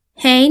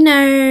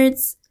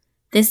nerds.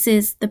 This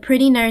is the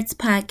Pretty Nerds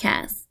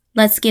Podcast.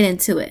 Let's get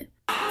into it.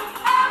 Now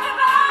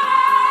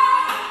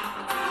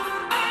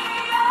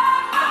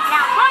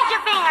point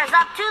your fingers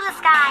up to the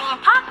sky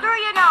and talk through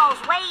your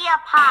nose way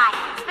up high.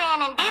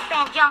 Spin and dip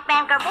and jump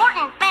and cavort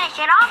and finish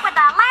it off with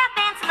a laugh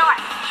and snort.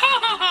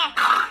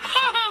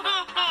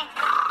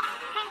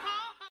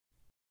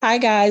 Hi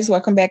guys,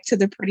 welcome back to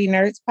the Pretty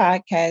Nerds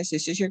Podcast.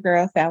 This is your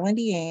girl Fallon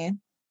Deanne.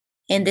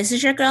 And this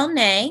is your girl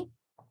Nay.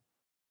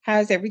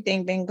 How's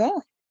everything been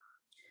going?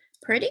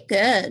 Pretty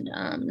good.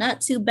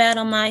 Not too bad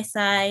on my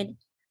side.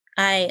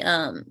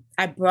 I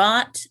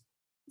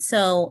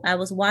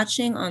was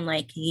watching on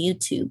like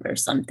YouTube or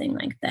something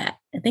like that.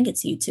 I think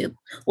it's YouTube.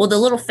 Well, the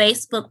little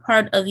Facebook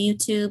part of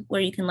YouTube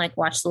where you can like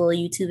watch the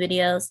little YouTube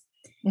videos.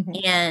 Mm-hmm.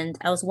 And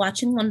I was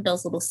watching one of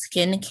those little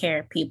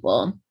skincare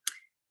people,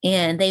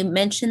 and they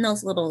mentioned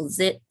those little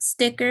zit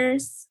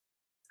stickers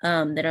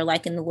that are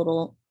like in the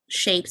little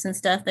shapes and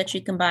stuff that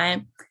you can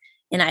buy.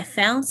 And I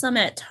found some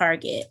at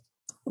Target.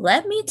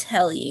 Let me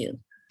tell you,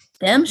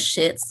 them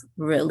shits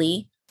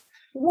really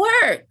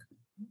work.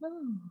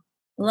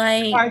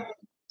 Like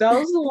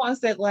those are the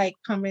ones that like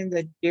come in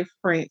the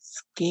different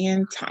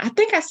skin tone. I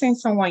think I seen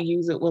someone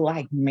use it with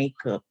like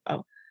makeup.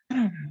 Oh, I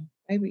don't know.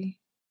 Maybe.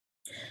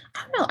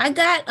 I don't know. I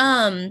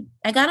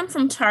got them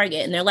from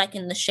Target, and they're like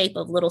in the shape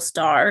of little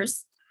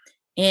stars.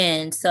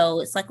 And so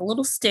it's like a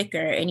little sticker,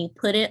 and you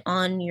put it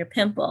on your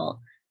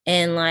pimple.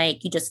 And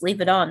like, you just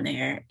leave it on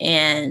there.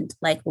 And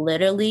like,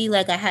 literally,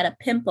 like I had a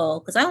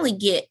pimple because I only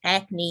get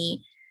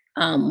acne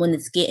when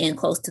it's getting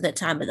close to the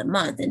time of the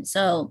month. And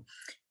so,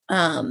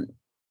 but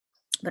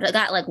I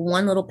got like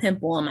one little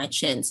pimple on my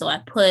chin. So I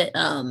put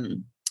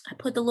the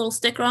little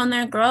sticker on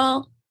there,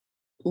 girl,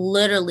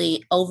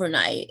 literally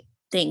overnight,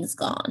 things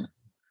gone.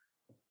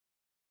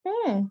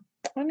 I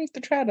need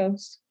to try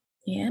those.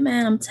 Yeah,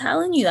 man, I'm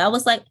telling you. I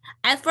was like,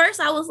 at first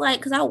I was like,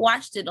 because I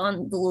watched it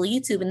on the little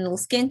YouTube, and the little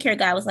skincare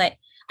guy was like,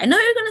 I know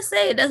you're going to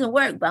say it doesn't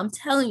work, but I'm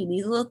telling you,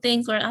 these little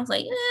things where I was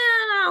like,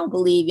 I don't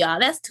believe y'all.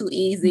 That's too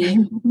easy.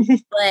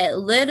 But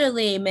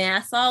literally, man, I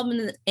saw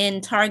them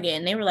in Target,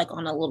 and they were like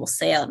on a little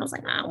sale. And I was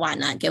like, why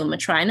not give them a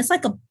try? And it's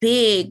like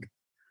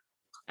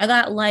I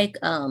got like,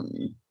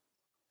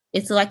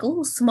 it's like a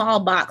little small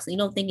box. You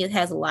don't think it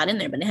has a lot in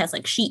there, but it has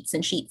like sheets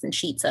and sheets and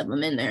sheets of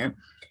them in there.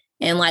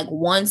 And like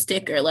one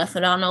sticker, left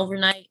it on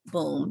overnight,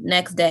 boom,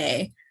 next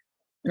day.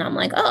 And I'm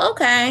like, oh,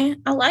 okay,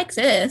 I like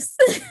this.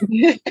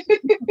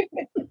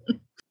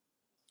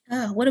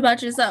 What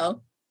about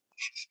yourself?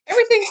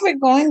 Everything's been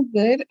going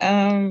good.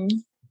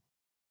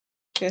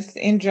 Just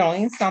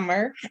enjoying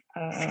summer.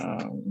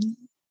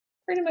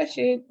 Pretty much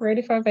it.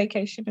 Ready for a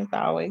vacation as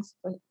always.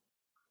 But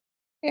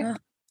yeah.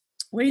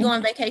 Where are you going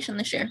on vacation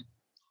this year?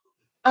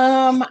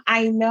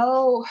 I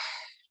know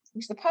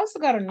we're supposed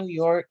to go to New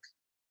York.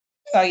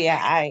 So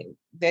yeah,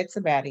 that's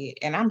about it.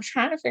 And I'm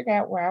trying to figure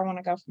out where I want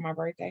to go for my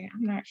birthday.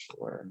 I'm not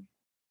sure.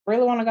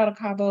 Really want to go to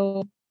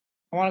Cabo.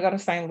 I want to go to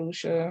St.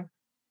 Lucia.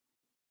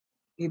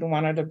 Either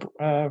one of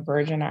the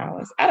Virgin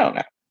Islands. I don't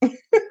know.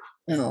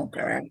 Oh,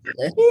 girl.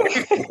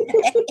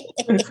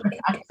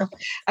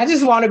 I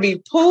just want to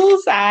be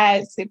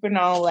poolside, sipping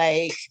on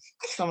like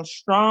some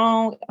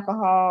strong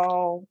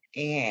alcohol,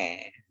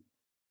 and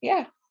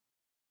yeah.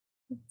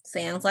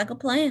 Sounds like a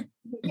plan.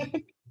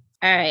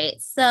 All right,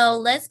 so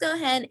let's go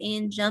ahead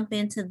and jump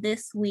into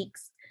this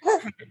week's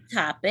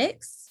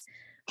topics.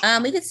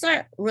 We could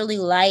start really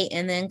light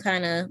and then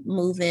kind of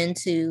move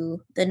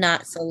into the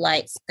not so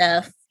light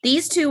stuff.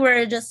 These two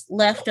were just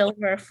left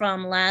over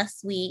from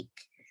last week.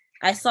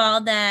 I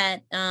saw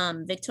that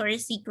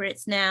Victoria's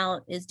Secrets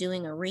now is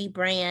doing a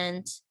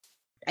rebrand,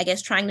 I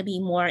guess trying to be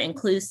more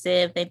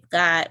inclusive. They've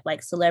got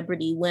like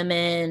celebrity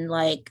women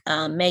like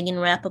Megan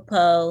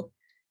Rapaport,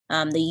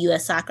 the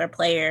U.S. soccer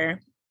player.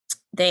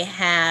 They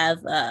have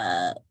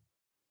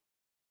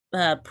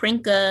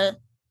Priyanka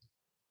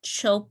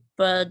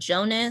Chopra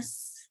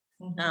Jonas.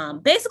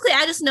 Basically,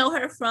 I just know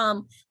her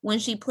from when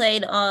she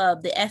played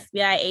the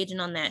FBI agent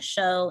on that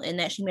show, and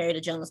that she married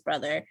a Jonas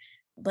brother.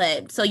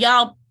 But so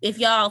y'all, if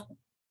y'all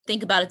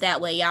think about it that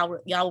way, y'all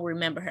will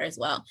remember her as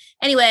well.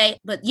 Anyway,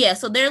 but yeah,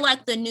 so they're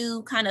like the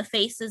new kind of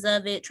faces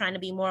of it, trying to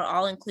be more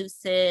all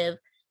inclusive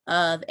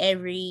of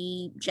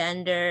every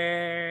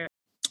gender,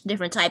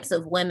 different types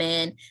of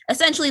women.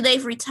 Essentially,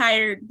 they've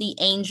retired the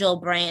Angel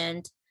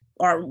brand,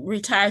 or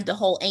retired the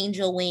whole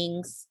Angel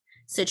Wings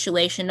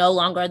situation. No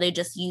longer are they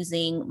just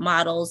using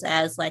models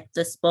as like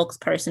the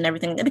spokesperson,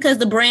 everything, because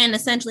the brand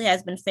essentially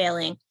has been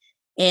failing.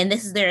 And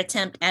this is their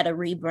attempt at a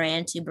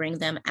rebrand to bring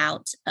them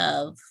out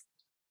of,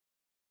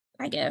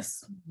 I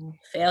guess,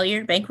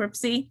 failure,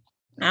 bankruptcy.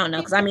 I don't know.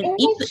 Because I mean,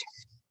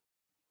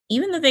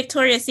 even the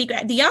Victoria's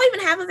Secret, do y'all even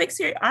have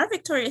our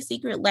Victoria's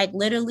Secret like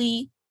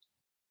literally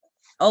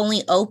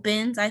only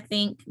opens, I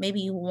think,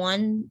 maybe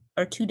 1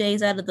 or 2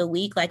 days out of the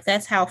week. Like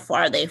that's how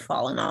far they've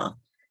fallen off.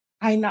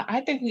 I know.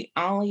 I think we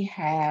only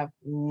have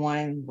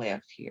one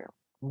left here.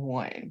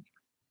 One.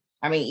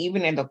 I mean,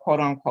 even in the quote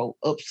unquote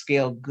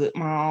upscale good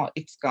mall,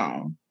 it's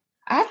gone.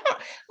 I don't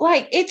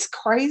like it's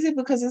crazy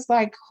because it's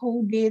like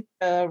who did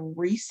the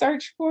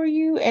research for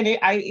you? And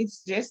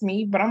it's just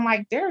me, but I'm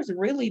like, there's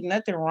really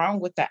nothing wrong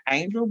with the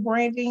angel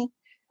branding.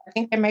 I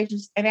think that made you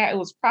say that it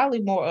was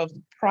probably more of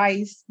the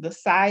price, the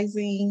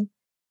sizing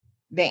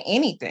than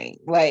anything.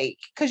 Like,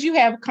 because you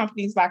have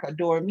companies like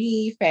Adore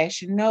Me,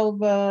 Fashion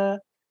Nova,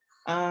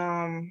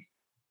 um,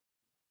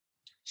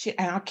 shit,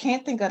 and I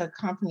can't think of the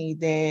company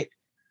that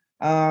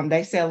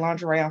they sell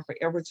lingerie on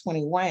Forever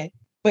 21,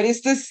 but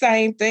it's the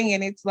same thing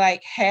and it's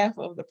like half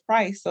of the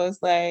price. So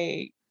it's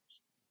like,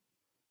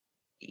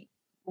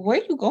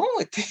 where you going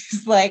with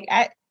this? Like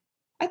I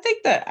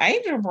think the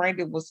Angel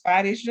branded was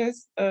fine. It's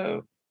just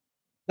the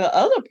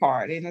other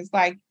part. And it's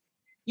like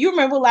you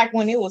remember like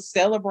when it was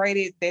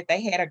celebrated that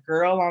they had a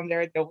girl on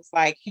there that was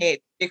like had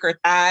thicker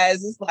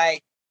thighs. It's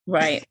like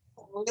Right.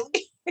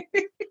 really?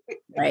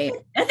 Right.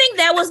 I think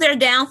that was their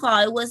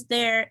downfall. It was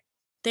their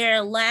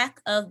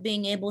lack of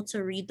being able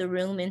to read the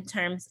room in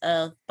terms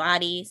of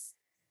bodies,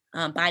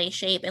 body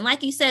shape. And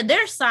like you said,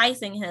 their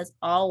sizing has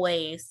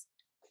always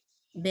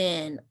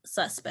been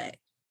suspect.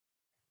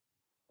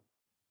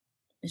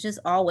 It's just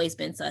always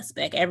been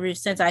suspect ever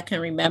since I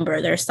can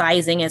remember. Their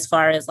sizing, as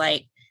far as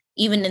like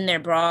even in their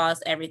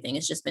bras, everything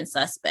has just been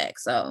suspect.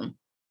 So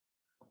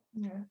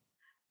Yeah.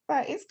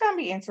 But it's gonna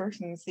be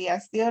interesting to see. I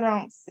still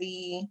don't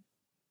see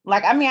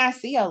like I mean I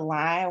see a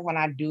line when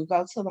I do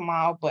go to the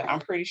mall, but I'm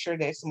pretty sure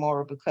that's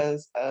more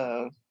because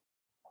of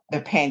the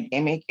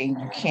pandemic and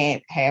you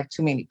can't have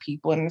too many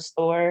people in the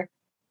store.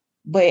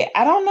 But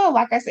I don't know.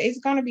 Like I said, it's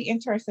gonna be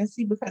interesting to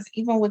see because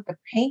even with the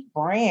Pink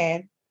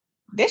brand,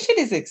 this shit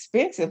is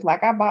expensive.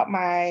 Like I bought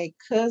my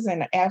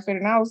cousin an outfit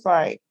and I was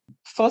like,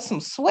 for some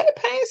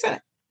sweatpants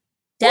and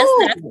that's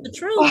ooh. the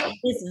truth.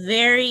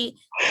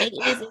 It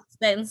is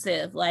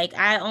expensive. Like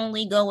I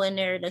only go in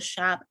there to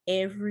shop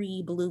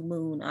every blue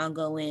moon. I'll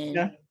go in.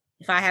 Yeah.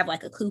 If I have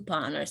like a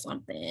coupon or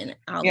something,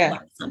 I'll Yeah.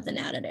 buy something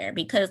out of there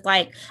because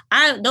like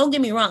I don't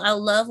get me wrong, I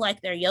love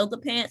like their yoga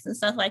pants and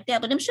stuff like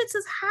that, but them shits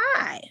is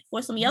high.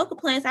 For some yoga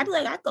pants, I'd be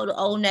like, I'd go to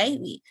Old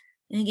Navy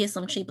and get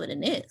some cheaper than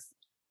this.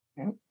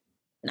 Yeah.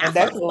 And I And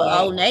that's fuck with why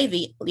Old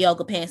Navy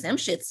yoga pants. Them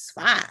shits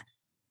fire.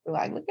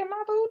 like look at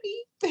my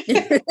booty.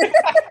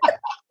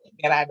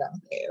 That I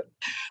don't have.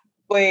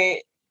 But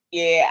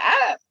yeah,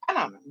 I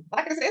don't know.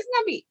 Like I said, it's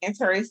gonna be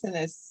interesting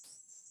to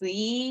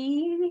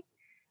see.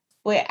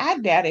 But I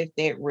doubt if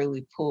that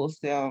really pulls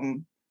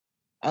them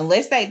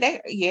unless they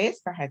yeah,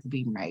 it's gonna have to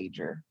be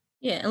major.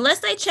 Yeah, unless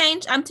they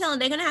change, I'm telling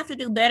they're gonna have to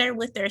do better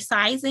with their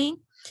sizing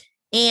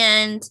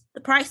and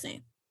the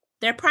pricing.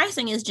 Their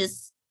pricing is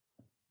just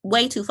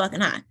way too fucking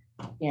high.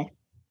 Yeah.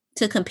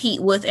 To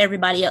compete with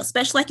everybody else,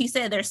 especially like you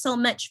said, there's so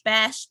much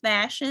fast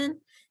fashion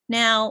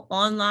now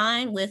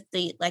online with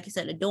the, like you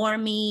said, Adore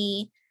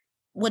Me.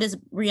 What is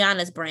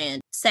Rihanna's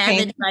brand?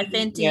 Savage by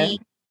Fenty.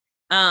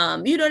 Yeah.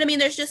 You know what I mean?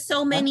 There's just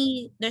so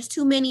many, there's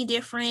too many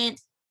different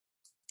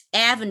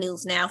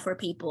avenues now for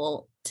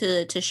people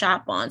to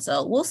shop on.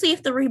 So we'll see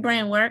if the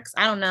rebrand works.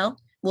 I don't know.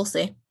 We'll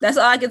see. That's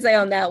all I can say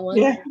on that one.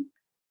 Yeah.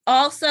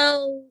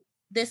 Also,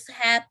 this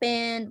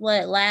happened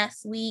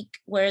last week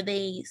where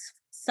they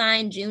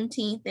signed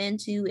Juneteenth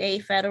into a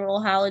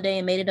federal holiday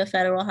and made it a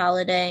federal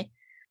holiday.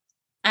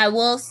 I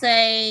will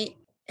say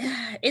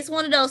it's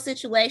one of those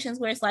situations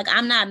where it's like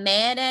I'm not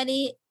mad at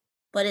it,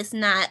 but it's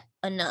not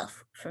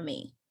enough for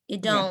me.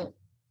 It don't,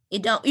 you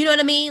know what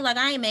I mean? Like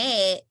I ain't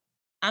mad.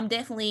 I'm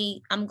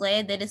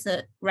glad that it's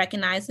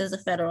recognized as a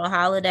federal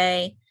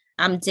holiday.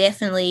 I'm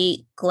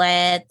definitely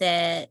glad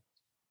that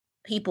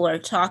people are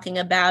talking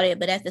about it,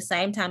 but at the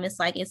same time, it's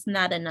like it's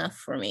not enough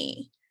for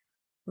me.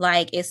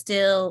 Like it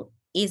still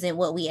isn't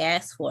what we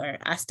asked for.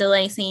 I still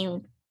ain't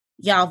seen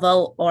y'all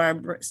vote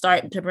or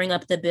start to bring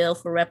up the bill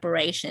for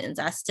reparations.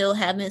 I still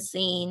haven't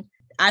seen.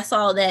 I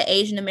saw that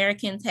Asian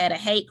Americans had a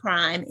hate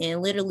crime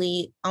and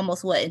literally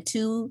almost in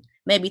 2,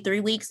 maybe 3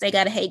 weeks, they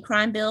got a hate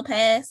crime bill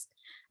passed.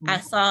 I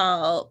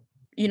saw,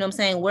 you know what I'm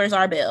saying, where's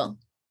our bill?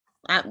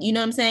 You know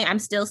what I'm saying? I'm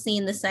still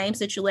seeing the same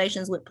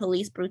situations with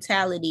police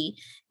brutality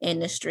in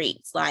the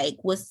streets. Like,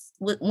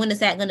 when is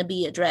that going to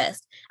be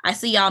addressed? I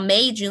see y'all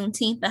made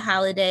Juneteenth the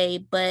holiday,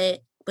 but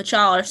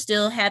y'all are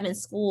still having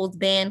schools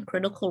ban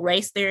critical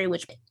race theory,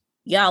 which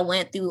y'all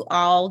went through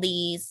all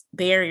these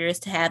barriers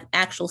to have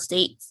actual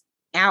states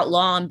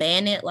outlaw and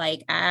ban it.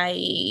 Like,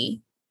 I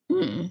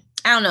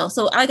don't know.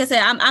 So, like I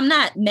said, I'm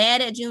not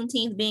mad at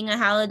Juneteenth being a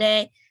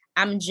holiday.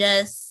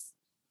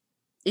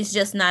 It's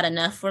just not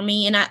enough for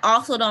me. And I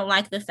also don't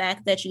like the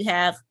fact that you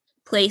have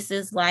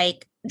places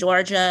like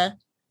Georgia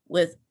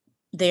with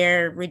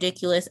their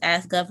ridiculous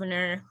ass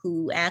governor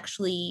who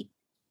actually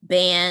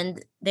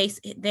banned, they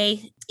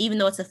even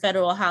though it's a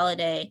federal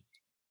holiday,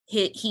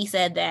 he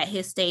said that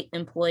his state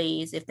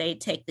employees, if they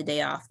take the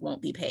day off,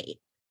 won't be paid.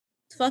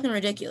 It's fucking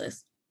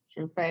ridiculous.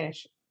 True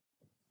fashion.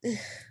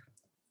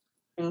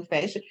 True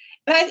fashion.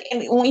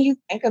 And when you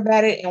think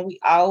about it, and we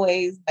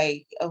always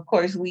of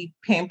course, we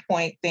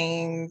pinpoint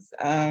things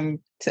to,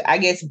 I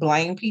guess,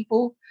 blame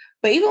people.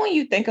 But even when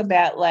you think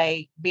about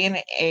like being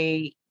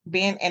a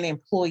being an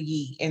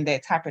employee in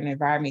that type of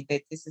environment,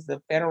 that this is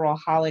a federal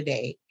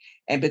holiday,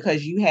 and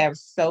because you have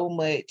so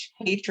much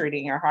hatred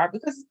in your heart,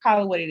 because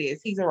call it what it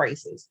is, he's a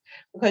racist.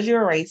 Because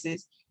you're a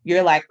racist,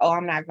 you're like, oh,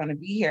 I'm not going to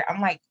be here.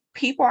 I'm like,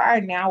 people are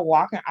now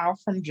walking out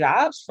from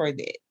jobs for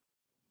that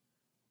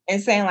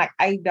and saying like,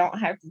 I don't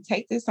have to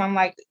take this. I'm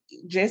like,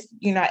 just,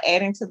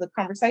 adding to the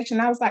conversation.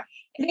 I was like,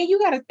 and then you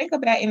got to think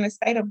about in the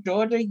state of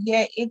Georgia,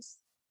 yeah, it's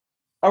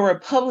a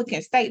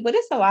Republican state, but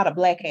it's a lot of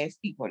black ass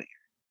people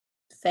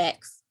there.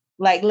 Facts.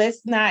 Like,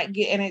 let's not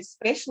get, and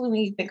especially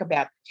when you think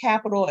about the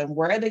Capitol and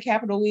where the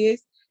Capitol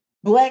is,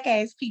 black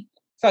ass people.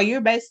 So you're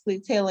basically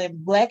telling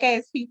black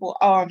ass people,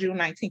 oh, on June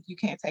 19th, you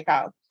can't take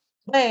off.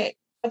 But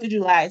 4th of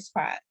July is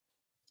fine.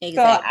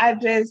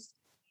 Exactly. So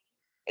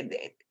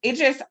it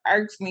just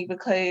irks me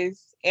because,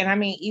 and I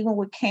mean, even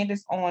with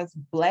Candace Owens'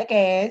 black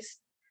ass,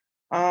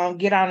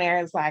 get on there,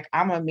 it's like,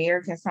 I'm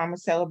American, so I'm gonna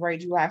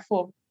celebrate July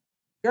 4th.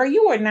 Girl,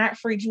 you were not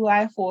free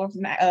July 4th,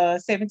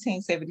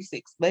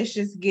 1776. Let's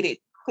just get it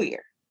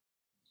clear.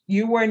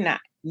 You were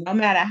not. No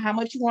matter how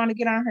much you want to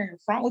get on here in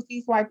front with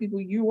these white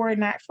people, you were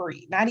not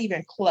free, not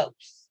even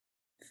close.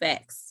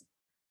 Facts.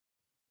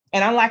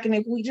 And I'm like, and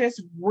if we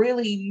just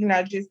really,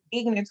 just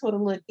digging into it a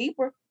little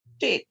deeper,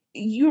 shit,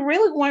 you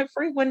really weren't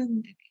free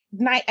when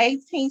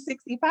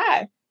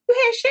 1865.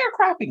 You had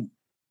sharecropping.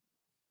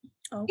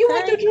 Okay. You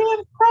went through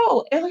Jim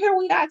Crow, and here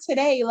we are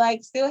today,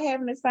 like still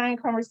having the same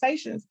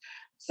conversations.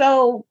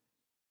 So,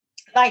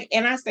 like,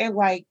 and I said,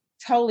 like,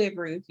 totally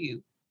agree with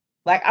you.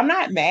 Like, I'm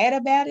not mad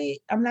about it.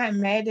 I'm not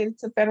mad that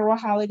it's a federal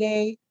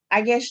holiday.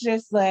 I guess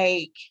just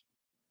like,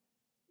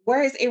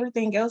 where is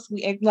everything else?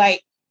 We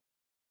didn't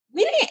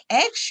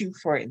ask you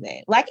for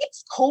that. Like,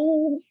 it's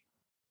cool.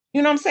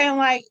 You know what I'm saying?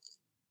 Like,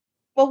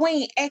 but we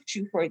ain't asked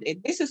you for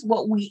that. This is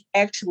what we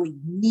actually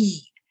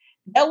need.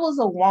 That was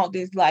a want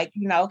that's like,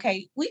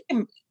 okay, we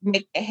can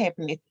make that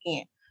happen at the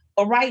end.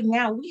 But right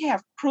now, we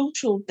have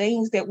crucial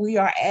things that we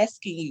are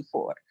asking you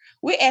for.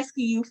 We're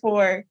asking you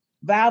for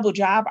viable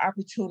job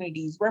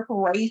opportunities,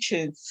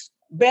 reparations,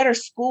 better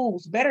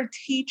schools, better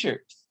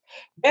teachers,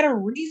 better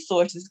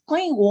resources,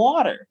 clean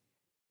water.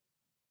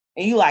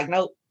 And you like,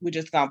 nope, we're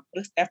just going to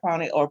put a step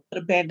on it or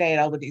put a Band-Aid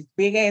over this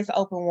big ass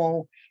open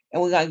wound,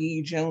 and we're going to give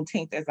you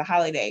Juneteenth as a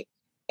holiday.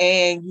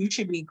 And you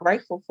should be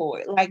grateful for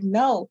it. Like,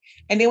 no.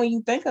 And then when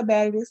you think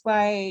about it, it's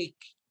like,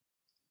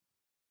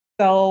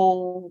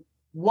 so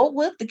what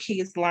would the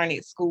kids learn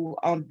at school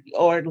on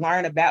or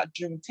learn about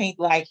Juneteenth?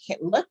 Like,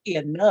 lucky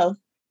enough,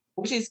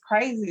 which is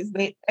crazy, is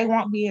that they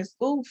won't be in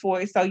school for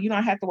it, so you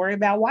don't have to worry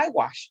about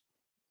whitewashing.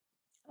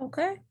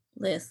 Okay,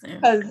 listen.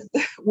 Because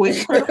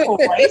with critical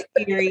race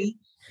theory,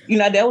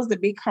 that was the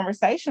big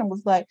conversation,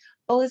 was like,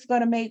 oh, it's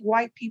going to make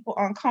white people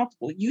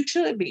uncomfortable. You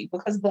should be,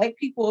 because black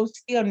people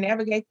still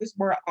navigate this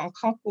world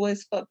uncomfortable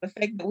as fuck. The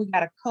fact that we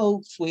got a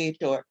code switch,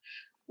 or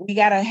we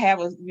got to have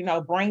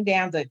bring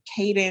down the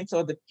cadence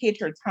or the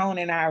pitch or tone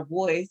in our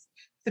voice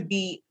to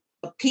be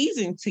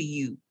appeasing to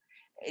you.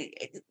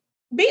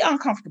 Be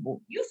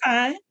uncomfortable. You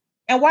fine.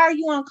 And why are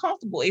you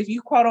uncomfortable? If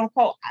you quote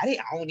unquote, I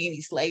didn't own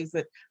any slaves,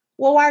 but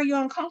well, why are you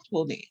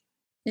uncomfortable then?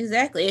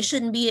 Exactly. It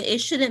shouldn't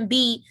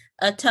be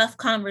a tough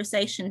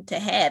conversation to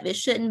have. It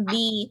shouldn't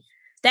be.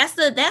 That's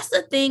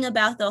the thing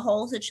about the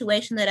whole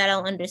situation that I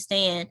don't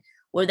understand,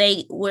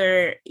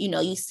 where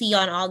you see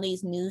on all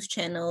these news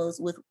channels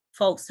with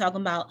folks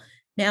talking about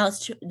now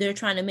they're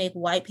trying to make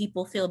white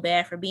people feel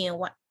bad for being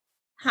white.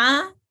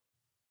 Huh?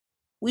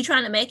 We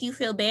trying to make you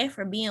feel bad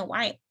for being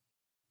white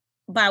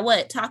by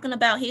what? Talking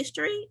about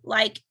history?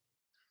 Like,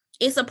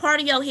 it's a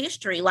part of your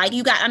history. Like,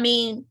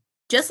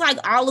 just like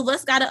all of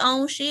us got to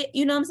own shit,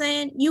 you know what I'm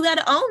saying? You got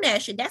to own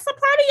that shit. That's a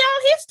part of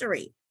y'all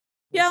history.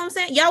 You know what I'm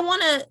saying?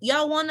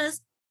 Y'all want us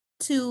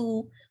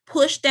to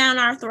push down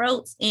our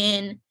throats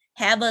and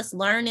have us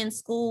learn in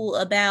school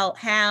about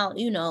how,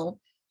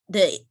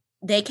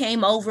 they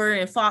came over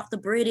and fought the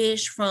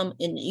British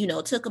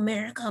and took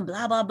America and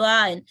blah, blah,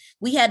 blah. And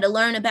we had to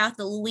learn about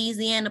the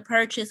Louisiana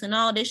Purchase and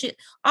all this shit.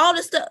 All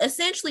this stuff,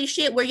 essentially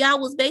shit where y'all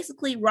was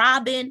basically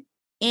robbing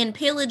and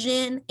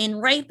pillaging and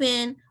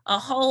raping a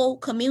whole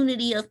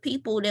community of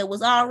people that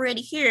was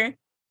already here.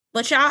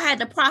 But y'all had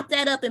to prop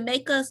that up and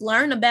make us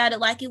learn about it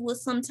like it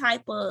was some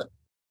type of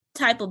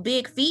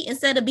big feat,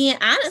 instead of being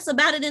honest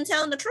about it and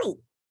telling the truth.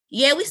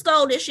 Yeah, we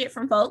stole this shit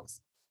from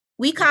folks.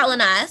 We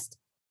colonized.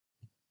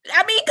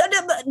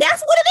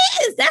 That's what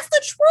it is. That's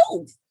the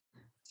truth.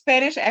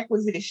 Spanish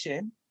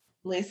acquisition.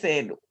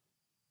 Listen,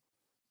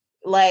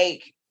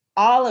 like,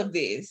 all of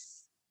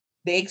this,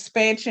 the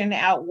expansion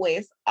out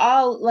west,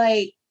 all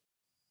like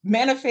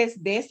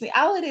Manifest Destiny,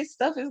 all of this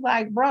stuff is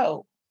like,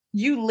 bro,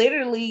 you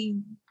literally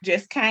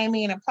just came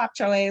in and popped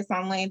your ass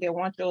on land that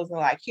want yours, and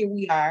like, here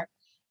we are.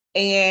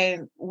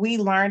 And we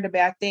learned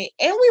about that,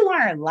 and we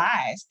learned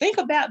lies. Think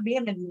about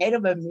being a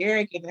Native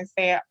American and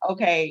saying,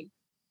 okay,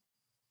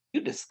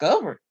 you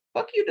discovered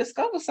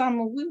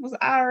something, we was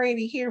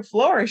already here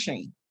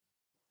flourishing.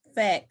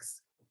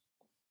 Facts.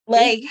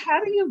 Like,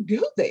 how do you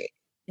do that?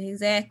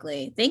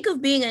 Exactly. Think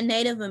of being a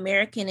Native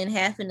American and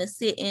having to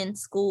sit in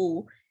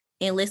school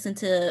and listen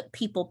to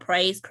people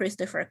praise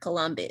Christopher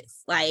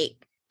Columbus. Like,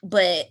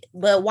 but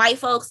white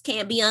folks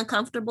can't be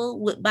uncomfortable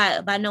with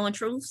by knowing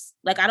truths.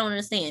 Like, I don't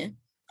understand.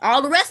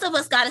 All the rest of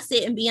us got to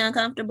sit and be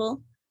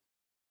uncomfortable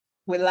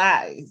with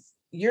lies.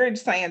 You're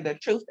saying the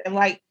truth, and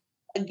like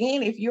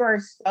again, if you are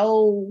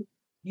so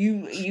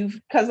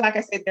because like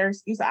I said,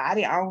 there's you said I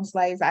didn't own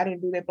slaves, I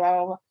didn't do that, blah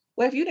blah blah.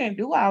 Well, if you didn't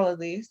do all of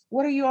this,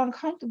 what are you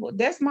uncomfortable?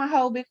 That's my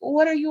whole big.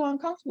 What are you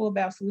uncomfortable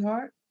about,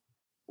 sweetheart?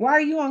 Why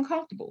are you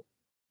uncomfortable?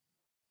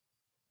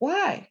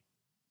 Why?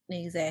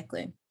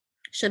 Exactly.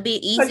 Should be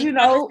easy.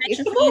 Because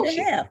it's some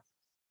bullshit.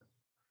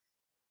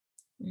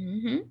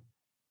 Mm-hmm.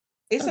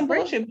 It's some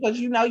bullshit because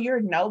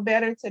you're no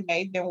better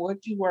today than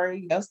what you were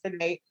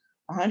yesterday,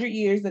 100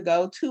 years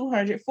ago,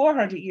 200,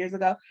 400 years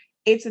ago.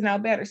 It's no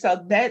better.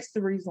 So that's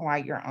the reason why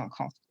you're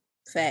uncomfortable.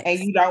 Facts. And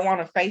you don't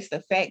want to face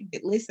the fact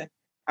that, listen,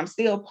 I'm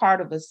still part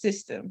of a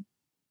system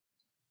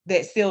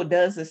that still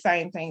does the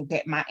same thing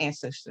that my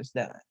ancestors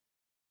done.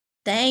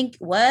 Listen.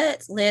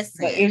 But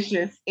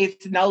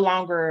it's no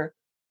longer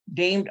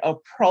deemed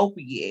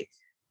appropriate,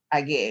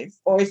 I guess,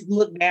 or it's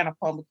looked down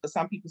upon because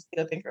some people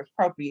still think it's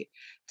appropriate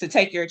to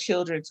take your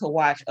children to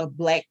watch a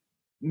Black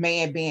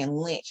man being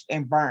lynched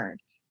and burned.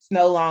 It's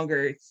no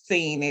longer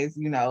seen as,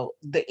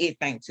 the it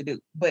thing to do,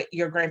 but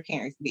your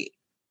grandparents did.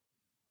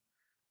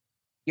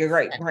 Your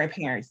great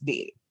grandparents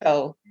did.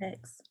 So,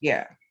 Facts.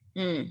 Yeah.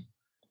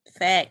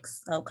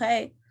 Facts.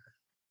 Okay.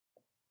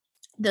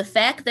 The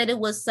fact that it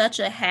was such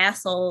a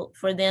hassle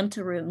for them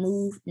to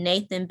remove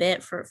Nathan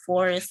Bedford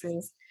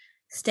Forrest's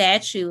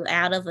statue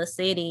out of a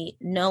city,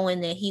 knowing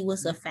that he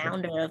was a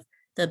founder of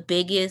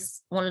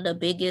one of the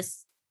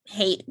biggest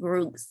hate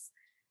groups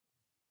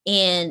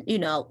and,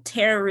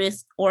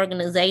 terrorist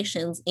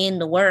organizations in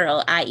the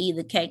world, i.e.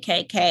 the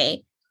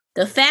KKK.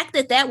 The fact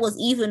that was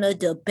even a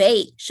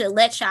debate should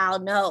let y'all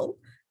know,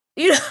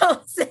 what I'm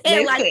saying?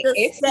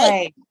 It's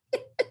like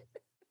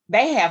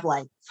they have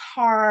like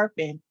tarp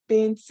and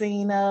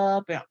fencing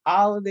up and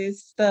all of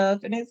this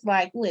stuff. And it's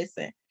like,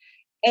 listen,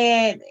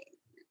 and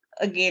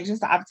again,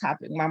 just off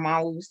topic, my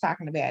mom was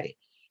talking about it.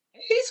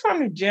 She's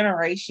from the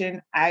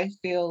generation, I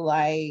feel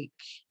like,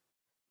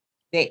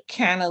 that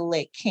kind of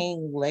let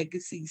King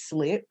legacy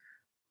slip.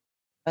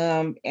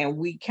 And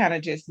we kind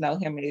of just know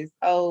him as,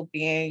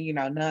 being,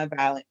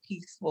 nonviolent,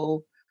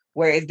 peaceful.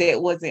 Whereas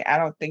I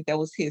don't think that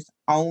was his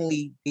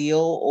only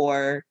deal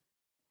or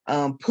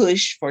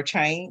push for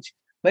change.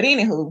 But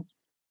anywho,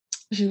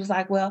 she was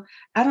like, well,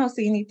 I don't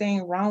see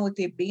anything wrong with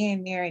it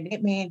being there and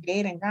that man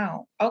dead and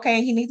gone.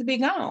 Okay, he needs to be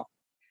gone.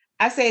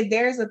 I said,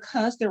 there's a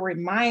constant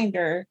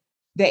reminder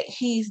that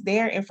he's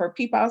there. And for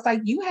people, I was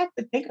like, you have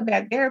to think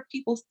about, there are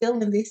people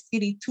still in this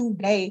city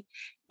today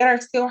that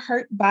are still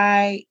hurt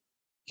by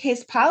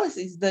his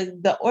policies,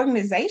 the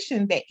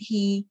organization that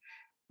he,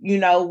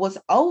 was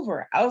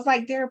over. I was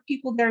like, there are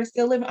people that are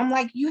still living. I'm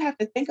like, you have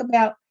to think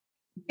about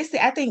this.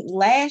 I think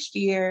last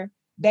year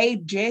they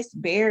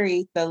just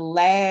buried the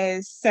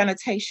last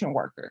sanitation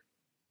worker.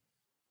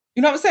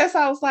 You know what I'm saying? So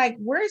I was like,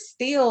 we're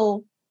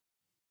still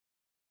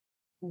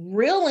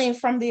reeling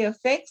from the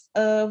effects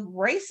of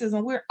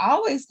racism. We're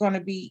always going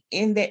to be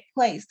in that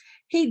place.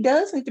 He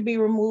does need to be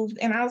removed.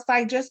 And I was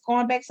like, just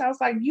going back. So I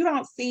was like, you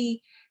don't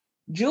see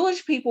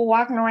Jewish people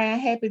walking around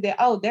happy that,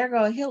 there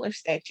goes a Hitler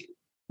statue.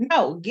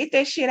 No, get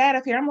that shit out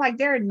of here. I'm like,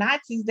 there are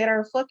Nazis that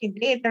are fucking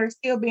dead that are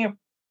still being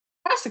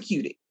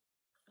prosecuted.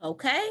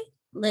 Okay,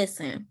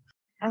 listen.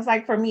 I was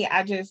like, for me,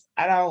 I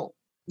don't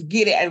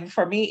get it. And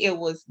for me, it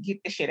was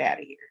get the shit out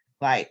of here.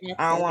 Like,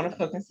 I don't want to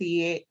fucking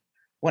see it.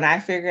 When I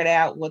figured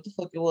out what the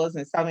fuck it was,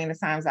 and so many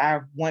times I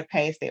went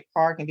past that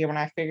park, and then when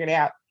I figured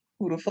out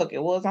who the fuck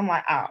it was, I'm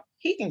like,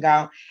 he can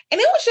go.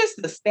 And it was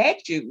just the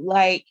statue.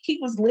 Like, he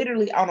was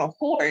literally on a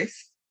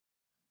horse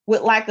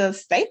with like a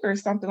stake or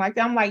something like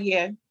that. I'm like,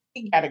 yeah,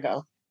 he gotta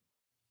go.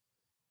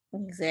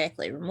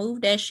 Exactly.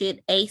 Remove that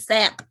shit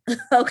ASAP.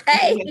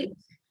 Okay.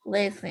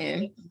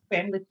 Listen.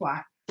 Family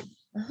plot.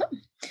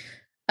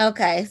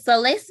 Okay, so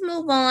let's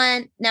move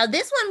on. Now,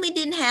 this one we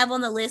didn't have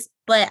on the list,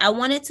 but I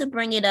wanted to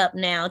bring it up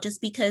now just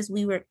because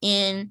we were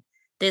in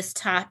this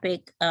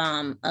topic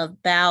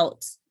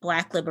about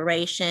Black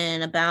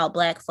liberation, about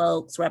Black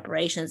folks,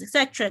 reparations,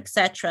 etc.,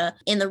 etc.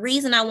 And the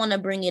reason I want to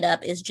bring it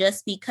up is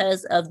just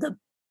because of the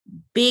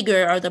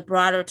bigger or the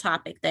broader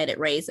topic that it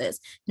raises,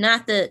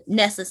 not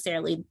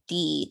necessarily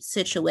the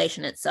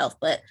situation itself,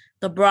 but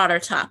the broader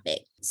topic.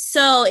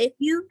 So if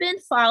you've been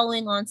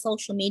following on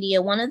social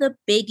media, one of the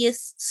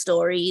biggest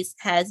stories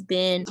has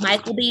been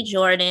Michael B.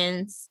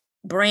 Jordan's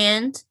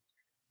brand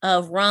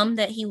of rum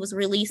that he was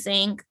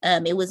releasing.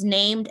 It was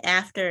named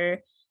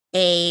after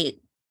a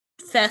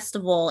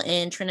festival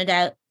in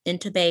Trinidad and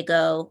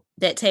Tobago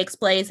that takes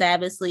place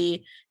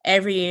obviously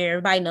every year.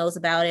 Everybody knows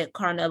about it,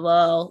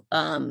 Carnival,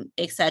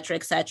 etc.,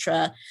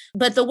 etc.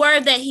 But the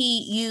word that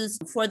he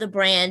used for the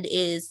brand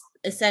is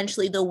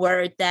essentially the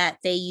word that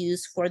they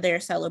use for their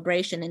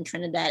celebration in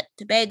Trinidad and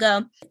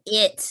Tobago.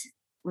 It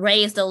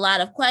raised a lot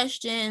of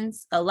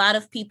questions. A lot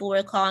of people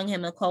were calling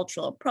him a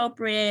cultural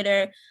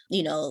appropriator.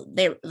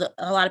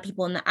 A lot of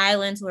people in the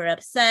islands were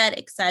upset,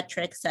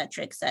 etc.,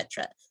 etc.,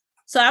 etc.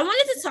 So I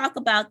wanted to talk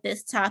about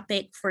this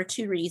topic for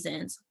two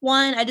reasons.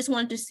 One, I just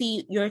wanted to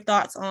see your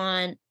thoughts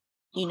on,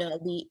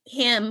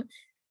 him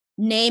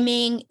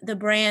naming the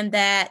brand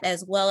that,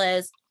 as well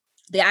as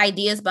the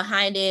ideas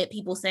behind it.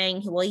 People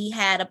saying, well, he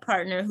had a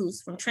partner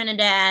who's from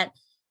Trinidad,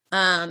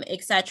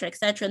 et cetera, et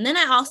cetera. And then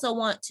I also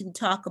want to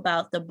talk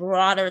about the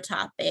broader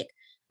topic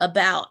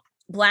about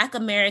Black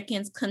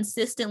Americans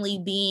consistently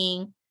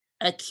being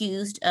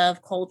accused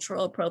of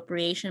cultural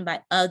appropriation by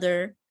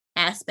other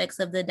aspects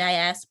of the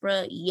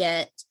diaspora.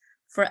 Yet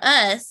for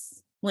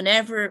us, with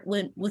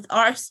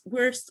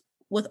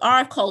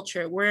our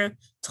culture, we're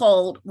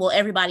told, well,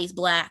 everybody's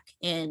Black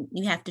and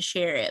you have to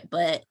share it.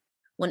 But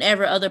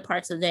whenever other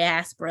parts of the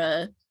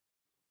diaspora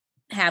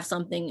have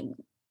something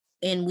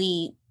and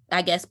we,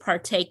 I guess,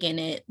 partake in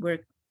it,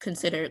 we're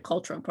considered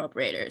cultural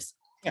appropriators.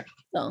 Yeah.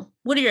 So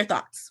what are your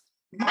thoughts?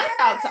 My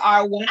thoughts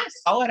are, when I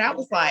saw it, I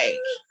was like,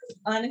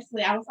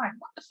 honestly, I was like,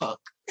 what the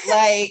fuck?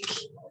 Like,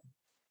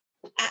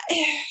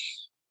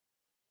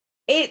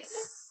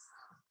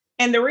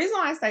 and the reason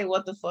why I say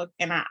what the fuck,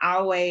 and I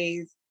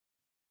always,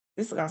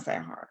 this is gonna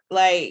sound hard,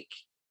 like,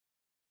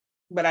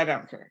 but I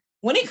don't care.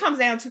 When it comes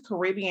down to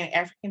Caribbean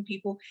African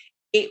people,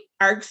 it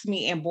irks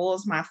me and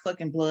boils my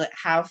fucking blood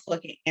how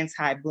fucking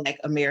anti-Black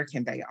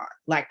American they are.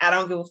 Like, I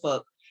don't give a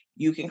fuck.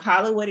 You can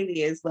call it what it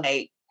is.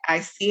 Like,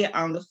 I see it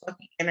on the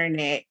fucking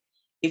internet.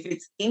 If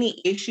it's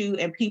any issue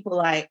and people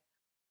like,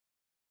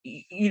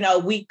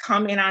 we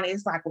comment on it,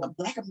 it's like, well,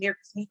 Black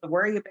Americans need to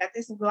worry about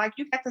this. And we're like,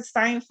 you got the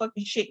same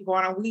fucking shit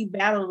going on. We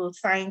battle the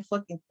same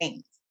fucking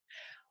things.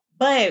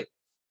 But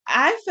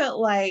I felt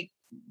like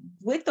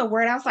with the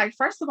word, I was like,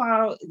 first of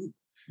all,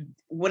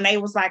 when they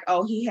was like,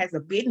 oh, he has a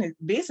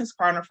business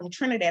partner from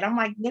Trinidad, I'm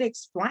like, that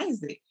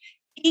explains it.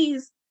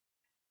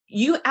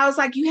 I was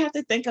like, you have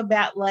to think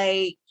about,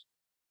 like,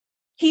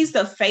 he's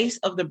the face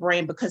of the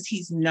brand because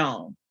he's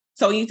known.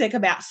 So you think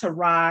about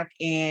Ciroc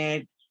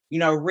and,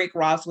 Rick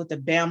Ross with the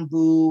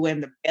Bamboo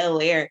and the Bel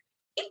Air,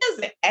 it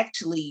doesn't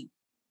actually,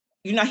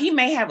 he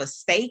may have a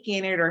stake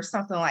in it or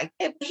something like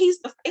that, but he's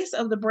the face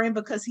of the brand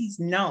because he's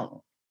known.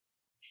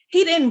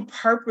 He didn't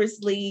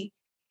purposely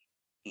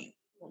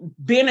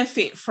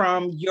benefit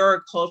from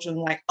your culture,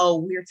 like, oh,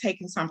 we're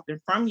taking something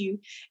from you.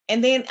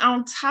 And then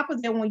on top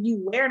of that, when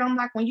you wear it, I'm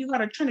like, when you go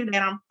to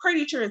Trinidad, I'm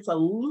pretty sure it's a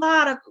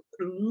lot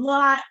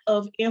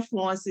of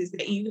influences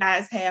that you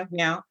guys have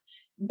now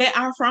that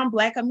are from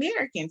Black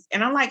Americans.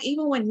 And I'm like,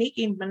 even when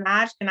Nicki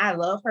Minaj, and I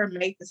love her,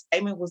 made the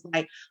statement, was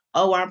like,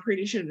 oh, I'm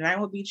pretty sure the name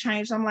will be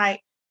changed. I'm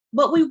like,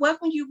 but we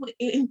welcome you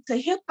into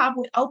hip hop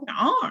with open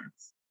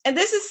arms. And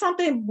this is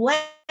something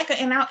Black,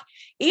 and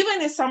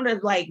even in some of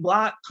the like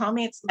blog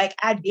comments, like,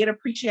 I did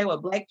appreciate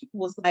what Black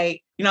people was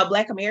like,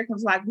 Black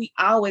Americans, like, we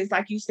always,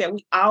 like you said,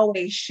 we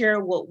always share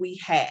what we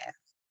have.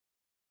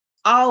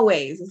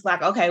 Always. It's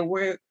like, okay,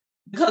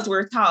 because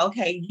we're taught,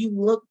 okay, you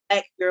look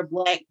Black, you're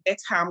Black,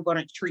 that's how I'm going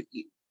to treat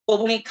you. But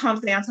when it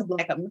comes down to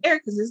Black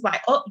Americans, it's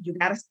like, oh, you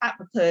got to stop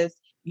because,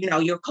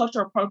 your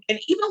cultural approach. And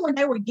even when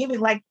they were giving,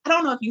 like, I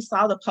don't know if you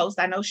saw the post,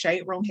 I know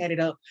Shade Room had it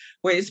up,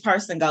 where this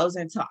person goes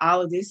into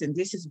all of this, and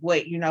this is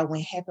what,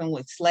 when happened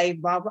with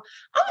slave, blah, blah.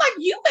 I'm like,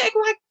 you act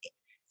like,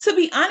 to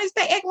be honest,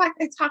 they act like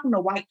they're talking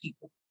to white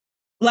people.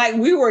 Like,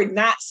 we were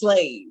not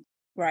slaves.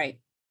 Right.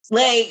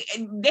 Like,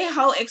 their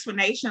whole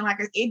explanation, like,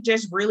 it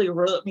just really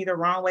rubbed me the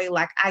wrong way.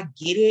 Like, I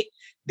get it.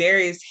 There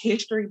is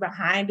history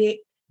behind it.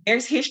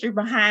 There's history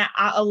behind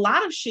a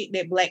lot of shit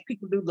that Black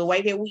people do, the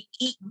way that we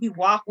eat, we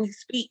walk, we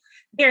speak.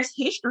 There's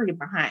history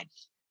behind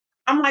it.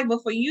 I'm like,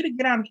 but for you to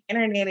get on the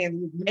internet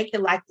and make it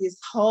like this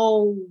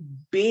whole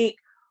big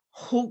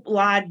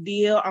hoopla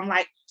deal, I'm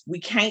like, we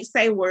can't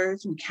say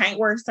words, we can't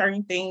wear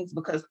certain things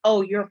because,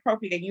 oh, you're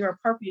appropriate.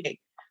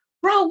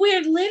 Bro,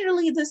 we're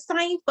literally the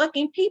same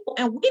fucking people,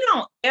 and we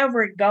don't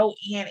ever go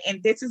in,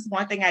 and this is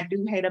one thing I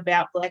do hate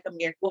about Black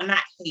America, well,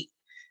 not hate,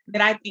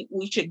 that I think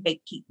we should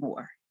gatekeep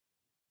more.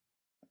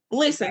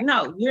 Listen,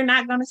 no, you're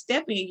not going to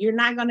step in. You're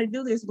not going to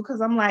do this,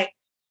 because I'm like,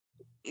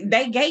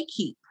 they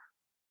gatekeep.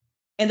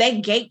 And they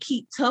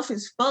gatekeep tough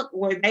as fuck,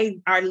 where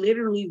they are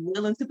literally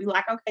willing to be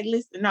like, okay,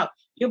 listen, no,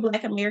 you're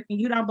Black American.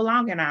 You don't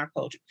belong in our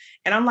culture.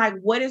 And I'm like,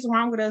 what is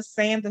wrong with us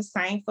saying the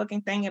same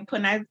fucking thing and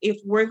putting out, if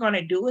we're going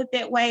to do it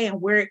that way and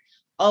we're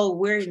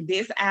in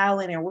this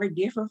island and we're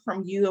different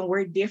from you and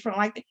we're different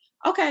like that.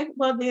 Okay,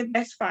 well, then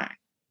that's fine.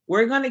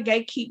 We're going to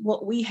gatekeep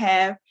what we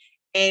have.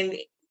 And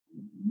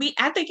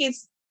I think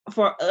it's,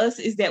 for us,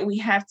 is that we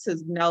have to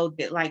know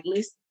that, like,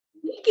 listen,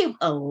 we give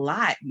a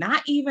lot,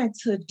 not even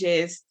to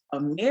just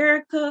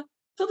America,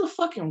 to the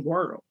fucking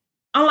world.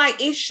 I'm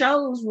like, it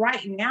shows right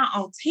now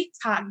on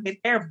TikTok that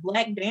there are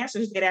Black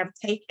dancers that have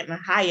taken a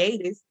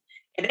hiatus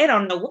and they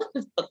don't know what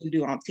the fuck to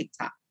do on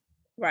TikTok.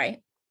 Right.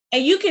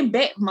 And you can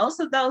bet most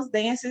of those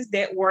dances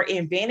that were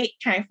invented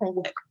came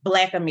from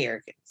Black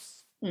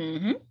Americans.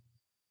 Mm-hmm.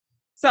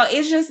 So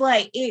it's just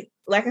like,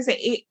 like I said,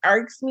 it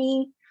irks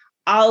me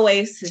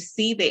always to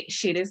see that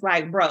shit. It's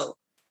like, bro,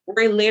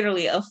 we're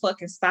literally a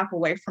fucking stop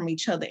away from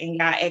each other and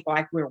y'all act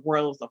like we're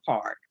worlds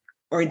apart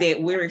or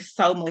that we're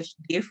so much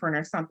different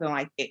or something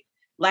like that.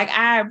 Like,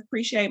 I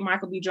appreciate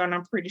Michael B. Jordan.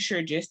 I'm pretty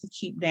sure just to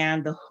keep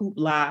down the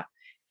hoopla,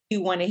 he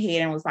went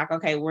ahead and was like,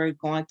 okay, we're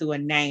going through a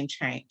name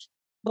change.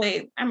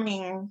 But I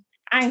mean,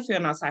 I ain't feel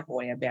no type of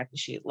way about the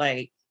shit.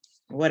 Like,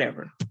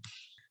 whatever.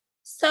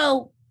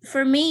 So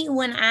for me,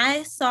 when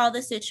I saw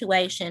the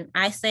situation,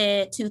 I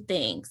said two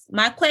things.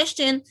 I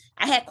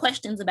had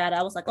questions about it.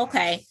 I was like,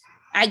 okay,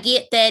 I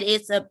get that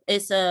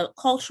it's a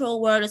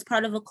cultural word, it's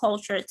part of a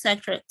culture,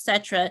 etc.,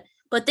 etc.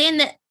 But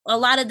then a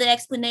lot of the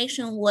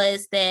explanation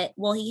was that,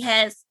 well, he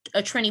has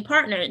a Trini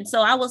partner, and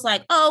so I was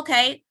like, oh,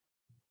 okay.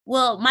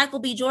 Well, Michael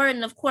B.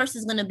 Jordan, of course,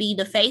 is going to be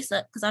the face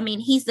up because I mean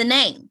he's the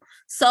name.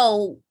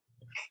 So,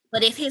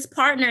 but if his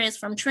partner is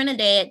from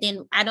Trinidad,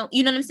 then I don't,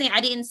 you know what I'm saying?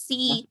 I didn't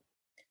see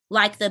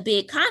like the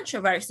big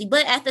controversy,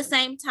 but at the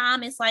same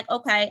time, it's like,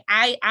 okay,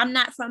 I'm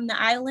not from the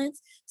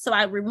islands, so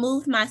I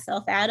removed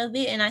myself out of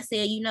it, and I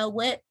said, you know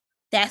what?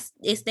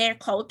 It's their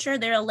culture.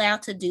 They're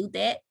allowed to do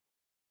that.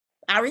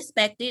 I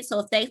respect it. So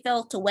if they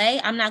felt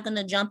away, I'm not going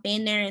to jump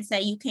in there and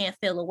say you can't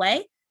feel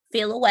away.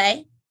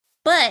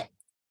 But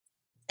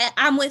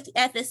I'm with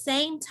at the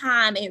same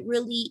time,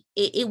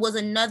 it was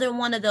another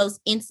one of those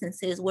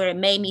instances where it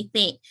made me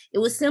think. It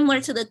was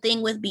similar to the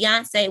thing with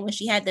Beyonce when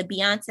she had the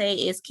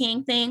Beyonce is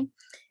King thing,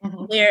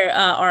 where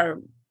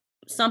or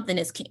something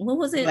is king. What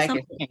was it?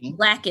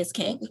 Black is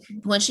King.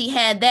 When she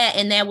had that,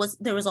 and there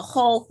was a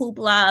whole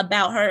hoopla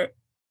about her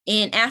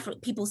in Africa,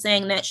 people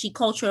saying that she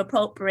culture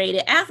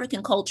appropriated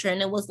African culture,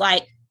 and it was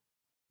like,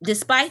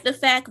 despite the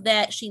fact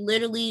that she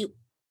literally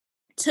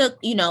took,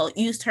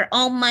 used her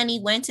own money,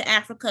 went to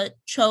Africa,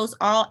 chose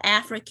all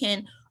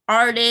African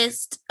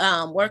artists,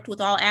 worked with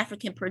all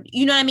African,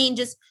 you know what I mean?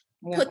 Just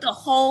put the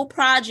whole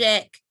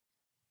project,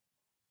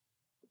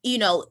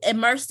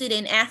 immersed it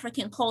in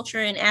African culture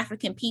and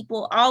African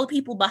people. All the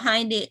people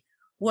behind it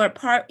were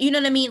part, you know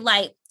what I mean?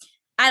 Like,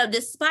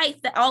 despite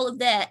all of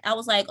that, I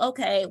was like,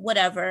 okay,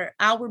 whatever.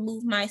 I'll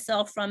remove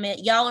myself from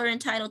it. Y'all are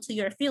entitled to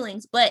your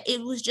feelings. But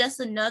it was just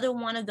another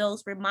one of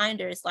those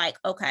reminders, like,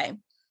 okay,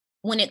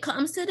 when it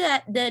comes to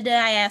the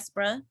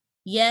diaspora,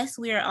 yes,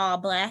 we are all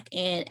Black,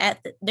 and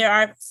there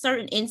are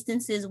certain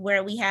instances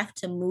where we have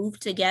to move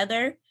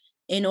together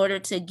in order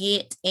to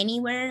get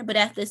anywhere. But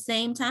at the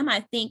same time,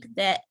 I think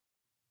that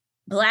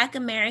Black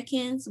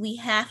Americans, we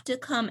have to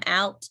come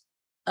out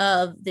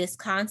of this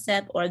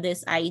concept or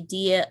this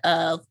idea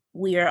of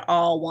we are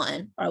all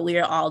one or we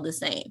are all the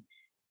same.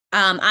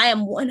 I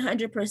am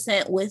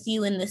 100% with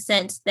you in the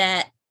sense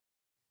that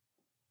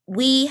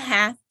we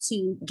have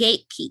to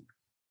gatekeep.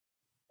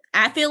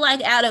 I feel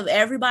like out of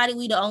everybody,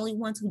 we the only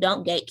ones who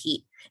don't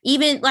gatekeep.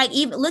 Even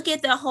look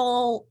at the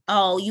whole,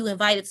 oh, you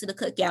invited to the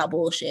cookout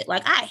bullshit.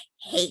 Like, I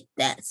hate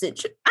that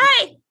situation.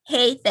 I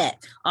hate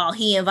that. Oh,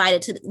 he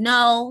invited to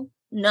no,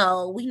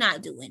 we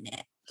not doing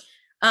that.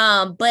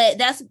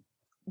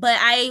 But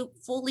I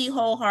fully,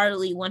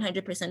 wholeheartedly,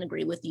 100%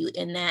 agree with you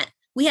in that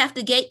we have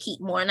to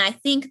gatekeep more. And I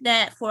think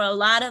that for a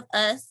lot of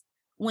us,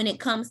 when it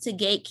comes to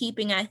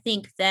gatekeeping, I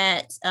think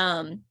that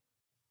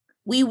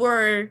we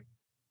were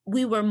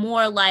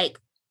more like,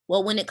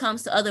 well, when it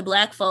comes to other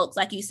Black folks,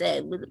 like you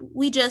said,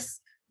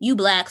 you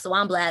Black, so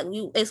I'm Black.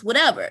 It's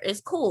whatever.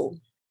 It's cool.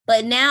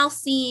 But now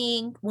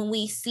when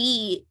we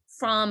see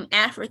from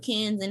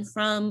Africans and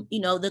from,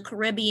 the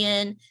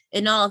Caribbean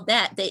and all of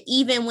that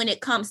even when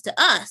it comes to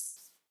us,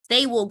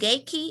 they will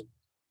gatekeep.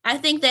 I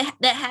think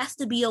that has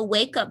to be a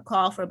wake-up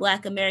call for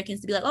Black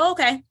Americans to be like, oh,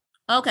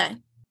 okay.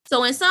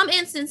 So in some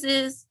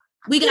instances,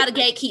 we got to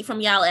gatekeep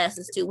from y'all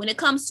asses too. When it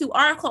comes to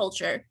our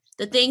culture,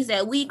 the things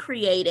that we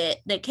created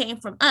that came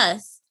from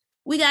us,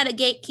 we got to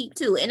gatekeep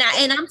too. And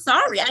I'm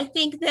sorry. I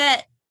think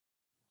that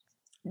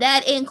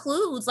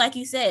includes, like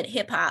you said,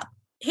 hip hop.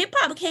 Hip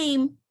hop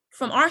came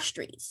from our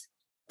streets.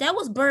 That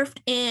was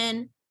birthed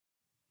in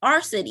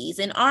our cities,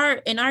 in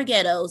our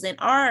ghettos, and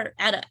out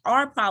of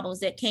our problems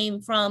that came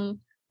from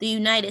the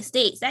United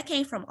States. That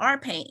came from our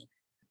pain.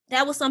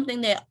 That was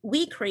something that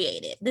we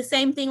created. The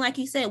same thing, like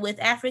you said,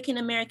 with African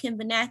American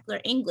vernacular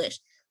English.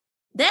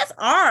 That's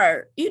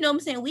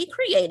we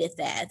created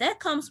that. That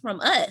comes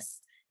from us.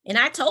 And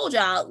I told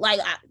y'all,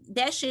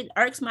 that shit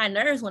irks my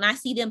nerves when I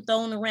see them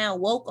throwing around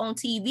woke on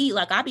TV.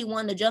 Like, I be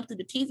wanting to jump through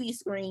the TV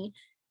screen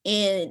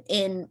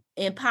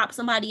and pop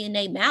somebody in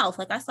their mouth.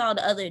 Like, I saw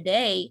the other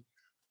day,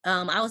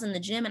 I was in the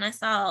gym and I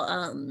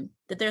saw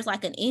that there's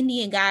like an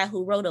Indian guy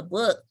who wrote a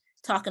book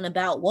talking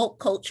about woke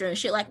culture and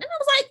shit like that. And I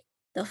was like,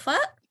 the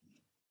fuck?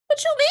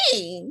 What you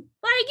mean?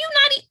 Like, you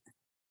not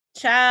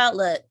child,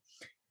 look.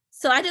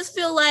 So I just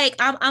feel like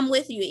I'm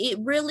with you. It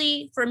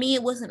really, for me,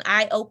 it was an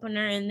eye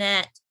opener in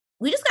that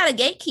we just got to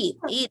gatekeep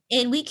it,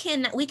 and we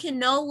can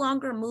no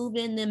longer move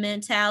in the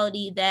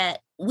mentality that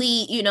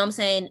we,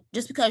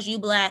 just because you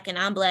Black and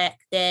I'm Black,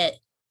 that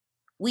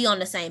we on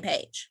the same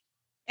page.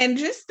 And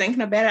just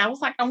thinking about it, I was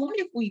like, I wonder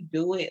if we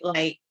do it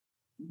like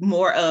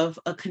more of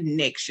a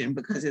connection,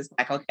 because it's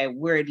like, okay,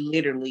 we're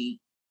literally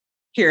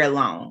here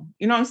alone.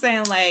 You know what I'm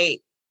saying?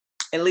 Like,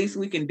 at least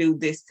we can do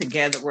this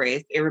together,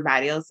 whereas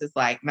everybody else is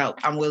like, no,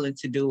 I'm willing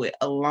to do it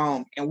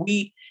alone. And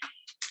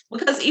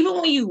because even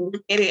when you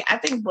look at it, I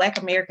think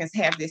Black Americans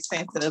have this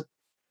sense of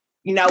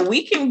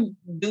We can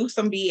do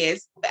some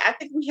BS, but I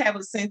think we have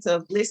a sense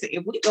of, listen,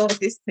 if we go at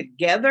this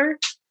together,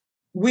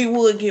 we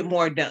would get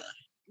more done.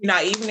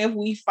 Even if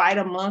we fight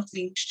amongst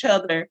each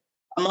other,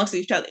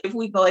 if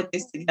we go at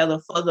this together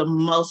for the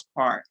most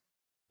part,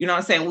 you know what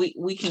I'm saying?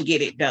 We can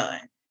get it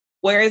done.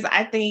 Whereas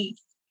I think,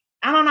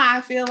 I don't know,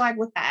 I feel like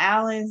with the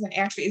Allens and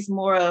Ashley, it's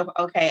more of,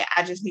 okay,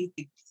 I just need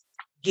to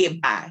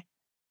get by.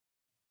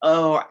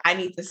 Or I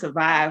need to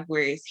survive.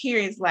 Whereas here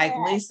it's like,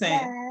 listen,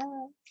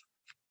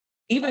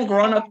 even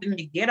growing up in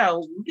the ghetto,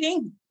 we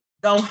didn't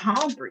go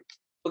hungry.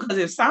 Because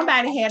if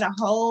somebody had a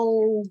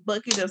whole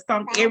bucket of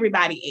something,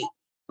 everybody ate.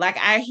 Like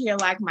I hear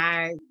like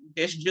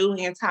just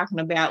Julian talking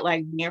about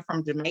like being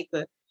from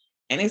Jamaica.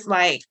 And it's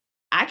like,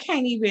 I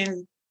can't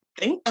even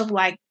think of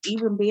like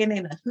even being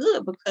in the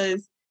hood,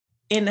 because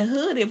in the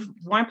hood, if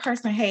one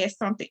person had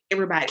something,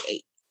 everybody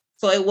ate.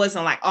 So it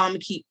wasn't like, oh, I'm gonna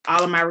keep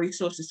all of my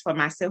resources for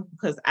myself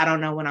because I don't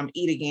know when I'm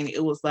eating again.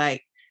 It was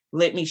like,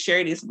 let me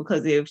share this,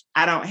 because if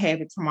I don't have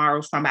it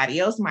tomorrow, somebody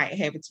else might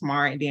have it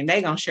tomorrow, and then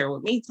they're gonna share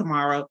with me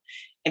tomorrow.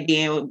 And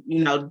then,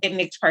 the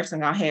next person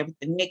gonna have it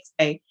the next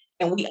day,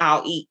 and we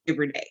all eat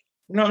every day.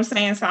 You know what I'm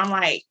saying? So I'm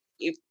like,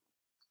 if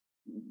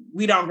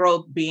we don't grow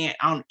up being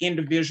on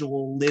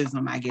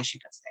individualism, I guess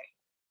you could say.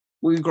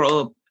 We grow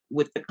up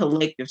with the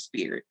collective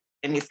spirit.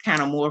 And it's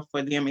kind of more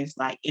for them, it's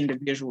like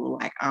individual,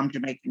 like I'm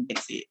Jamaican,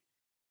 that's it.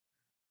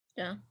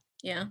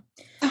 Yeah.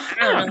 I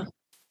don't know.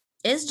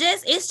 It's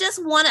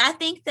just one. I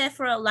think that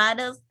for a lot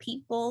of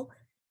people,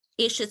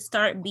 it should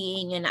start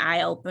being an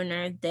eye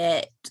opener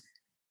that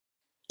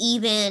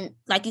even,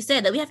 like you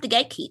said, that we have to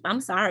gatekeep.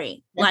 I'm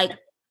sorry. Like,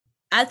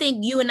 I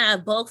think you and I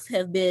both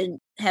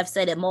have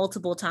said it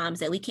multiple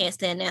times that we can't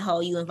stand that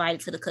whole you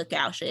invited to the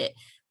cookout shit.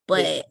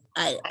 But yeah.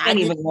 I didn't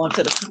even go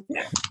to the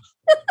cookout.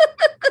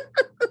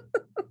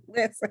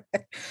 Listen.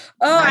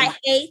 Oh, I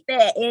hate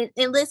that.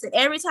 And listen,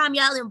 every time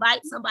y'all invite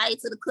somebody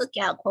to the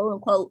cookout, quote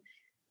unquote,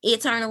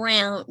 it turn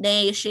around, they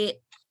ain't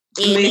shit.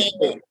 And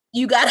then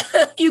you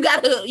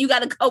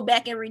gotta go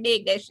back and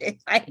renege that shit.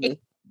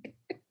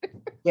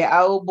 Yeah,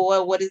 old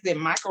boy, what is it?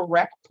 Michael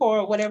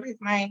Rappaport, whatever his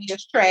name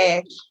is,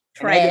 trash.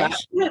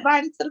 You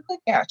invited to the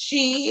cookout.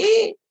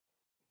 Shit.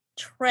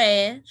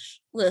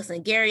 Trash.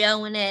 Listen, Gary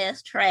Owen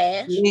ass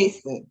trash.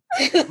 Listen.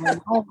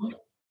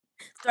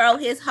 Throw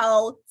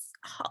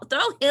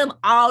him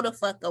all the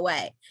fuck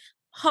away.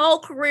 Whole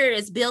career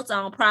is built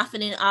on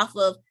profiting off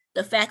of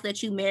the fact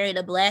that you married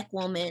a Black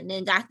woman and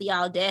then got the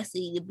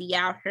audacity to be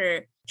out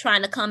here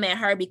trying to come at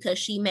her because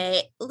she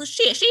mad.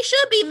 Shit, she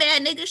should be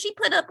mad, nigga. She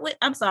put up with,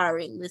 I'm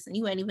sorry, listen,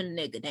 you ain't even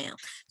a nigga down.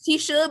 She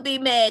should be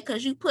mad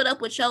because you put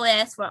up with your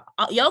ass for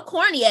your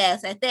corny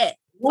ass at that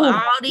for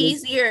all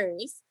these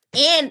years.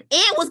 And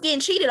was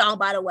getting cheated on,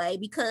 by the way,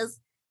 because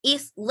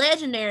it's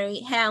legendary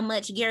how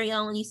much Gary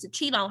Owen used to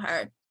cheat on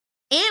her.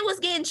 And was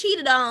getting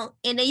cheated on,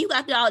 and then you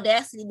got the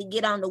audacity to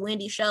get on the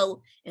Wendy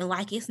show and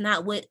like it's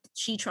not what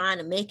she trying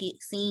to make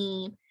it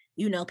seem.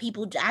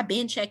 People, I've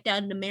been checked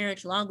out in the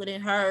marriage longer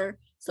than her,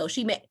 so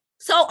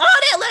all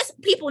that lets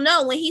people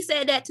know when he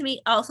said that to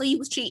me. Oh, so you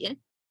was cheating.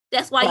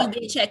 That's why you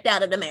been checked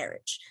out of the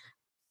marriage.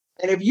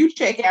 And if you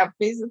check out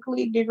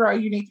physically, Negro,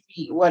 you need to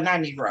be not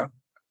Negro,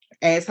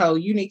 asshole.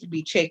 You need to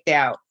be checked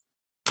out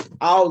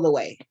all the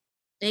way.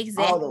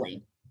 Exactly. All the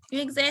way.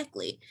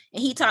 Exactly.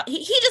 And he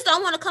just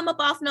don't want to come up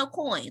off no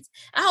coins.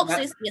 I hope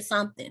sis gets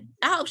something.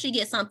 I hope she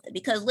gets something,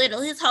 because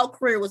literally his whole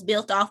career was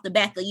built off the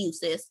back of you,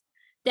 sis.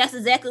 That's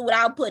exactly what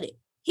I'll put it.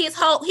 He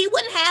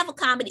wouldn't have a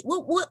comedy.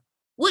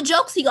 What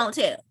jokes he gonna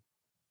tell?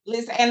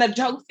 Listen, and the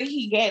jokes that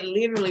he got,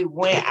 literally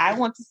when I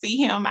went to see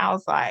him, I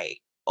was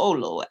like, oh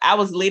Lord. I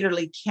was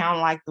literally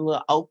counting like the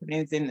little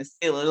openings in the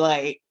ceiling.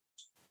 Like,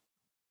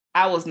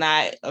 I was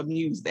not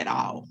amused at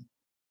all.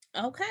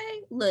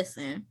 Okay,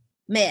 listen.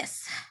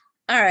 Mess.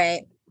 All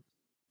right,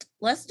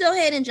 let's go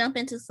ahead and jump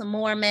into some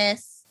more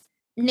mess.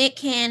 Nick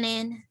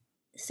Cannon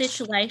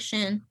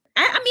situation.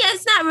 I mean,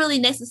 it's not really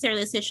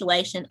necessarily a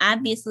situation.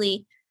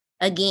 Obviously,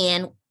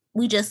 again,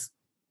 we just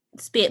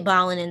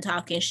spitballing and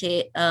talking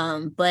shit.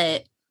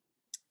 But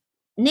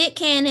Nick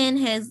Cannon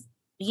has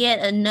yet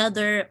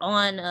another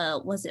on,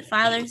 was it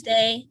Father's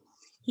Day?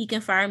 He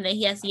confirmed that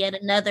he has yet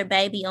another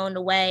baby on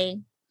the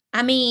way.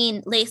 I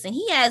mean, listen,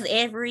 he has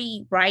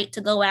every right to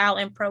go out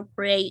and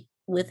procreate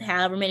with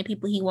however many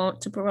people he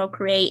wants to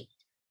procreate.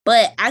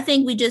 But I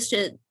think we just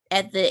should,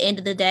 at the end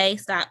of the day,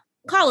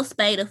 call a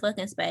spade a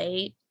fucking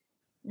spade.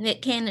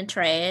 Nick Cannon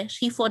trash.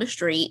 He for the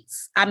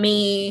streets. I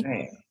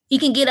mean, he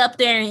can get up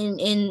there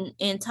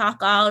and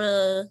talk all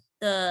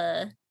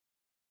the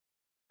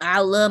I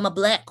love my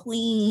Black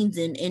queens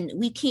and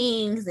we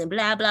kings and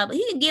blah, blah. But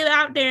he can get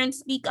out there and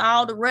speak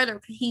all the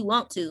rhetoric he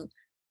want to.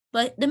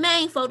 But the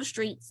main for the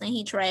streets, and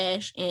he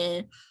trash.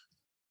 And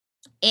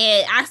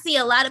I see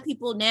a lot of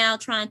people now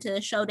trying to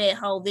show that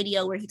whole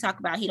video where he talk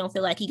about he don't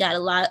feel like he got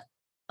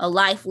a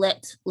life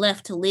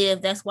left to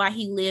live. That's why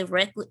he lived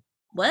reckless.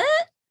 What?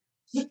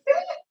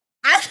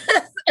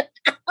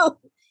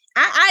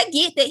 I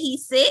get that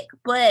he's sick,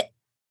 but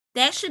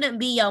that shouldn't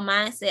be your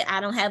mindset.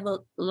 I don't have a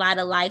lot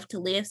of life to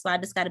live, so I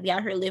just got to be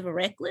out here living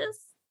reckless.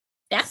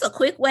 That's a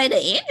quick way to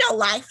end your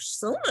life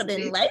sooner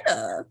than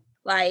later.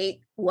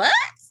 Like, what?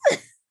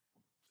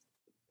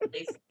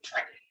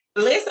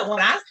 Listen,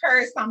 when I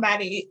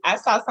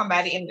saw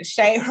somebody in the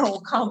shade room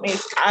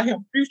comments call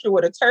him Future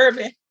with a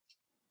turban,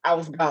 I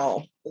was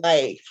gone.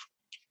 Like,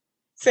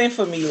 send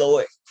for me,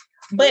 Lord.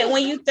 But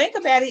when you think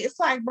about it, it's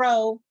like,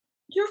 bro,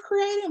 you're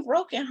creating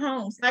broken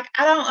homes. Like,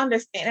 I don't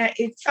understand.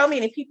 It's so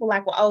many people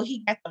like, well, oh,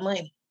 he got the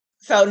money.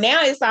 So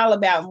now it's all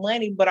about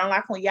money. But I'm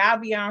like, when y'all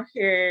be on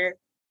here,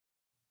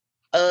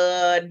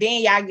 then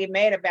y'all get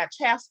mad about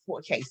child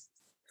support cases.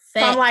 So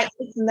I'm like,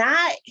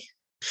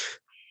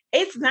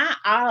 it's not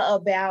all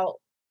about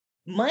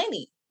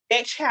money.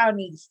 That child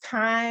needs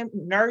time,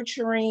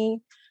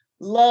 nurturing,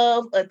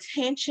 love,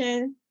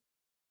 attention,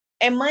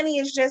 and money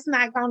is just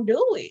not gonna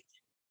do it.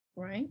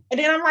 Right. And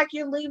then I'm like,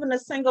 you're leaving a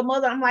single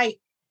mother. I'm like,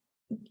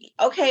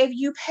 okay, if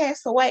you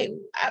pass away,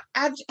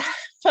 I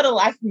for the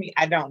life of me,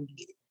 I don't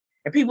get it.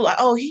 And people are like,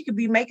 oh, he could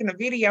be making a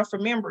video for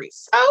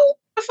memories. So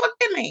the fuck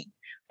that mean?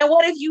 And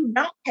what if you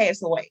don't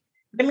pass away?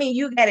 I mean,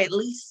 you got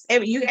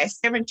you got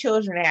 7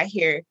 children out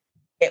here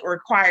that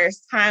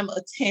requires time,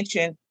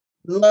 attention,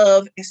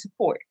 love, and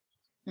support.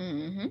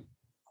 Mm-hmm.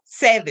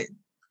 7.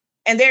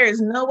 And there is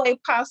no way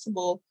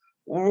possible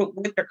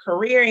with the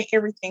career and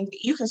everything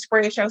that you can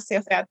spread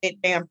yourself out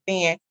that damn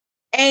thin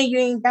and you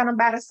ain't got them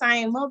by the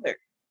same mother.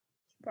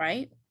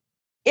 Right.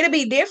 It'll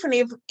be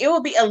different it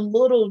would be a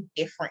little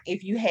different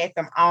if you had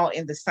them all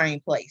in the same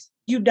place.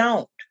 You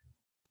don't.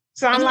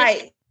 So I'm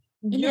like,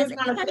 you're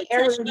gonna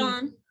touch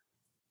on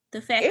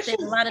the fact that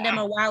a lot of them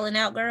are wilding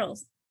out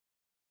girls.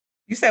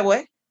 You said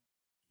what?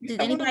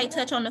 Did anybody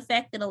touch on the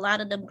fact that a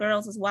lot of them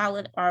girls was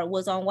wilding or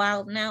was on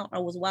Wild Now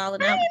or was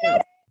wilding out?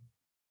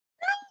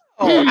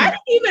 No, I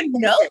didn't even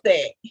know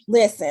that.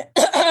 Listen.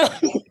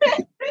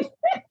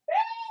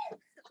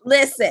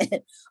 Listen.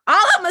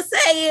 All I'm gonna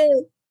say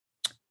is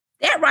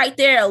that right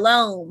there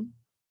alone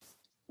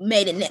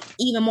made it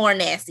even more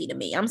nasty to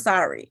me. I'm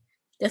sorry.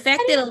 The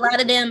fact that a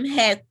lot of them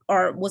had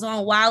or was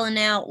on Wildin'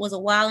 Out, was a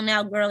Wildin'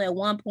 Out girl at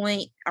one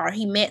point, or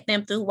he met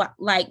them through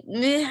like,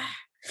 they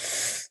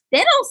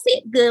don't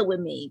sit good with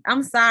me.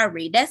 I'm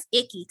sorry. That's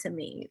icky to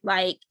me.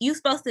 Like, you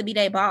supposed to be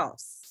their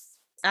boss.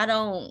 I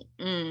don't.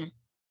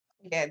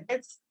 Yeah,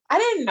 I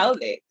didn't know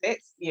that.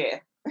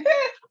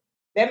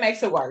 That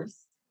makes it worse.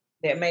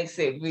 That makes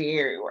it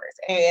very worse.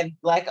 And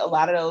like a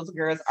lot of those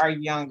girls are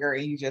younger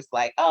and you just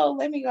like, oh,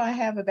 let me go and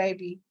have a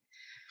baby.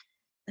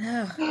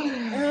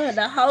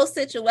 The whole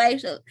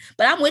situation.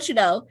 But I'm with you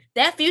though.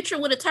 That Future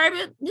with a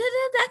turban,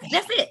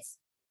 that fits.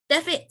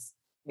 That fits.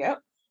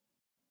 Yep.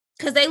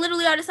 Because they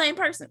literally are the same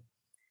person.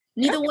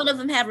 Neither one of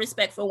them have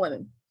respect for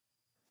women.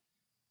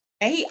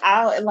 And he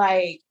all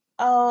like,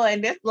 oh,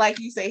 and that's like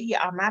you say, he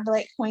are my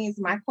black queens,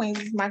 my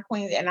queens is my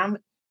queens. And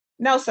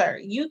no,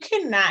 sir, you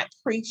cannot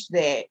preach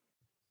that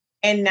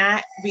and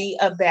not be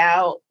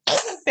about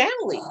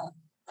family.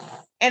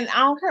 And I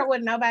don't care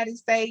what nobody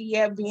say.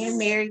 Yeah, being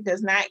married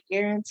does not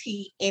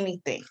guarantee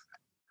anything,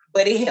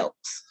 but it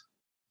helps.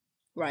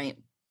 Right.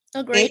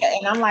 Agreed.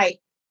 And I'm like,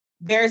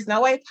 there's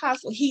no way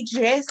possible. He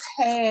just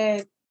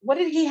had, what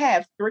did he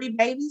have? 3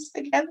 babies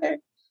together?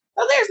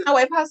 So there's no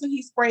way possible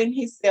he's spreading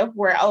himself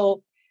where,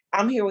 oh,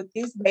 I'm here with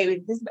this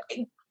baby.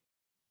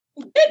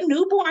 That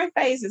newborn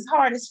phase is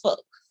hard as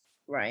fuck.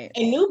 Right.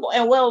 And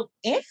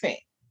infant.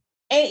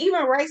 And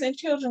even raising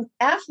children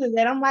after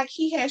that, I'm like,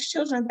 he has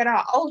children that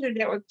are older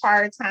that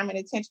require time and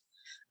attention.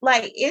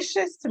 Like, it's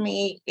just, to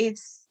me,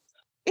 it's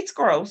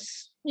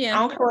gross. Yeah.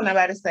 I don't care what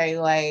nobody say,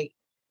 like,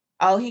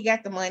 oh, he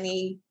got the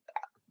money,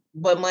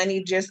 but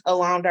money just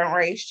alone don't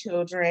raise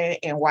children.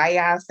 And why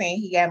y'all saying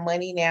he got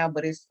money now,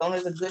 but as soon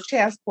as a good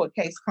child support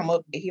case come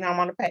up that he don't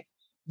want to pay,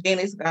 then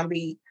it's going to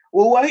be,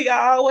 well, why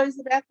y'all always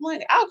about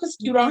money? Oh, because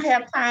you don't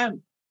have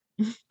time.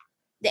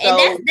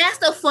 And that's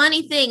the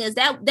funny thing is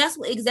that's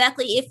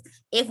exactly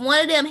if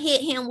one of them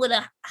hit him with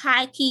a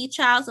high key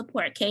child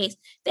support case,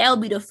 that would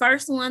be the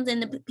first ones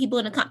and the people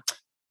in the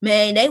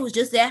man, they was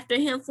just after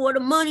him for the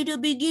money to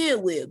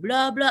begin with,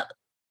 blah blah.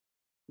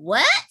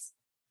 What?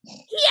 He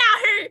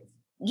out here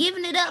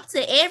giving it up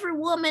to every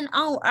woman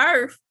on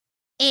earth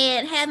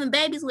and having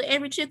babies with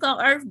every chick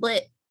on earth,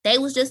 but they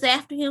was just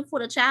after him for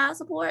the child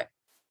support.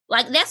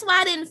 Like, that's why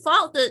I didn't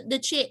fault the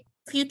chick,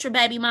 Future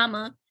baby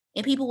mama.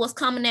 And people was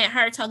coming at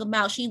her talking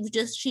about she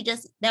just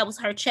that was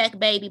her check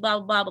baby, blah,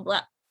 blah, blah,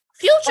 blah.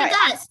 Future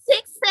got 6,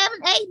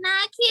 7, 8, 9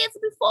 kids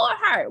before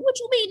her. What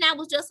you mean that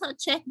was just her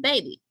check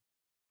baby?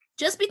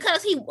 Just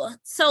because he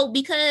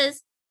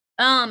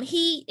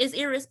is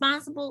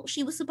irresponsible,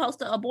 she was supposed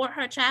to abort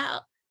her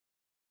child.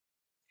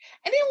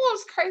 And then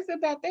what's crazy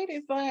about that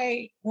is,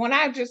 like, when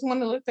I just want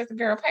to look at the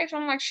girl page,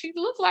 I'm like, she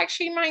looked like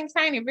she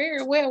maintained it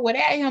very well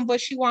without him,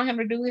 but she want him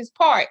to do his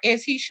part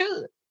as he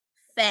should.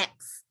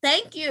 Facts.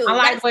 Thank you. I'm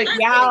like, but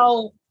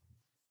y'all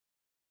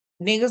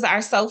niggas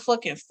are so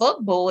fucking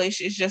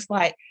fuckboyish. It's just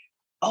like,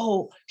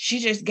 oh, she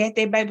just got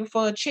that baby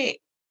for a check.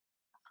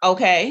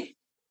 Okay.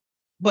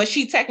 But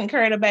she taking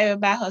care of the baby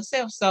by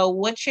herself. So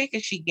what check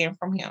is she getting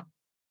from him?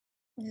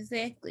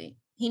 Exactly.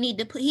 He need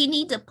to put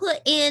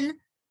in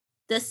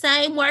the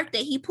same work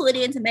that he put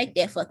in to make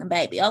that fucking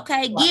baby. Okay,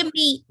 right. Give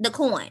me the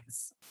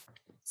coins.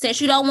 Since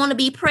you don't want to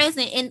be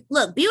present, and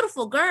look,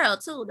 beautiful girl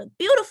too, the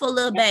beautiful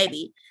little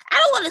baby. I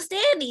don't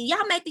understand these.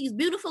 Y'all make these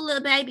beautiful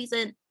little babies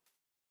and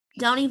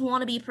don't even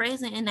want to be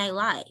present in their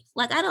life.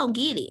 Like, I don't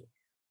get it.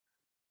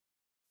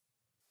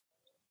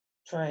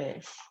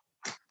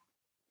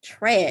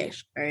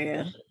 Trash,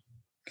 girl.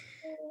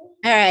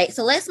 All right,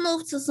 so let's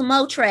move to some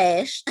more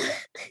trash.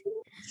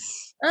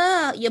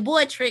 Your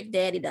boy Trick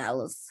Daddy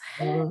Dollars.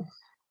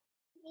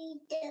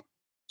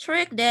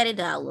 Trick Daddy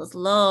Dollars,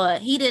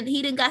 Lord, he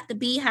didn't got the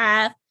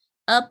Beehive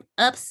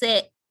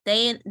upset.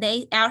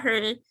 They out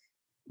here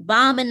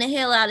bombing the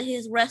hell out of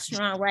his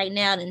restaurant right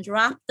now and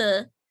dropped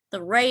the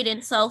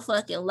rating so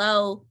fucking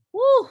low.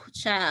 Woo,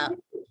 child.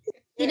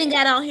 He didn't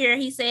got on here.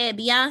 He said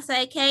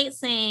Beyonce can't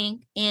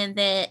sing and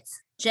that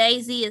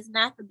Jay-Z is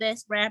not the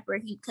best rapper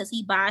because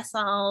he buys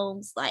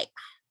songs. Like,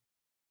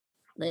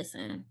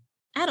 listen,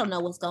 I don't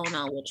know what's going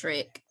on with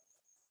Trick.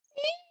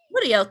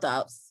 What are your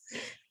thoughts?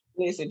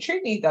 Listen,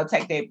 Trick needs to go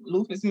take that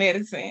lupus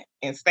medicine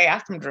and stay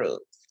off some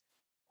drugs.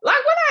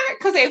 Like,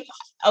 because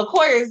of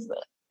course,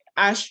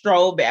 I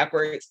stroll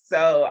backwards.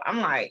 So I'm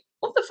like,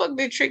 what the fuck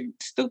did Trick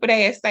stupid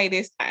ass say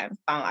this time? So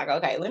I'm like,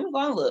 okay, let me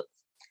go and look.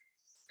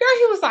 Girl,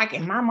 he was like,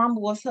 and my mama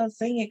was her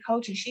singing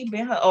coach, and she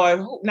been her,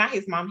 or not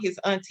his mom, his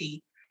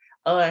auntie.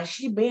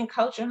 She been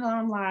coaching her.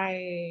 I'm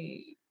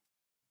like,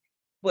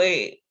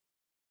 but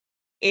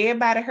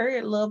everybody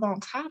heard Love on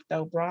Top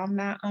though, bro. I'm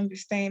not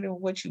understanding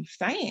what you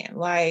saying.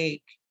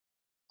 Like,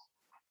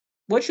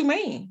 what you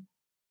mean?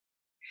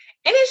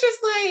 And it's just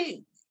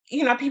like,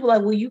 you know, people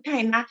like, well, you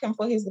can't knock him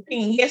for his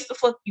opinion. Yes, the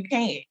fuck you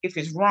can if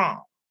it's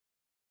wrong.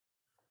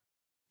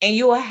 And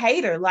you're a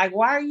hater. Like,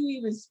 why are you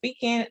even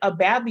speaking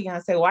about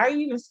Beyonce? Why are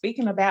you even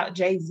speaking about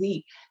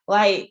Jay-Z?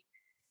 Like,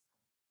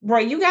 bro,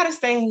 you got to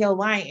stay in your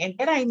lane. And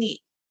that ain't it.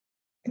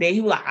 And then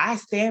you like, I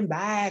stand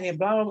by it and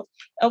blah, blah, blah.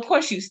 Of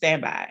course you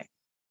stand by it.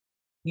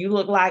 You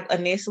look like a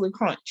Nestle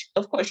Crunch.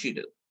 Of course you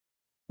do.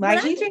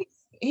 Like,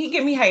 he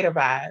give me hater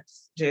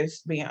vibes.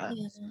 Just being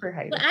honest. For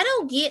hater. What I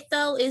don't get,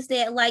 though, is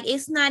that, like,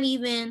 it's not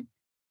even...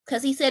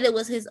 Because he said it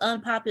was his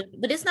unpopular,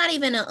 but it's not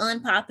even an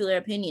unpopular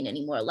opinion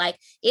anymore. Like,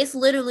 it's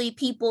literally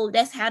people,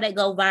 that's how they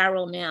go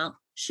viral now,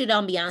 shit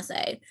on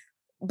Beyonce.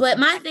 But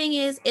my thing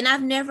is, and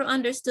I've never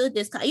understood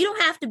this, you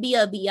don't have to be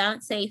a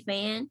Beyonce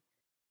fan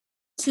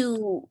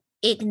to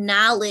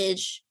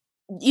acknowledge,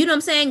 you know what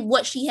I'm saying,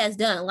 what she has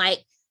done.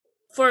 Like,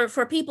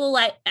 for people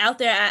like out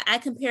there, I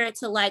compare it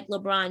to like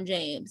LeBron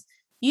James.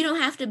 You don't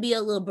have to be a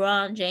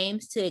LeBron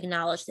James to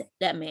acknowledge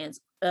that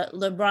man's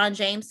LeBron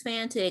James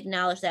fan to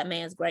acknowledge that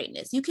man's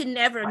greatness. You can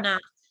never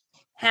knock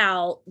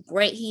how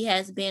great he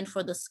has been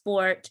for the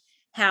sport,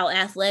 how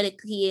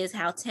athletic he is,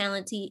 how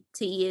talented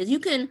he is. You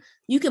can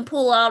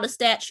pull all the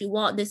stats you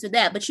want, this or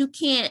that, but you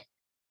can't,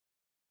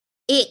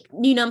 you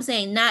know what I'm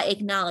saying, not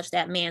acknowledge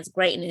that man's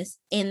greatness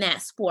in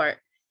that sport.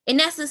 And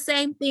that's the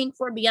same thing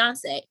for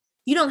Beyonce.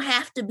 You don't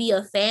have to be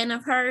a fan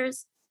of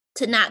hers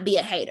to not be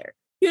a hater.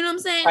 You know what I'm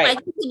saying? Right.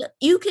 Like,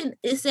 you can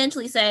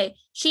essentially say,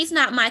 she's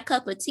not my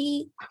cup of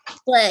tea,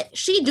 but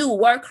she do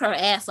work her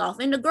ass off,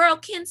 and the girl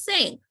can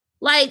sing.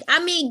 Like,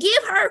 I mean,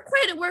 give her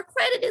credit where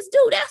credit is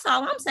due. That's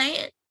all I'm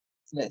saying.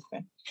 Listen.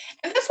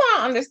 And that's what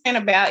I understand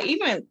about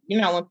even, you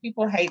know, when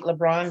people hate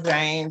LeBron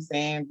James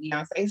and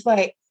Beyonce, it's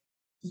like,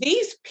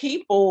 these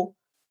people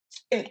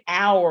spend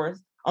hours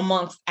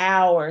amongst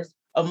hours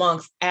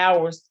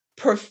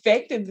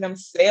perfected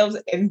themselves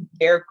in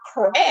their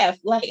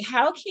craft. Like,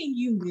 how can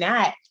you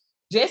not?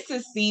 Just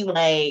to see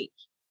like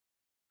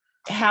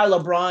how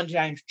LeBron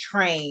James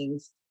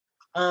trains,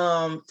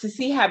 to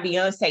see how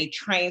Beyonce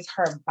trains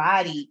her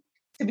body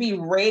to be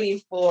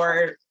ready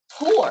for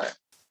tour.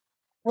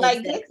 Like,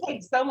 exactly. It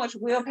takes so much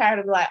willpower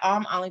to be like, oh,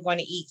 I'm only going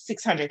to eat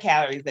 600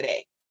 calories a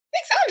day.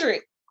 600.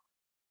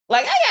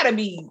 Like, I gotta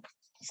be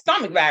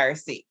stomach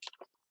virus sick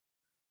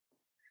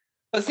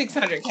for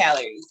 600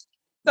 calories.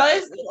 So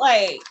it's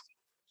like,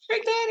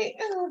 Trick Daddy,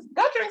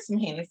 go drink some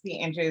Hennessy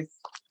and just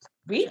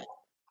be.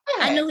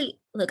 I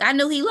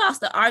knew he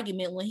lost the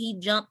argument when he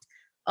jumped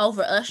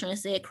over Usher and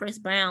said Chris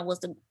Brown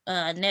was the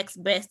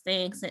next best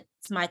thing since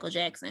Michael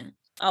Jackson.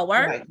 Oh,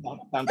 word?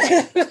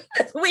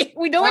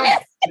 we doing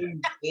that?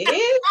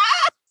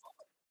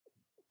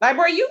 Like,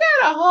 bro, you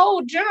got a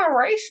whole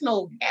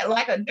generational,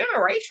 like a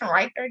generation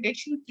right there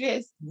that you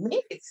just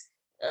missed.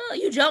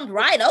 You jumped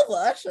right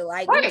over Usher.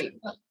 Like, right.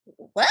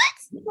 What?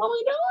 What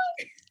we doing?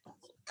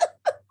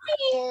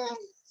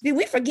 Did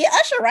we forget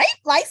Usher, right?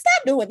 Like,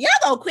 stop doing it. Y'all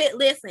gonna quit.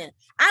 Listen,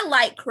 I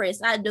like Chris.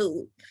 I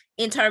do.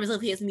 In terms of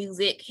his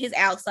music, his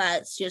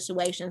outside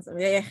situations.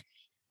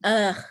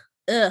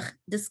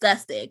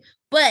 Disgusting.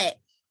 But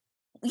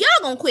y'all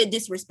gonna quit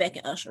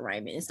disrespecting Usher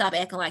Raymond and stop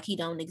acting like he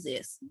don't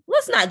exist.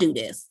 Let's not do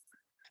this.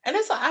 And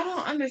that's what I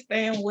don't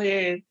understand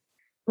with,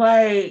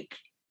 like,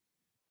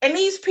 and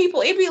these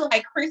people, it be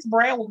like Chris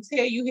Brown will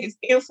tell you his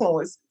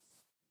influence.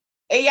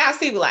 And y'all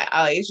see, like,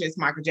 oh, it's just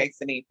Michael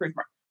Jackson and Chris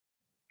Brown.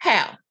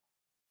 How?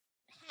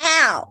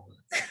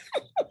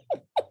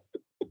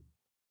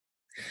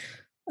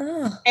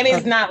 And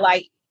it's not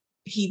like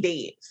he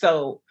did.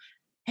 So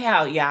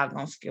how y'all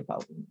gonna skip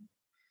over him?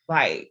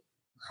 Like,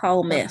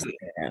 whole mess,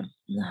 girl.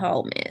 The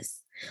whole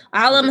mess.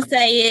 All I'm gonna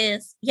say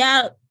is,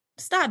 y'all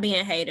stop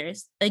being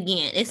haters.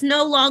 Again, it's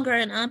no longer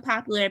an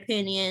unpopular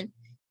opinion.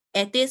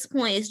 At this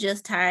point, it's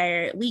just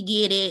tired. We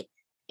get it.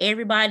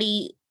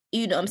 Everybody,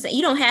 you know what I'm saying?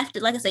 You don't have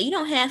to, like I said, you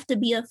don't have to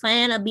be a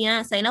fan of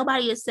Beyonce.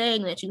 Nobody is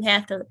saying that you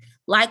have to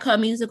like her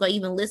music or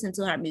even listen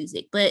to her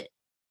music, but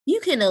you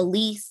can at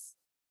least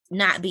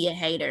not be a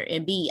hater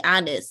and be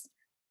honest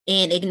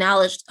and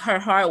acknowledge her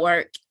hard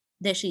work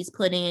that she's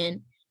put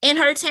in and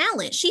her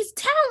talent. She's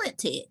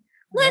talented.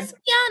 Let's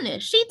be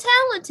honest. She's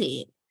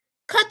talented.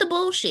 Cut the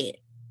bullshit.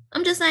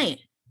 I'm just saying.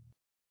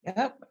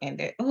 Yep. And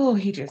that,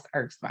 he just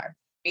irks my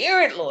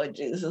spirit, Lord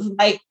Jesus.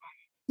 Like,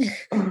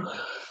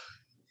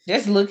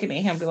 just looking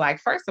at him, be like,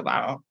 first of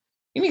all,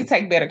 you need to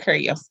take better care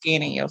of your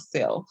skin and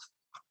yourself.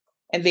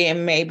 And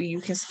then maybe you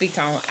can speak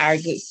on our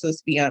good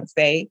sis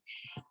Beyonce.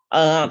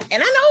 And I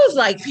know it's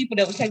like people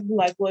that would take me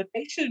like, well,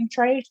 they shouldn't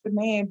trade the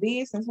man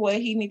business. Well,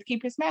 he needs to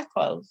keep his mouth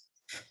closed.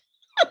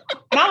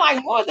 And I'm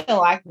like, more than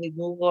likely,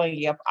 Google and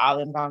Yep, all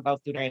of them gonna go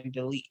through there and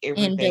delete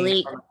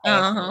everything.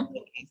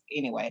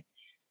 Anyway,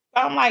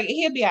 so I'm like,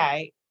 he'll be all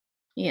right.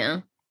 Yeah.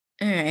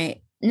 All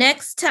right.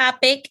 Next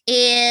topic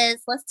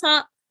is, let's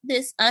talk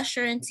this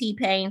Usher and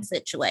T-Pain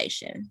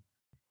situation.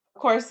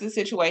 Of course, the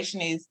situation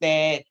is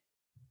that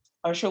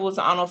Usher was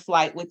on a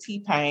flight with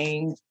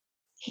T-Pain.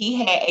 He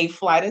had a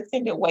flight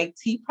attendant wake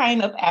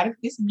T-Pain up out of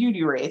his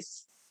beauty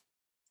rest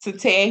to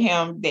tell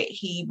him that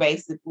he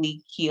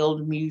basically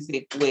killed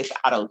music with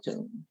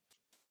auto-tune.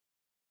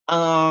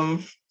 I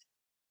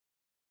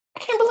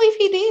can't believe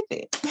he did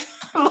that.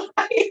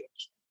 Like,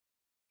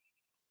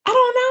 I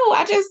don't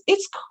know.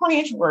 It's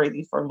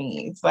cringeworthy for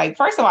me. It's like,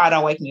 first of all,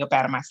 don't wake me up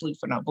out of my sleep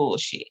for no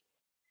bullshit.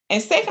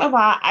 And second of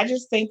all, I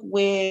just think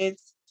it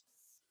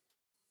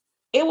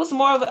was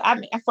more of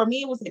for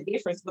me, it was a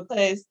difference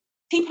because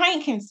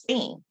T-Pain can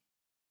sing.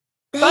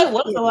 So it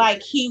wasn't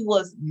like he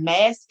was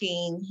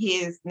masking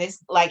his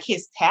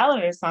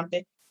talent or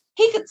something.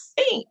 He could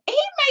sing. He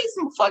made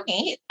some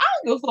fucking hits. I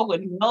don't give a fuck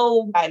what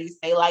nobody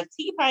say. Like,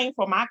 T-Pain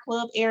from my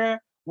club era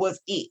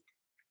was it.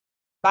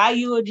 Buy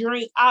you a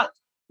drink.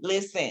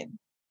 Listen,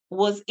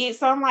 was it.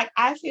 So I'm like,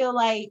 I feel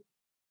like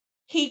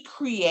he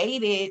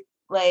created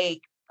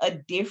like a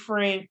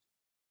different,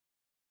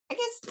 I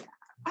guess,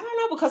 I don't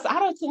know, because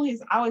auto-tune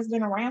has always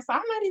been around. So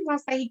I'm not even gonna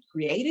say he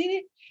created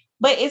it,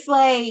 but it's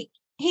like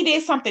he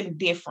did something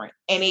different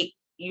and it,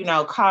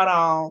 caught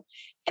on.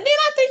 And then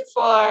I think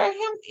for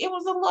him, it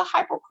was a little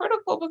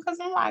hypocritical because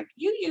I'm like,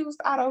 you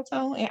used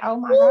auto-tune and oh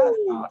my God,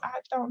 so I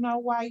don't know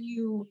why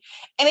you.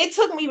 And it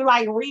took me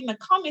like reading the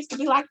comments to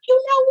be like,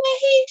 you know what,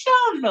 he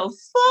showed the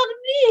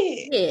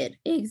fuck did.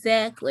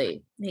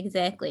 Exactly.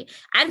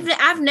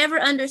 I've never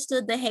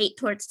understood the hate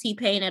towards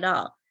T-Pain at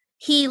all.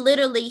 He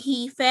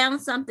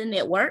found something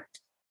that worked.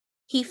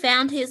 He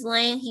found his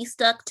lane, he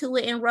stuck to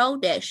it and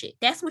rode that shit.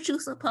 That's what you're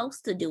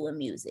supposed to do in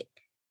music.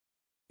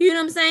 You know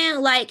what I'm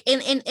saying? Like,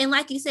 and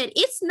like you said,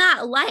 it's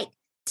not like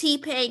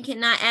T-Pain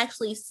cannot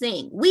actually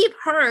sing. We've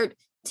heard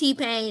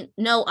T-Pain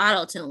no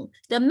auto-tune.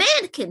 The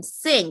man can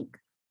sing.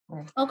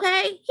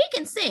 Okay? He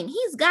can sing.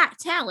 He's got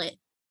talent.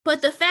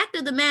 But the fact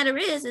of the matter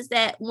is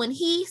that when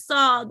he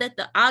saw that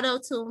the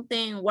auto-tune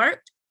thing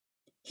worked,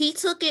 he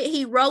took it,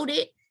 he wrote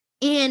it,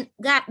 and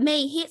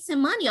made hits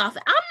and money off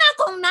it. I'm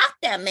not gonna knock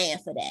that man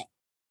for that.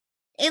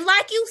 And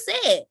like you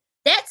said,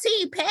 that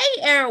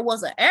T-Pain era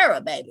was an era,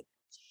 baby.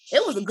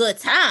 It was a good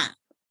time.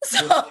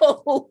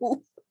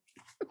 So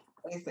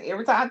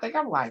every time I think,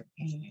 I'm like,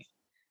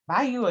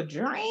 buy you a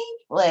drink?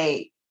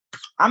 Like,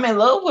 I'm in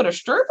love with a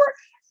stripper?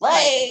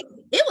 Like,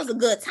 it was a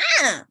good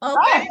time. Okay.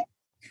 Right.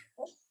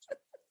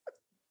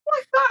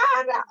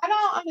 I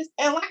don't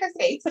understand. Like I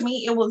said, to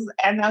me, it was,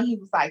 I know he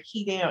was like,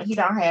 he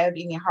don't have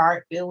any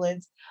hard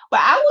feelings,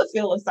 but I would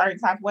feel a certain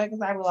type of way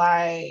because I was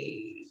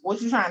like,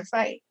 what you trying to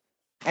say?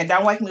 And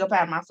don't wake me up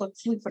out of my fucking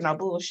sleep for no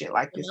bullshit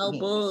like this. No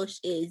bullshit.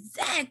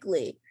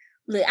 Exactly.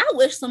 Look, I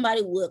wish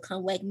somebody would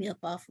come wake me up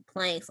off a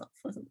plane.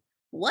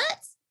 What?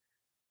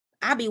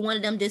 I be one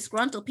of them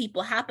disgruntled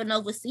people hopping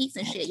over seats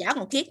and shit. Y'all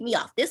gonna kick me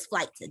off this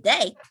flight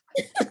today.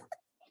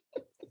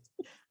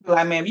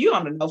 Like, man, you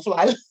on the no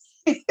flight.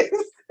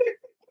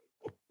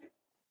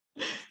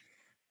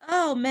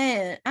 Oh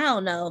man, I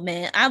don't know,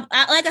 man. I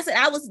like I said,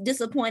 I was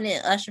disappointed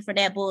in Usher for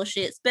that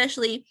bullshit,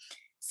 especially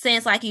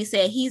since, like you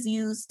said,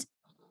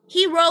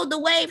 he rode the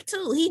wave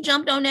too. He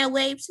jumped on that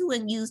wave too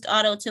and used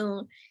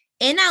auto-tune.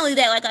 And not only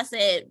that, like I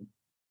said,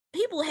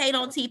 people hate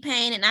on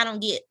T-Pain, and I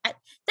don't get.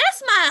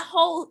 That's my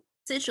whole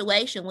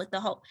situation with the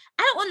whole.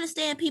 I don't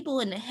understand people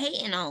in the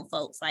hating on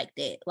folks like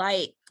that.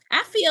 Like,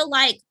 I feel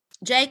like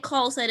J.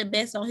 Cole said it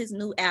best on his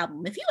new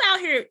album. If you out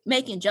here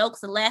making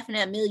jokes and laughing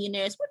at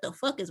millionaires, what the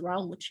fuck is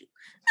wrong with you?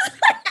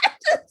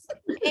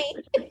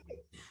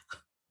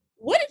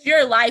 What is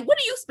your life? What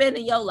are you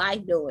spending your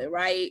life doing,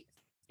 right?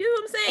 You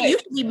know what I'm saying? You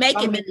should be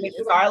making millions.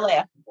 You are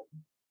laughable.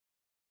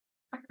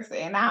 Like I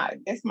said,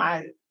 that's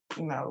my,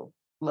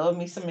 love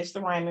me some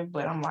Mr. Raymond,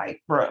 but I'm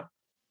like, bro,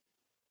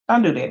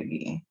 don't do that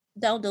again.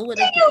 Don't do it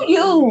Can again.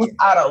 you use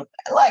auto?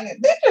 Like,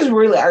 that just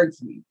really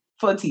irks me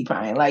for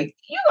T-Pain. Like,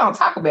 you gonna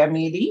talk about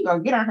me, then you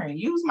gonna get on her and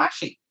use my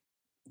shit.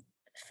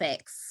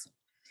 Facts.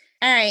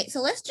 All right, so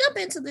let's jump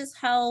into this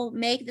whole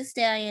Meg Thee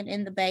Stallion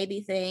and the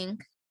baby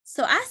thing.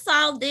 So I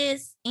saw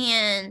this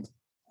and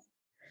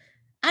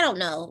I don't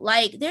know,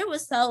 like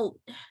there's so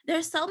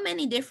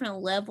many different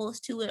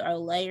levels to it or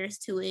layers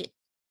to it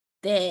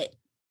that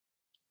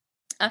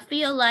I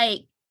feel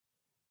like,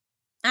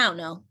 I don't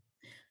know.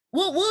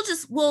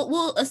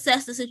 We'll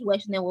assess the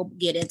situation, then we'll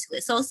get into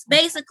it. So it's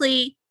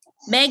basically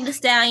Meg Thee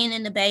Stallion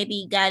and the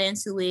baby got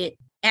into it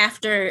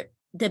after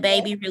the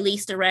baby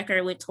released a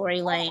record with Tory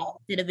Lanez,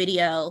 did a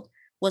video,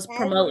 was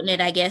promoting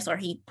it, I guess, or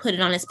he put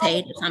it on his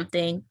page or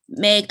something.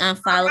 Meg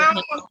unfollowed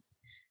him.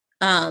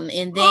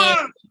 And then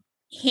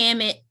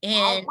him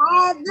and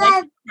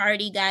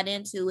Cardi got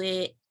into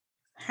it.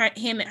 Her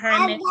and Meg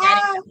got into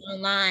it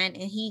online,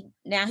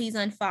 and he's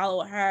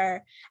unfollowed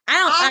her.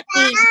 I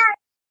mean,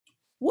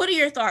 what are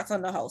your thoughts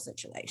on the whole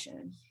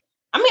situation?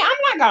 I mean,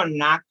 I'm not gonna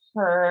knock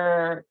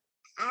her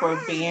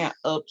for being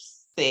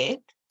upset.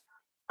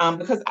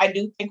 Because I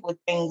do think with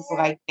things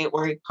like that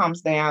where it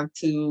comes down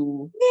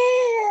to,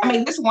 I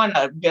mean, this one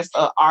just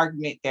an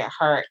argument that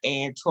her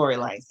and Tory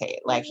Lanez had.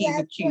 Like, he's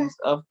accused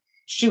of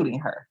shooting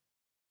her.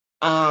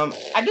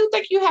 I do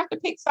think you have to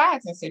pick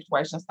sides in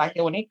situations like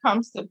that when it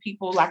comes to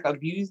people like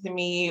abusing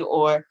me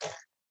or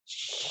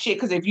shit.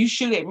 Because if you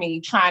shoot at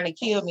me trying to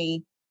kill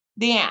me,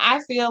 then I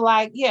feel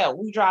like, yeah,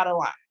 we draw the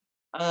line.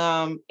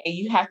 And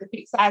you have to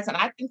pick sides. And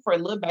I think for a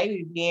Lil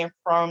Baby being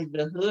from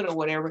the hood or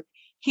whatever,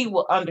 he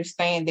will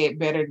understand that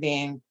better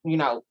than,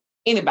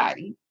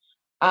 anybody.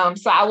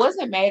 So I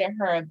wasn't mad at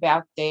her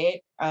about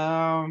that.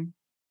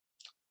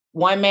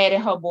 One mad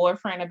at her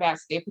boyfriend about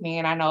stepping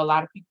in. I know a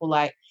lot of people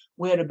like,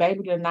 well, the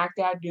baby done knocked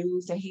out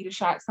dudes and he done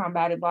shot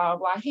somebody, blah,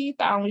 blah, blah. He ain't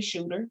the only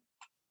shooter.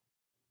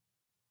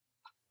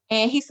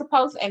 And he's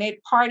supposed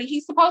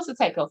to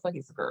take up for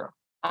his girl.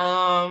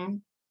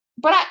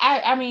 But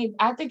I mean,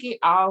 I think it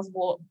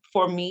all,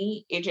 for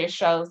me, it just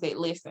shows that,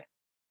 listen,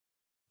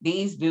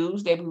 these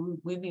dudes that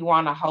we be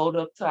want to hold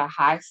up to a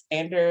high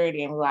standard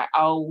and like,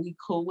 oh, we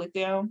cool with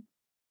them.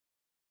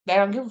 They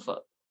don't give a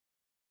fuck.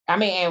 I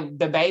mean, and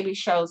the baby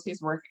shows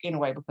his work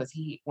anyway because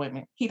he hit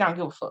women. He don't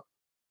give a fuck.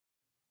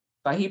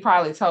 But he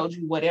probably told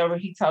you whatever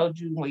he told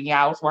you when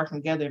y'all was working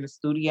together in the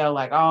studio,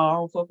 like, oh, I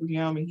don't fuck with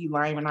him and he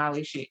lame and all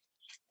this shit.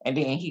 And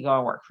then he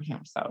gonna work for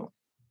him. So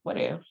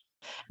whatever.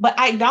 But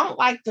I don't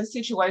like the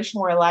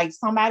situation where like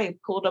somebody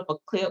pulled up a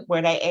clip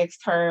where they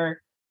asked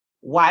her,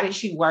 why did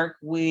she work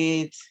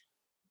with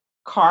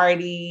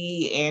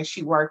Cardi and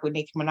she worked with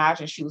Nicki Minaj?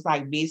 And she was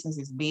like, business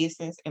is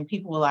business. And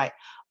people were like,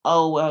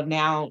 oh, well,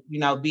 now,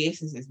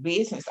 business is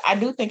business. I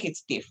do think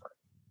it's different.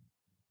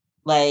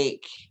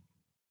 Like,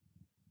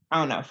 I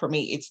don't know. For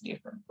me, it's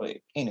different. But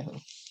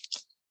anywho,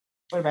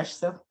 what about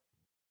yourself?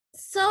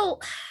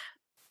 So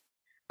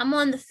I'm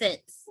on the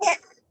fence.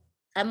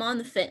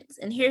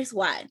 And here's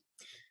why.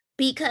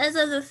 Because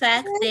of the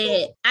fact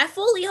that I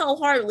fully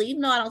wholeheartedly,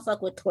 even though I don't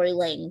fuck with Tory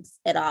Lanez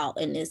at all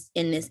in this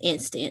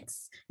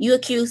instance, you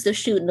accused of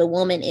shooting a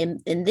woman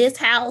in this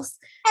house.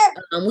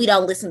 We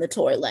don't listen to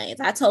Tory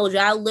Lanez. I told you,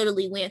 I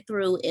literally went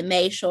through and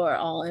made sure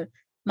on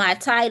my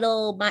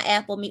Tidal, my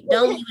Apple,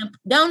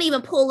 don't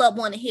even pull up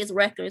one of his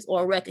records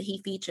or a record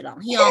he featured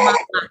on. He on my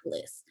block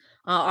list,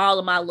 all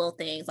of my little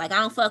things. Like,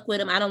 I don't fuck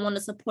with him. I don't want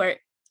to support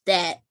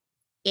that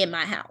in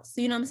my house.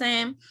 You know what I'm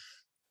saying?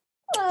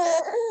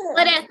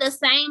 But at the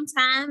same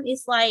time,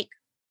 it's like,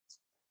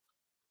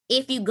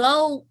 if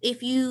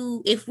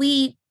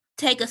we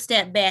take a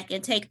step back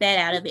and take that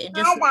out of it and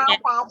just look at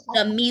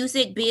the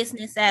music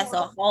business as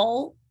a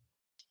whole,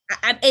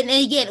 and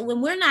again,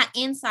 when we're not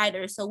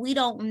insiders, so we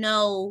don't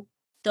know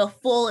the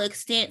full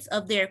extent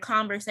of their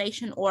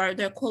conversation or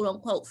their quote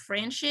unquote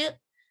friendship.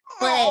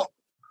 But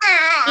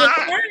if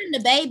her and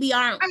the baby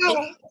aren't,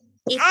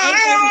 if they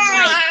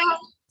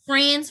wasn't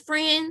like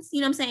friends,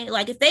 you know what I'm saying?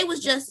 Like, if they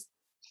was just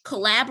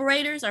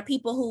collaborators or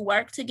people who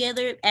work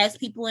together as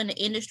people in the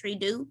industry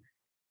do,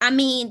 I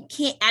mean,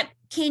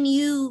 can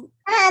you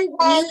as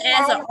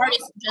an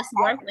artist just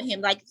work with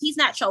him? Like, he's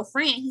not your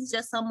friend, he's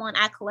just someone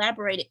I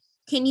collaborated.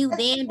 Can you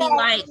then be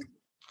like,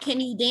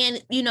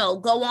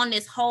 go on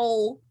this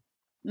whole,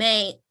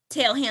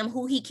 tell him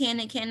who he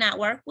can and cannot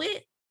work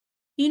with?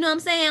 You know what I'm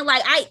saying?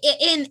 Like,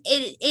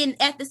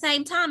 at the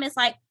same time, it's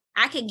like,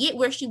 I could get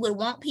where she would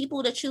want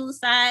people to choose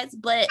sides,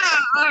 but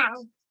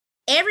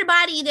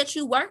everybody that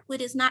you work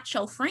with is not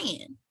your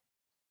friend.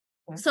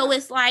 So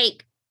it's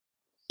like,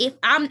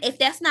 if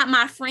that's not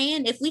my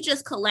friend, if we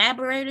just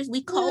collaborators,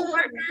 we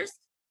co-workers,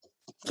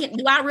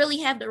 do I really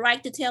have the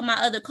right to tell my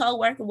other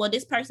co-worker, well,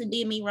 this person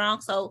did me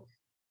wrong, so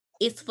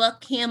it's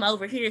fuck him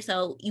over here,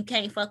 so you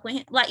can't fuck with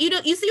him? Like, you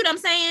see what I'm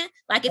saying?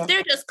 Like, if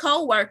they're just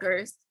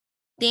co-workers,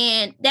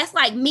 then that's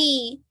like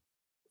me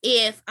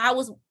if I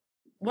was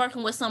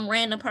working with some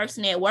random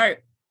person at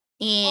work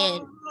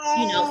and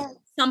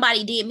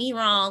somebody did me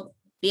wrong,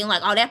 being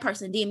like, oh, that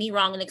person did me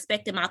wrong, and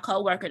expecting my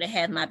coworker to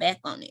have my back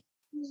on it.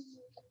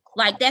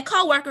 Like, that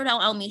coworker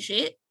don't owe me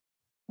shit.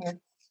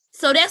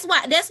 So that's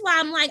why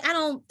I'm like,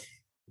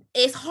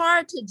 it's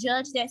hard to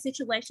judge that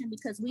situation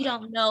because we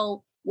don't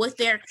know what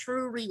their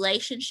true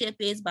relationship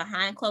is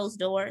behind closed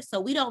doors. So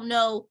we don't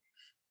know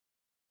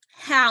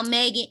how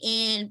Megan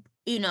and,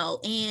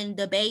 and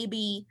the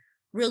baby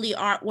really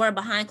were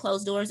behind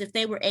closed doors, if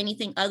they were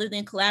anything other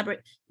than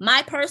collaborate.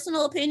 My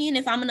personal opinion,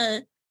 if I'm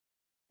gonna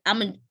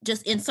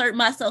just insert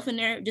myself in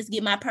there, just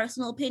give my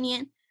personal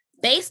opinion.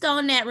 Based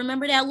on that,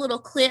 remember that little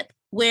clip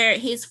where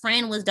his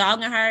friend was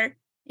dogging her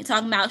and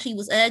talking about she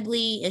was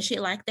ugly and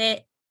shit like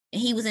that,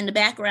 and he was in the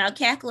background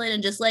cackling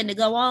and just letting it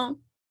go on?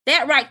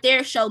 That right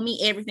there showed me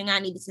everything I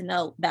needed to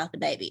know about the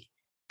baby.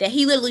 That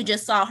he literally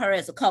just saw her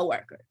as a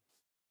coworker.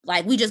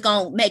 Like, we just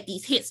gonna make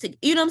these hits to,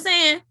 you know what I'm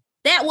saying?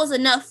 That was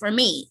enough for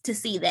me to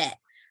see that.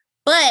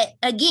 But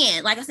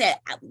again, like I said,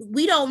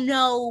 we don't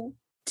know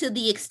to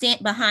the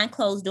extent behind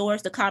closed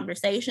doors, the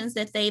conversations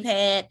that they've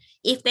had,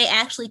 if they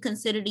actually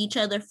considered each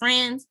other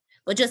friends.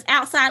 But just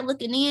outside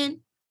looking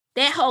in,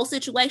 that whole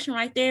situation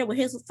right there where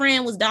his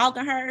friend was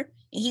dogging her and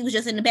he was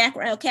just in the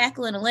background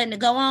cackling and letting it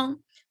go on,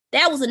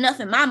 that was enough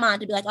in my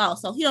mind to be like, oh,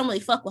 so he don't really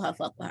fuck with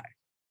her.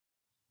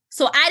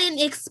 So I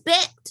didn't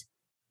expect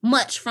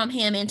much from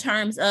him in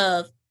terms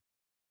of,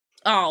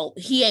 oh,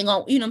 he ain't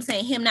gonna, you know what I'm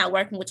saying, him not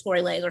working with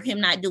Tory Lanez or him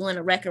not doing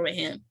a record with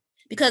him.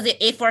 Because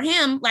if for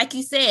him, like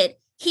you said,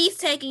 he's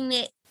taking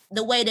it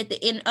the way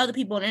that other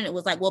people on the internet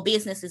was like, well,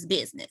 business is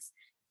business.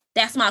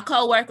 That's my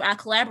coworker. I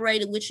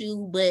collaborated with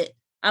you, but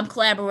I'm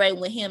collaborating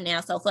with him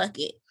now, so fuck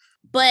it.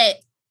 But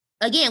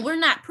again, we're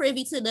not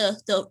privy to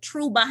the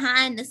true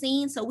behind the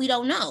scenes, so we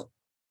don't know.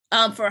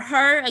 For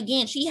her,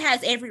 again, she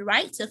has every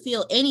right to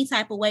feel any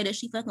type of way that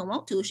she fucking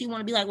want to. If she want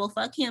to be like, well,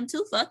 fuck him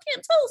too,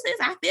 sis.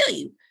 I feel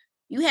you.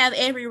 You have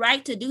every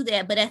right to do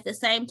that. But at the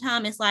same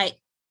time, it's like,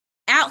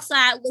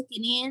 outside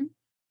looking in,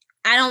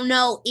 I don't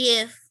know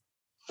if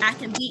I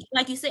can be,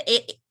 like you said,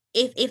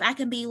 if I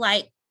can be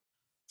like,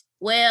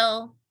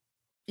 well,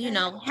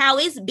 how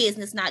is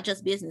business not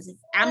just business?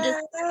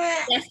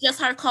 That's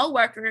just her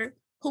coworker.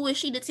 Who is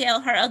she to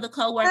tell her other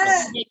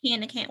coworkers they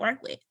can and can't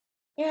work with?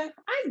 Yeah,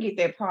 I get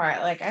that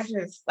part. Like, I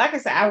said,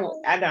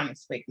 I don't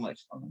expect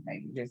much from him.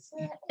 Maybe just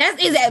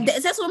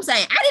that's what I'm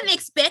saying. I didn't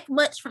expect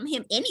much from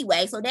him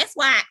anyway, so that's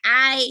why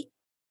I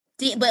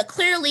did. But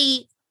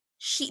clearly,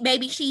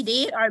 maybe she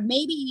did, or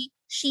maybe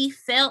she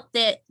felt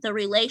that the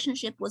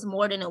relationship was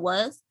more than it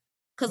was.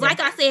 Because,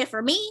 like I said,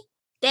 for me,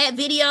 that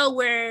video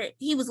where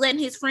he was letting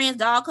his friends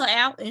dog her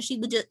out, and she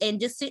would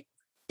just sit,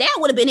 that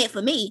would have been it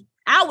for me.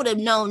 I would have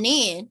known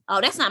then.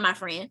 Oh, that's not my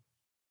friend.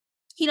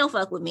 He don't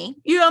fuck with me.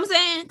 You know what I'm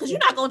saying? Because you're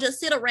not going to just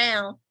sit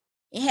around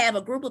and have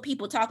a group of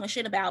people talking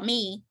shit about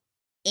me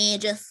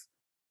and just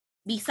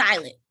be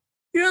silent.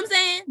 You know what I'm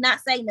saying? Not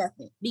say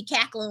nothing. Be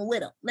cackling with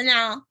them. But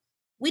no,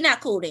 we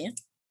not cool then.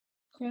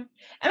 Yeah. And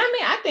I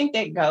mean, I think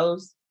that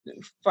goes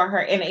for her.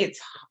 And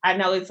I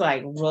know it's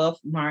like rough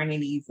learning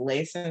these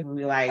lessons.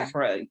 Be like,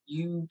 bro,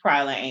 you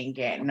probably ain't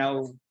got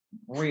no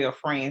real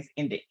friends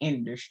in the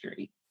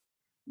industry.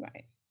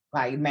 Right.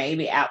 Like,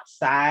 maybe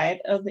outside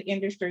of the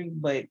industry,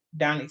 but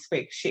don't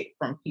expect shit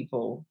from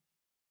people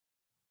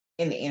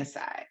in the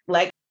inside.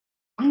 Like,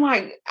 I'm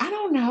like, I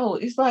don't know.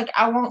 It's like,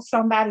 I want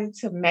somebody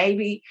to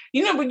maybe,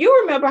 but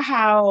you remember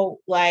how,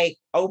 like,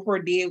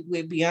 Oprah did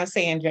with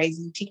Beyonce and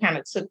Jay-Z? She kind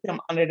of took them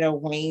under their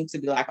wing to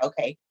be like,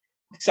 okay,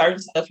 certain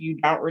stuff you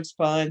don't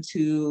respond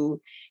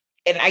to.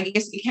 And I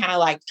guess it kind of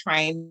like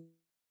trained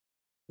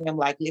them,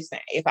 like, listen,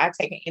 if I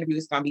take an interview,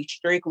 it's going to be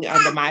strictly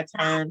under my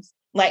terms.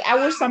 Like,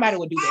 I wish somebody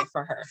would do that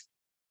for her.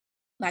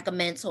 Like a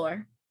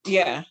mentor.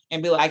 Yeah.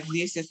 And be like,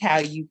 this is how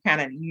you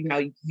kind of,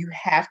 you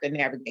have to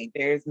navigate.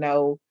 There's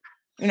no,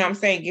 you know what I'm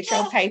saying? Get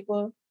your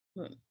paper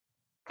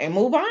and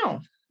move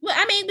on.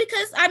 Well,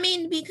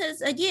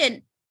 because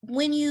again,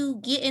 when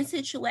you get in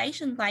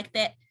situations like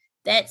that,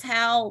 that's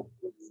how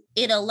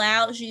it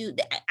allows you.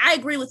 I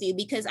agree with you,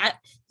 because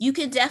you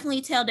can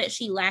definitely tell that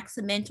she lacks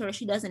a mentor.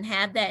 She doesn't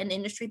have that in the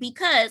industry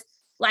because,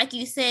 like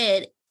you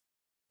said,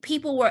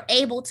 people were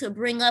able to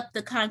bring up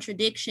the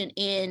contradiction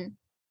in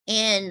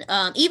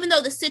even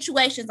though the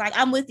situations, like,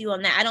 I'm with you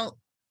on that. I don't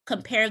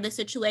compare the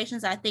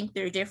situations. I think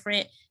they're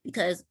different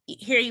because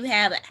here you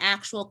have an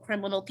actual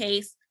criminal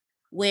case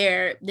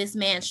where this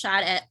man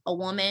shot at a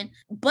woman.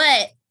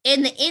 But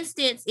in the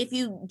instance, if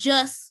you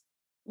just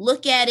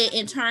look at it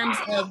in terms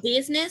of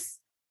business,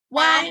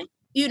 why,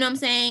 you know what I'm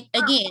saying?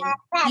 Again,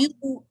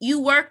 you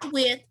worked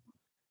with,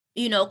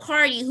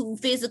 Cardi, who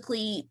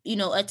physically,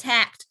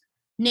 attacked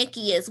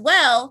Nicki as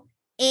well.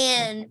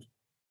 And,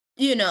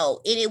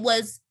 it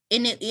was,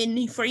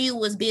 and for you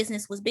was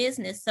business.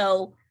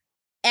 So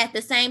at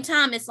the same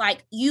time, it's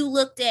like you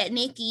looked at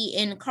Nicki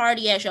and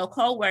Cardi as your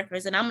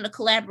co-workers, and I'm going to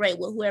collaborate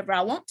with whoever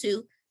I want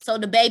to. So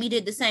the baby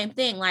did the same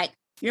thing. Like,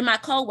 you're my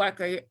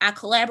co-worker. I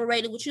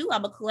collaborated with you.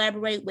 I'm going to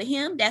collaborate with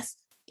him.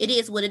 It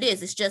is what it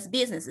is. It's just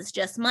business. It's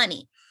just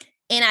money.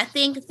 And I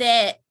think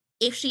that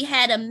if she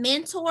had a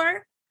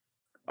mentor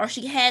or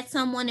she had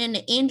someone in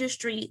the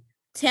industry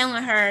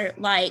telling her,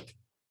 like,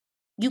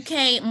 you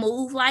can't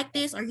move like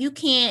this, or you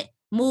can't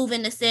move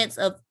in the sense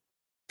of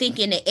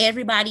thinking that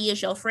everybody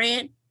is your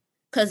friend,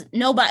 because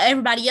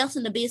everybody else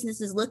in the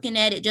business is looking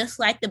at it just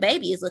like the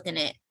baby is looking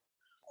at.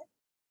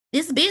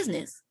 This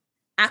business.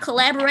 I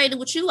collaborated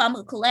with you. I'm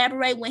gonna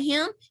collaborate with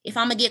him. If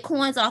I'm gonna get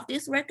coins off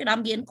this record,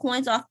 I'm getting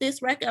coins off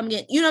this record. I'm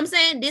getting, you know what I'm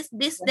saying?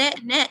 This, that,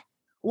 and that,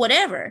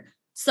 whatever.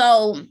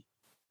 So,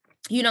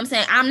 you know what I'm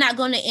saying? I'm not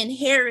gonna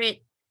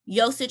inherit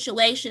your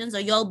situations or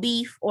your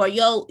beef or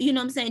your, you know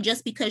what I'm saying,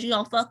 just because you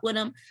don't fuck with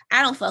them.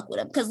 I don't fuck with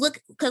them. Cause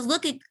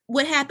look at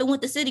what happened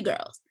with the City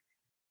Girls.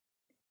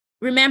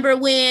 Remember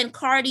when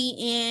Cardi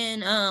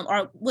and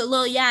or with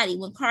Lil Yachty,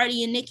 when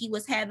Cardi and Nicki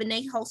was having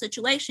their whole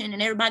situation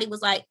and everybody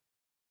was like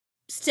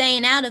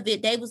staying out of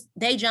it,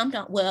 they jumped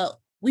on,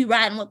 well, we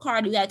riding with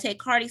Cardi, we gotta take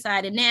Cardi's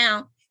side, and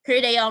now here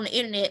they on the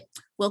internet.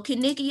 Well, can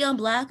Nicki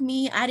unblock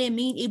me? I didn't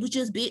mean it was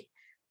just bit.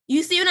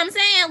 You see what I'm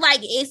saying? Like,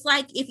 it's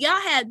like if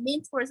y'all had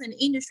mentors in the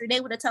industry, they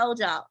would have told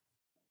y'all.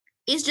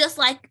 It's just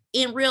like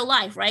in real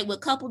life, right? With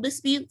couple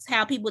disputes,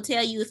 how people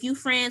tell you if you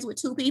friends with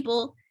two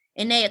people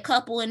and they a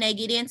couple and they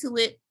get into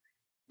it,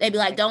 they be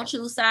like, don't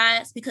choose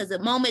sides, because the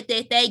moment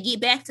that they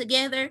get back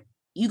together,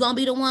 you gonna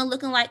be the one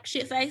looking like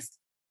shit faced.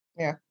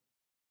 Yeah.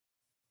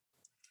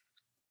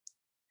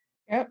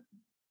 Yep.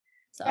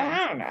 So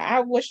I don't know. I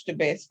wish the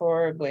best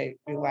for her, but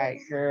be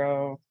like,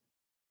 girl,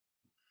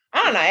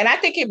 I don't know. And I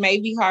think it may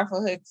be hard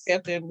for her to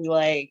accept it and be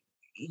like,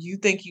 you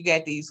think you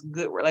got these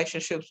good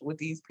relationships with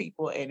these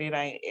people and it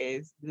ain't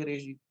as good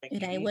as you think.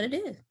 It ain't what it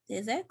is.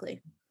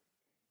 Exactly.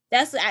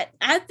 That's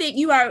I think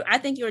you are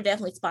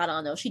definitely spot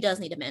on though. She does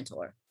need a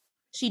mentor.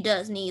 She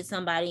does need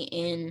somebody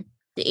in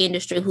the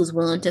industry who's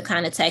willing to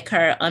kind of take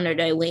her under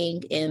their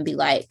wing and be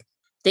like,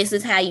 this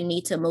is how you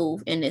need to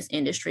move in this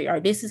industry,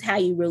 or this is how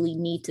you really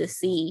need to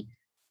see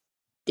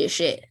this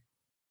shit.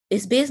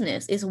 It's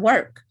business, it's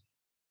work.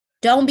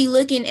 Don't be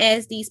looking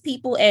at these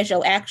people as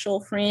your actual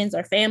friends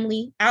or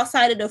family.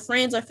 Outside of the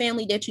friends or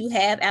family that you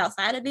have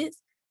outside of this,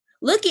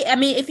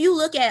 if you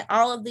look at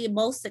all of the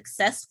most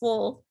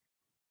successful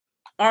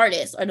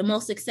artists or the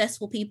most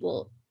successful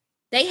people,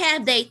 they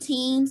have their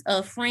teams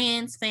of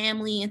friends,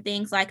 family, and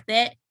things like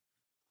that.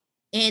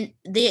 And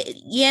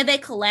they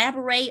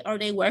collaborate or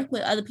they work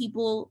with other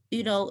people,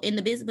 you know, in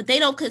the business, but they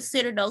don't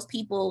consider those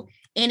people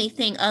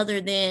anything other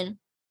than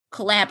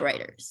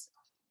collaborators.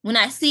 When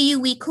I see you,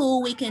 we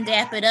cool, we can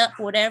dap it up,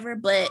 whatever,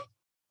 but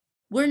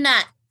we're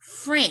not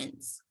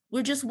friends.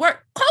 We're just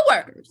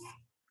co-workers.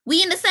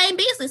 We in the same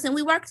business and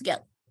we work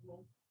together.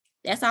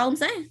 That's all I'm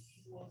saying.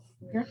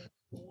 Yeah.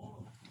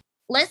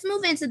 Let's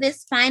move into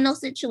this final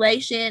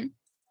situation.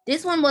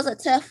 This one was a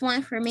tough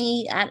one for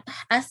me.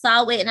 I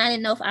saw it and I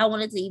didn't know if I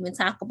wanted to even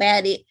talk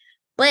about it.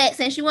 But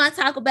since you want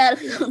to talk about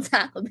it, we're going to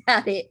talk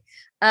about it.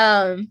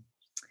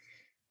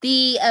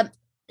 The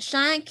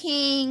Sean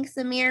King,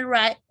 Tamir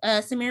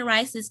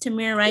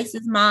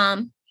Rice's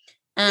mom.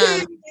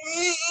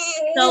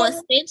 So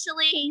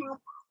essentially,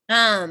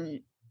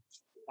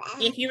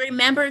 if you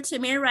remember,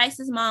 Tamir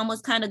Rice's mom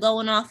was kind of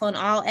going off on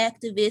all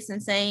activists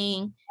and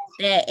saying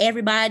that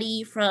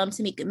everybody from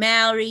Tamika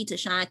Mallory to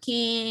Sean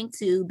King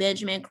to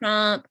Benjamin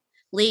Crump,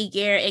 Lee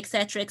Garrett, et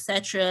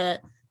cetera,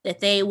 that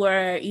they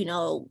were, you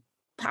know,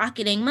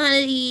 pocketing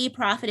money,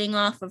 profiting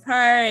off of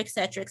her, et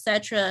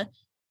cetera.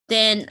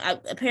 Then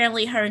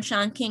apparently her and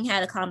Sean King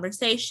had a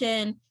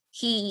conversation.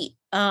 He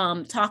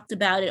talked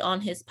about it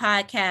on his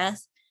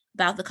podcast,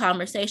 about the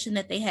conversation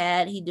that they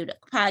had. He did a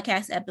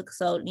podcast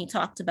episode and he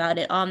talked about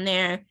it on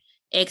there,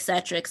 et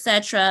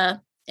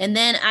cetera. And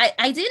then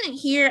I didn't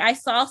hear, I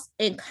saw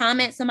in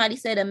comments, somebody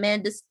said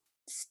Amanda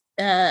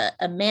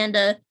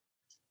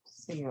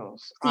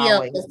Seals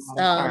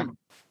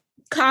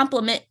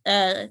compliment,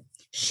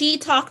 she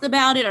talked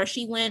about it, or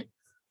she went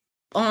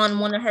on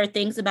one of her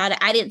things about it.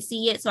 I didn't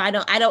see it, so I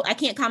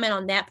can't comment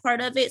on that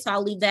part of it, so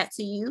I'll leave that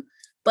to you.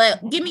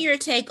 But give me your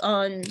take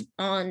on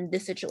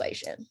this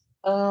situation.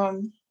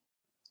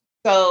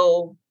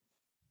 So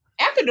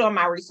after doing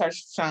my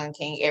research for Sean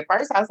King, at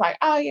first I was like,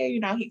 oh yeah, you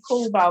know, he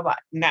cool, blah, blah.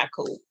 Not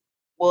cool.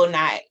 Will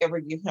not ever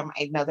give him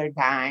another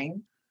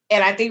dime.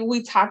 And I think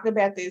we talked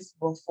about this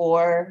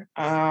before,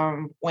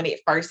 when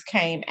it first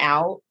came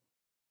out,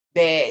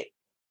 that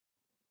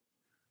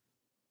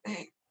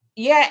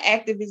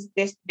activists,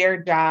 that's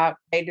their job.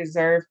 They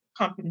deserve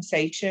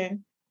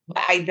compensation.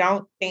 But I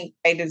don't think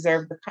they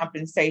deserve the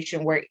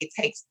compensation where it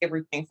takes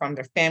everything from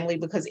their family,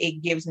 because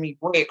it gives me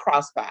Red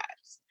Cross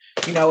vibes.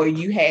 You know, where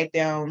you had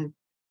them,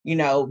 you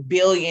know,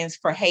 billions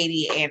for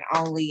Haiti, and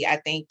only, I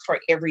think for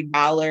every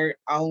dollar,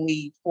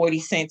 only 40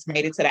 cents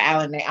made it to the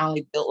island. They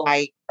only built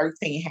like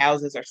 13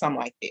 houses or something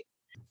like that.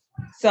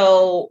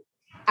 So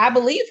I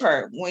believe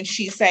her when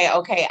she say,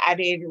 okay, I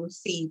didn't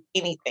receive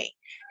anything.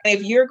 And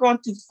if you're going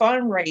to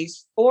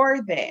fundraise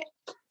for that,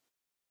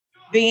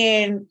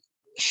 then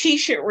she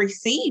should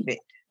receive it.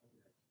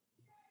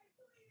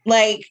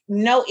 Like,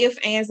 no ifs,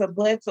 ands, or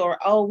buts, or,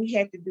 oh, we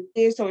had to do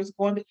this, or it's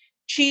going to,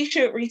 she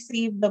should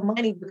receive the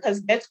money,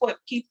 because that's what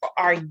people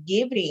are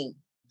giving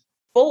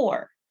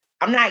for.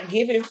 I'm not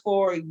giving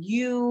for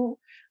you.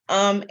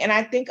 And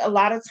I think a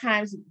lot of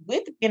times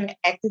with being an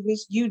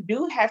activist, you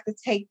do have to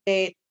take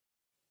that,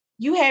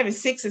 you having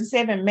 6 and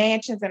 7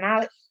 mansions and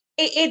all,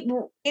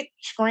 it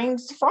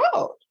screams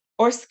fraud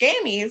or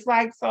scammy. It's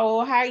like,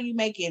 so how are you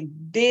making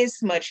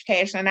this much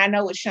cash? And I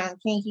know with Sean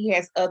King, he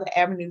has other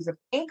avenues of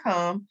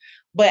income,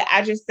 but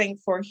I just think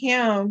for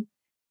him,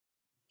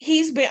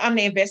 he's been on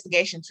the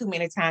investigation too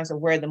many times of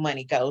where the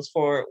money goes.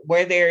 For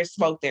where there's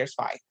smoke, there's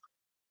fire.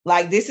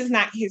 Like, this is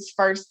not his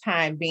first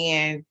time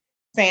saying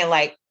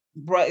like,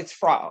 bro, it's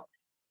fraud.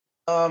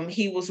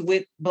 He was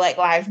with Black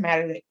Lives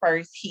Matter at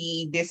first.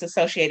 He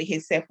disassociated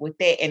himself with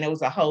that, and it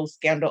was a whole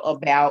scandal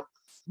about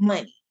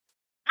money.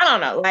 I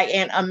don't know. Like,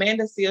 and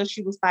Amanda Seales,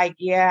 she was like,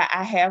 yeah,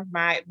 I have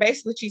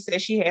basically she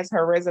said she has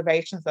her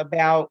reservations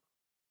about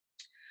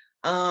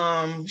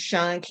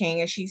Sean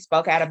King, and she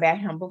spoke out about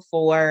him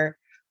before.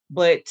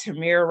 But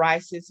Tamir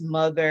Rice's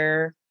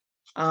mother,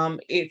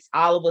 it's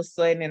all of a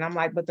sudden, and I'm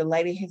like, but the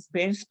lady has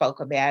been spoke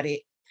about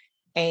it.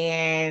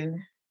 And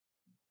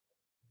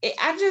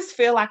I just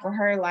feel like with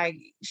her, like,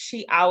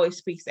 she always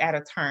speaks out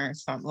of turn.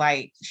 Something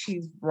like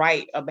she's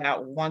right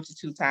about 1 to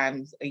 2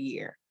 times a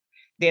year.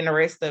 Then the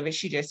rest of it,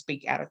 she just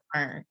speak out of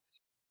turn.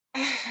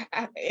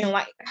 And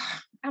like,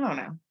 I don't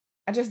know.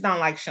 I just don't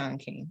like Sean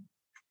King.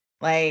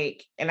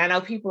 Like, and I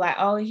know people like,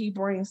 oh, he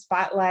brings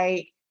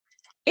spotlight.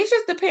 It's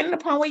just depending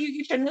upon where you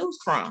get your news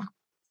from.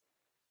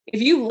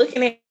 If you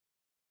looking at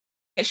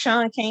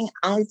Sean King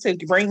only to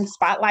bring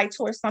spotlight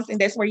towards something,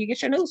 that's where you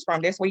get your news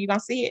from. That's where you're gonna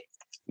see it.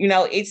 You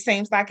know, it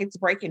seems like it's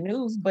breaking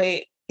news,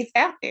 but it's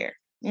out there.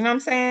 You know what I'm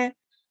saying?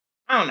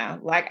 I don't know.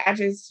 Like, I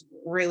just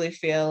really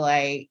feel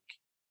like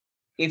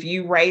if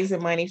you raise the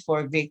money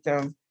for a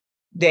victim,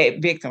 that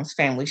victim's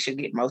family should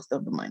get most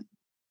of the money,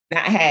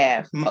 not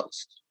half,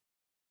 most.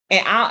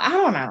 And I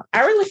don't know.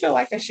 I really feel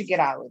like they should get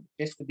all of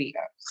it just to be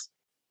us,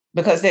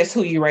 because that's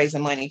who you raise the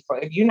money for.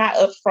 If you're not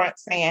upfront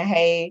saying,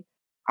 hey,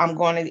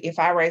 if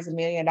I raise $1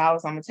 million, I'm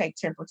going to take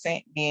 10%,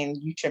 then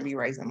you should be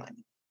raising money.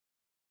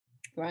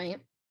 Right.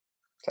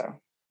 So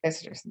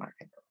that's just my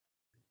opinion.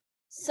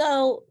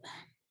 So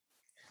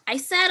I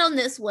sat on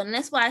this one, and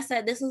that's why I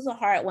said this was a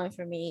hard one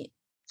for me,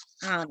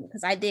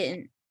 because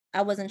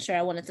I wasn't sure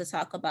I wanted to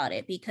talk about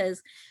it,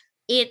 because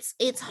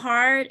it's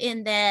hard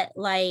in that,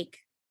 like,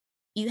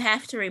 you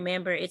have to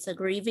remember it's a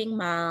grieving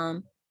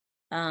mom.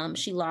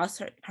 She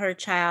lost her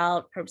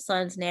child. Her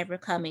son's never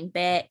coming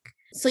back.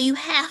 So you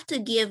have to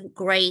give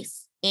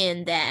grace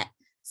in that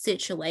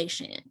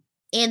situation.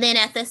 And then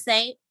at the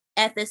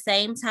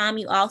same time,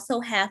 you also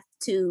have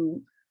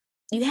to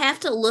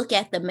look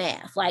at the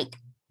math. Like,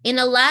 in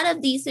a lot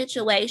of these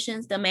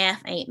situations, the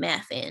math ain't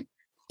mathing.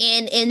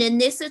 And in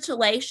this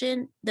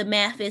situation, the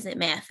math isn't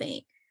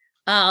mathing.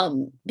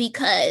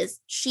 Because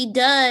she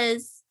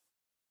does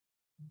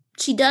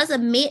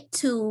admit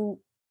to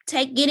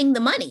getting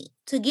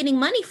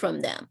money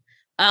from them.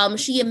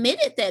 She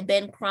admitted that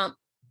Ben Crump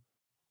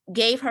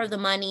gave her the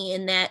money,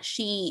 and that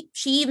she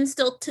even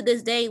still to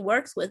this day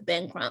works with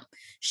Ben Crump.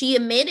 She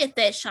admitted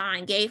that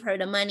Sean gave her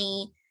the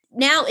money.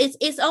 Now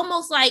it's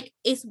almost like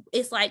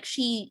it's like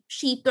she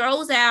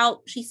throws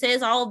out, she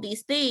says all of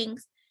these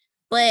things,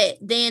 but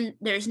then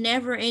there's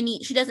never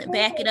she doesn't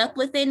back it up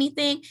with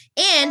anything.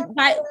 And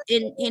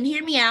and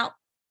hear me out,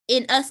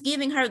 in us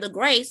giving her the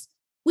grace,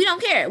 we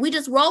don't care. We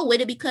just roll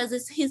with it because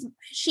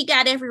she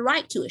got every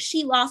right to it.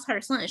 She lost her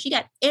son. She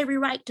got every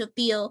right to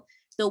feel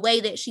the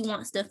way that she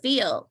wants to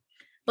feel.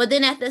 But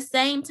then at the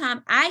same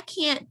time, I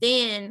can't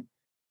then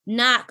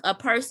knock a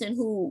person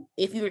who,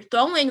 if you're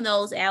throwing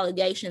those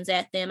allegations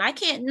at them, I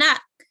can't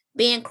knock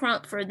Ben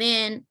Crump for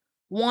then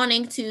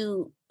wanting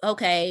to,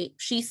 okay,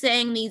 she's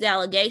saying these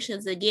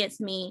allegations against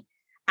me.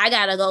 I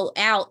got to go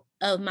out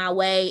of my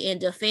way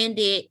and defend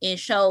it and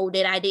show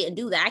that I didn't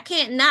do that. I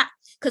can't knock,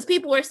 because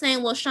people were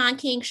saying, well, Sean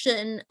King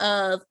shouldn't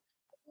have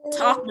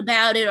talked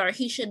about it, or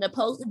he shouldn't have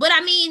posted. But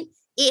I mean,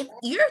 if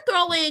you're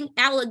throwing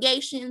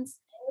allegations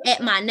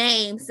at my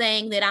name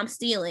saying that I'm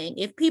stealing,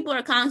 if people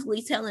are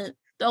constantly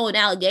throwing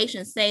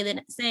allegations saying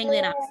that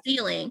I'm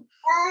stealing,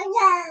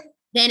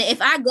 then if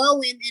I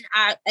go in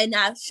and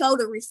I show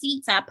the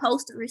receipts, I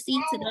post the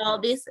receipts and all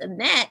this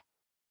and that,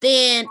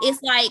 then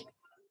it's like,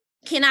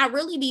 can I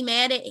really be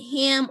mad at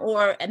him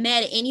or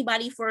mad at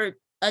anybody for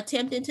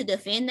attempting to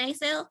defend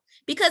themselves?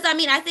 Because I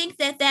mean, I think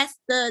that that's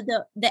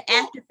the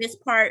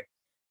activist part,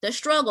 the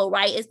struggle,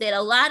 right? Is that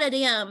a lot of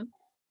them,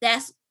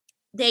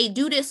 they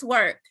do this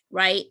work,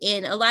 right?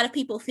 And a lot of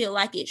people feel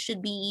like it should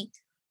be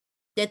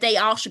that they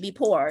all should be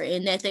poor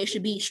and that they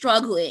should be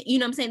struggling, you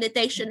know what I'm saying? That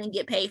they shouldn't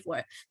get paid for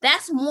it.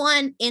 That's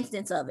one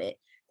instance of it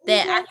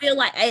that I feel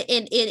like,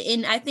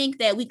 and I think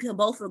that we can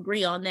both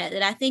agree on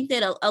that I think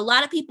that a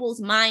lot of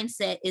people's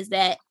mindset is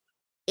that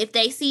if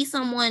they see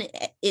someone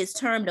is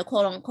termed a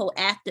quote unquote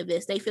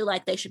activist, they feel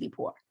like they should be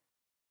poor.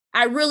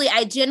 I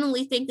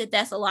genuinely think that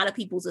that's a lot of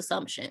people's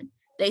assumption.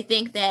 They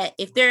think that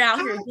if they're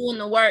out here doing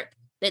the work,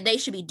 that they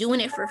should be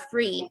doing it for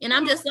free. And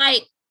I'm just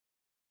like,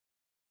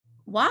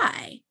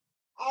 why?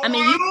 I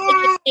mean,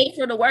 you get paid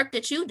for the work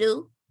that you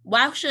do.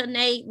 Why shouldn't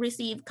they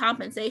receive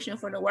compensation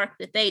for the work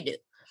that they do?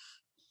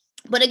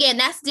 But again,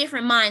 that's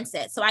different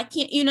mindset. So I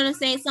can't, you know what I'm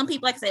saying? Some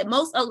people, like I said,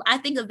 I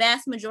think a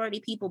vast majority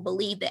of people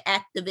believe that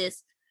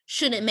activists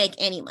shouldn't make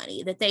any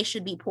money, that they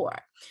should be poor.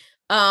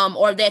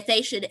 or that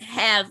they should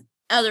have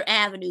other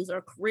avenues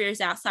or careers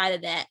outside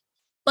of that.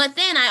 But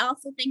then I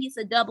also think it's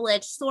a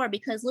double-edged sword,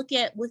 because look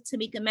at with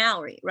Tamika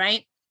Mallory,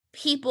 right?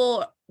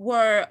 People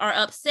are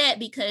upset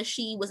because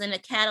she was in a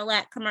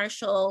Cadillac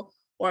commercial,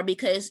 or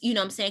because, you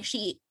know what I'm saying,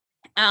 she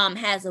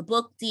has a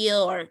book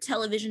deal or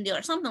television deal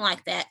or something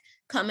like that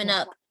coming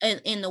up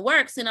in the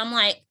works. And I'm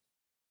like,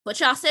 but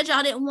y'all said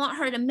y'all didn't want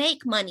her to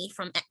make money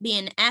from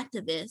being an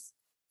activist.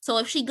 So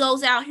if she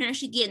goes out here and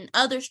she getting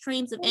other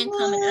streams of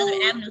income and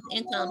other avenues of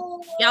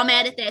income, y'all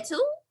mad at that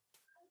too?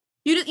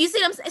 You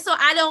see what I'm saying? So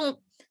I don't.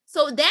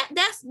 So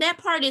that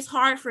part is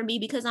hard for me,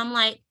 because I'm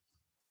like,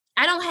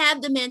 I don't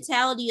have the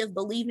mentality of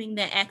believing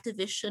that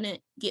activists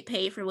shouldn't get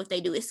paid for what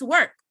they do. It's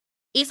work.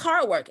 It's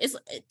hard work. It's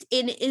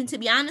and to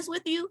be honest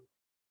with you,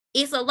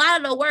 it's a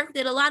lot of the work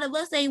that a lot of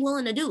us ain't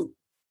willing to do.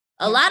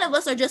 A lot of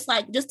us are just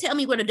like, just tell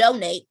me where to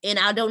donate and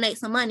I'll donate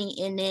some money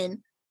and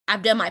then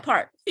I've done my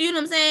part. You know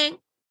what I'm saying?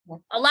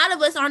 A lot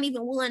of us aren't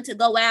even willing to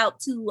go out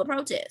to a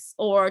protest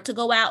or to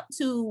go out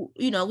to,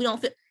 we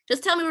don't feel,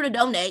 just tell me where to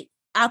donate.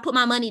 I'll put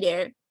my money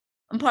there.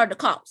 I'm part of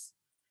the cause,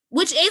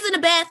 which isn't a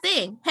bad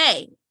thing.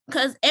 Hey,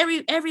 because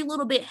every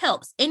little bit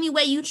helps. Any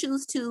way you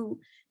choose to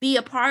be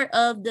a part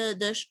of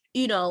be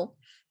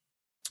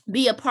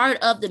a part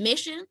of the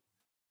mission,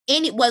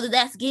 whether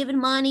that's giving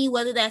money,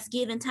 whether that's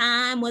giving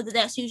time, whether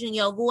that's using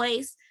your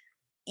voice,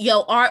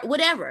 your art,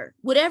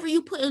 whatever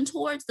you put in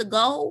towards the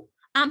goal,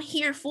 I'm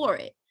here for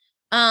it.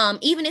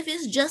 Even if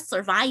it's just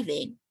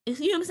surviving, if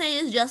you know what I'm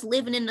saying, it's just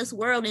living in this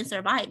world and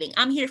surviving,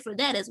 I'm here for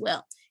that as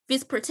well. If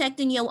it's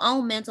protecting your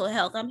own mental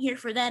health, I'm here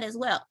for that as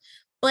well.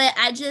 But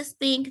I just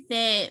think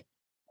that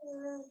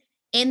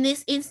in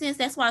this instance,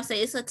 that's why I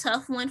say it's a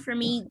tough one for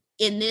me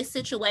in this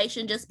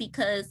situation, just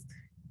because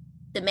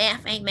the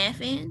math ain't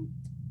mathing.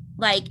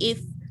 Like, if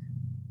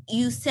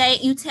you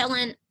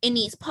telling in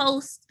these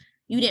posts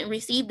you didn't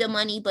receive the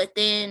money, but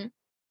then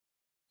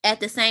at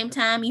the same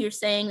time you're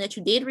saying that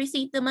you did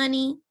receive the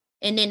money,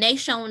 and then they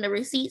showing the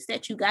receipts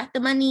that you got the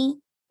money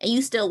and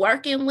you still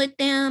working with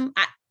them,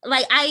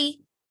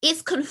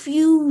 it's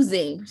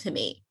confusing to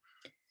me.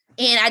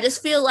 And I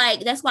just feel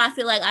like, that's why I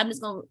feel like I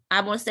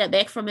want to step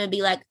back from it and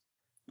be like,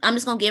 I'm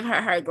just gonna give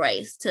her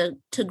grace to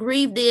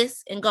grieve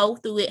this and go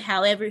through it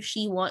however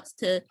she wants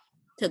to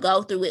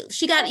go through it.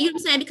 She got, you know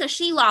what I'm saying, because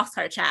she lost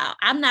her child.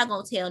 I'm not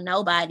gonna tell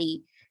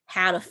nobody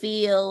how to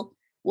feel,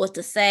 what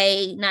to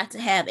say, not to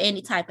have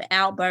any type of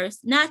outburst,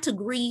 not to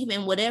grieve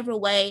in whatever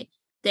way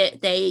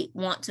that they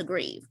want to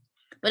grieve.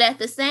 But at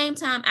the same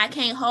time, I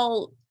can't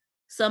hold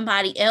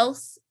somebody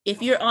else.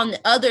 If you're on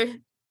the other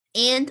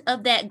end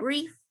of that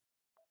grief,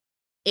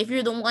 if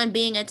you're the one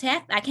being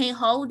attacked, I can't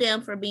hold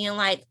them for being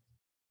like,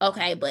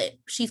 okay, but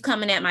she's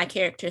coming at my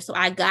character, so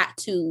I got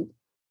to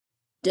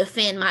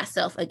defend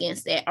myself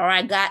against that, or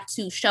I got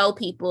to show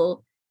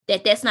people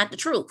that that's not the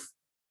truth.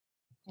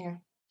 Yeah.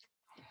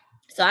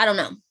 So I don't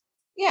know.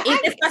 Yeah,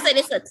 I said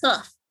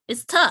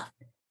it's tough.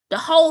 The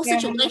whole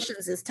situation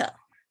is tough.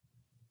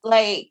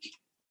 Like,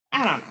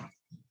 I don't know.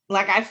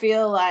 Like, I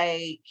feel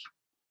like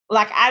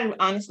I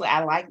honestly,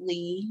 I like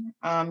Lee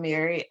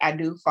Merritt. I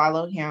do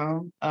follow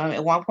him.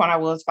 At one point I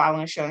was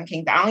following Sean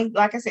King. The only,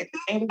 like I said, the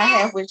thing I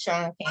have with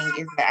Sean King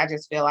is that I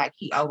just feel like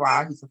he's a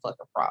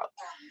fucking fraud.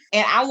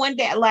 And I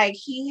wonder, like,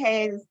 he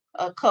has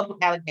a couple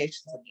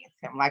allegations against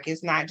him. Like,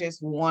 it's not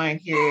just one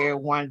here,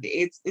 one there.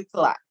 It's a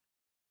lot.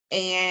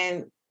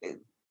 And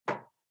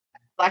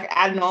like,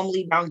 I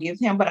normally don't give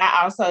him, but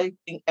I also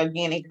think,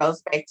 again, it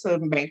goes back to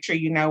make sure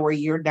you know where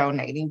you're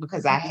donating,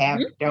 because I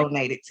have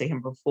donated to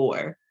him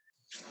before.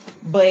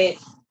 But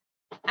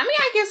I mean,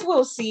 I guess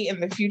we'll see in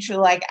the future.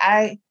 Like,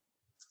 I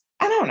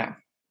don't know.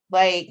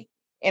 Like,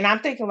 and I'm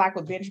thinking, like,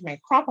 with Benjamin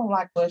Crump, I'm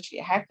like, well,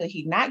 shit, how could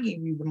he not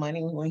give you the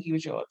money when he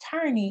was your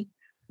attorney?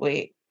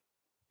 But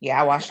yeah,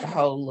 I watched the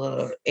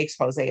whole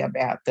expose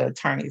about the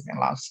attorneys and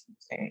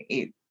lawsuits, and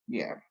it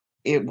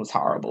was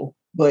horrible.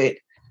 But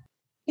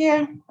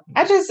yeah,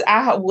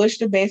 I wish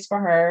the best for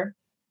her.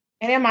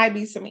 And there might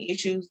be some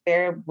issues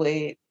there,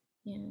 but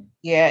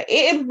yeah,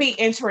 it would be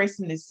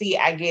interesting to see,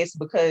 I guess,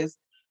 because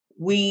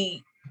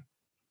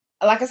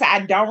like I said,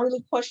 I don't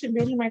really question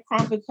Benjamin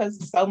Crump because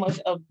of so much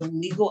of the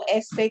legal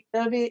aspect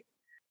of it,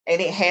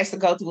 and it has to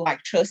go through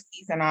like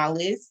trustees and all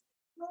this.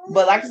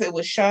 But like I said,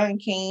 with Sean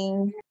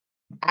King,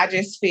 I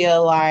just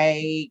feel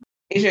like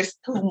it's just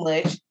too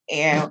much.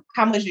 And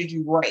how much did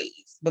you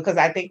raise? Because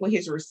I think with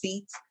his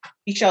receipts,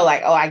 he showed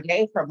like, oh, I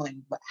gave her money,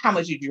 but how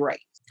much did you raise?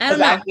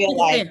 Because I feel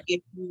like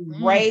if you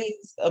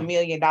raised $1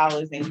 million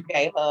and you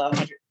gave her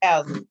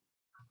 100,000,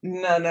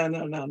 no.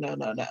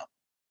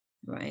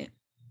 Right.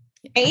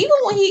 And even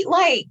when he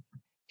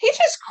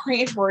just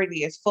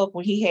cringeworthy as fuck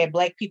when he had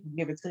black people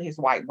give it to his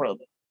white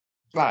brother.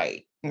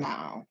 Like,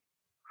 no.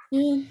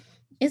 Yeah.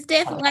 It's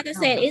definitely, like I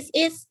said,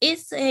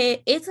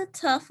 it's a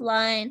tough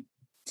line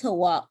to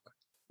walk.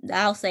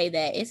 I'll say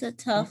that. It's a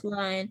tough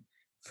line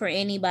for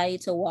anybody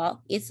to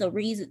walk. That's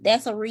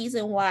a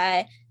reason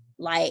why,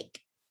 like,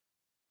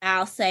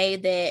 I'll say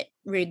that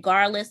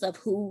regardless of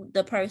who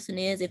the person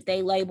is, if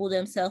they label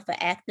themselves an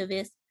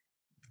activist,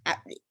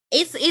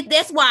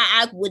 that's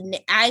why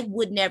I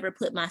would never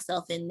put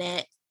myself in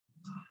that,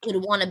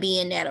 would want to be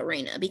in that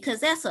arena, because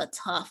that's a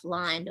tough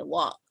line to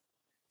walk.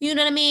 You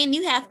know what I mean?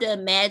 You have to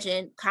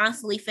imagine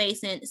constantly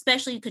facing,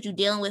 especially because you're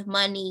dealing with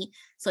money,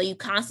 so you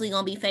constantly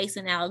gonna be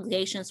facing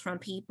allegations from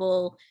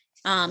people.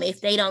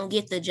 If they don't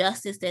get the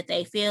justice that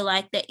they feel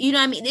like that, you know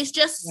what I mean? It's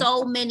just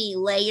so many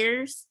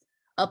layers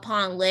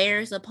upon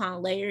layers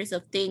upon layers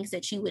of things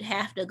that you would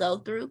have to go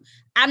through.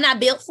 I'm not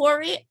built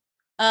for it.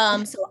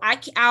 So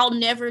I'll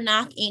never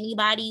knock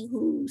anybody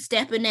who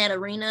step in that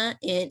arena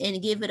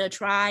and give it a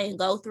try and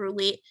go through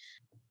it.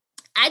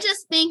 I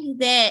just think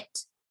that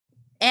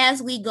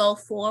as we go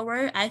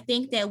forward, I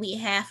think that we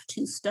have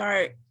to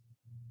start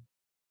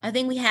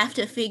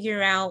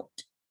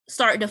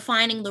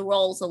defining the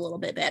roles a little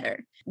bit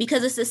better,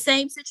 because it's the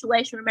same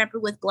situation, remember,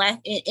 with Black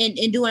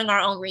in doing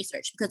our own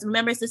research, because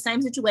remember, it's the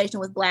same situation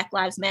with Black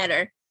Lives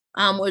Matter,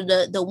 where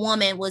the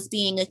woman was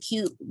being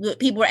accused.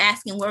 People were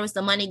asking where was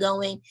the money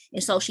going,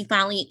 and so she's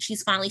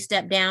finally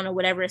stepped down or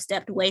whatever,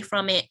 stepped away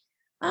from it,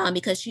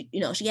 because she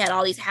had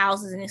all these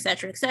houses and et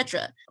cetera, et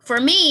cetera. For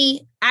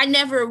me, I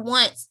never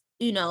once,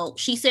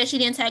 she said she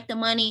didn't take the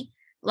money.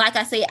 Like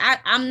I say,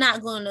 I'm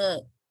not gonna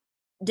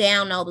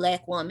down no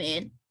Black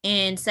woman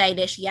and say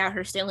that she out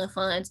here stealing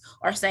funds,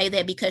 or say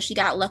that because she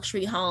got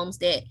luxury homes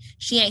that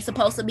she ain't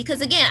supposed to.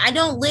 Because again, I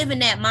don't live in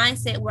that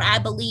mindset where I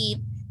believe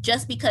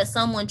just because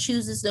someone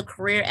chooses the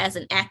career as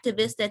an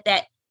activist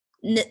that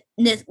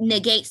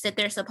negates that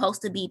they're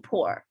supposed to be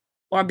poor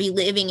or be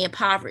living in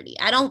poverty.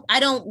 I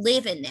don't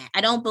live in that. I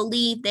don't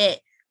believe that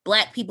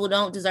Black people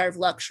don't deserve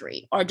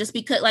luxury, or just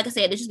because, like I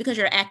said, it's just because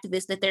you're an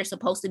activist that they're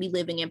supposed to be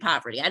living in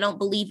poverty. I don't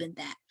believe in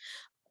that.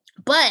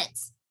 But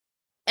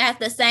at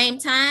the same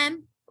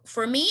time,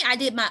 for me, I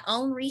did my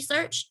own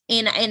research,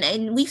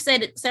 and we've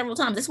said it several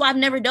times. That's why I've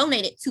never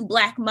donated to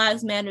Black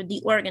Lives Matter,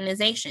 the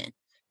organization,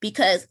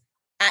 because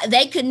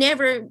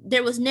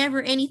there was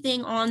never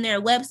anything on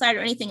their website or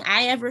anything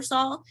I ever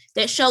saw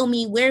that showed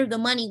me where the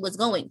money was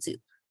going to.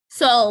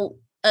 So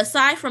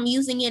aside from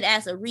using it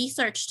as a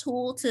research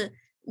tool to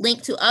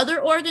link to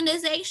other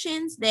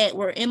organizations that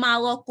were in my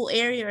local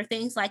area or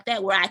things like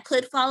that, where I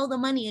could follow the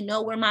money and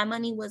know where my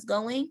money was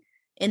going,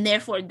 and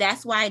therefore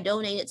that's why I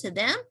donated to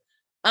them.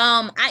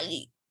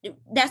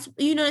 That's,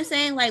 you know what I'm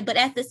saying? Like, but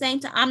at the same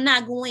time, I'm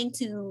not going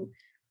to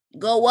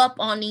go up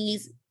on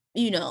these,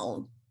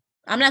 I'm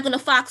not going to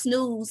Fox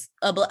News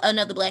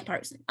another Black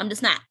person. I'm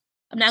just not.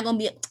 I'm not going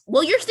to be,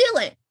 well, you're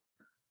stealing.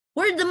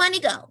 Where did the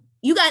money go?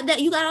 You got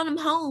all them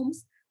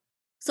homes.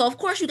 So of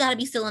course you got to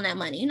be stealing that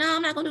money. No,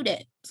 I'm not going to do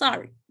that.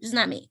 Sorry. It's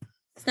not me.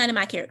 It's not in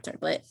my character,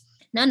 but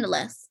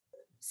nonetheless.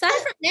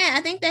 Aside from that,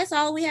 I think that's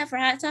all we have for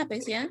hot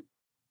topics. Yeah.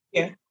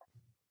 Yeah.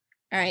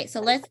 All right. So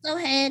let's go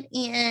ahead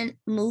and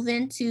move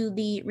into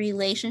the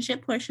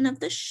relationship portion of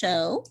the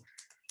show.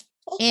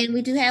 And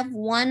we do have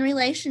one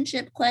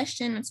relationship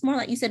question. It's more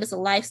like you said, it's a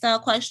lifestyle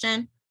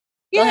question.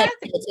 Go ahead and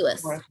give it to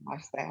us.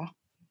 Lifestyle.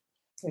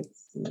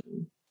 Let's see.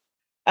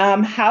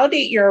 How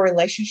did your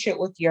relationship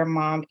with your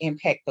mom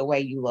impact the way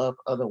you love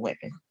other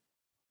women?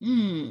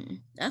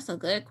 That's a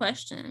good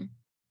question.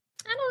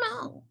 I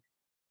don't know.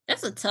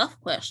 That's a tough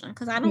question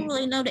because I don't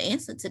really know the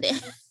answer to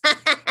that.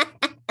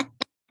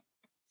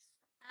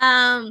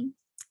 I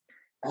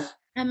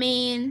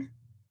mean,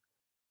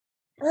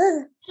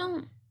 I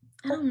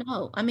don't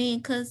know. I mean,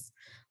 because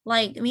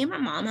like me and my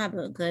mom have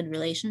a good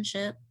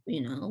relationship.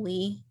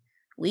 We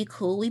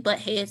cool. We butt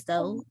heads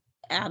though,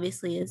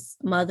 obviously, as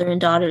mother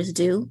and daughters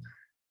do.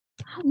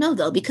 I don't know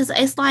though, because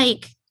it's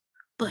like,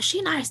 but she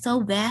and I are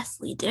so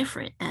vastly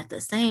different at the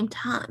same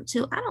time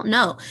too. I don't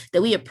know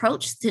that we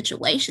approach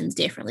situations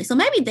differently. So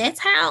maybe that's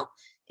how,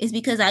 is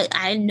because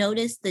I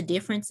noticed the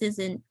differences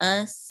in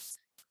us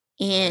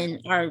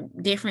and our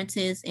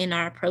differences in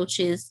our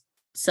approaches.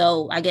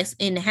 So I guess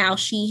in how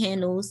she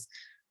handles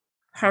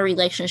her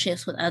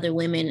relationships with other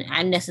women,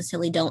 I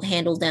necessarily don't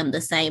handle them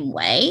the same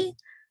way.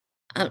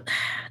 I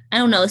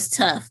don't know. It's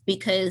tough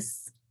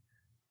because,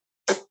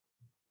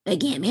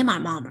 again, me and my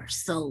mom are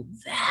so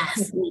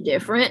vastly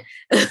different.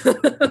 There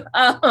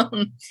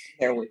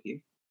with you.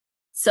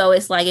 So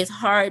it's like, it's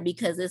hard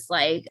because it's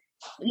like,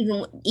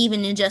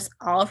 even in just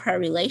all of her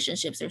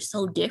relationships, they're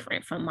so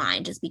different from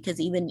mine, just because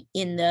even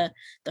in the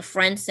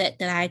friend set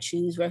that I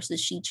choose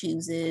versus she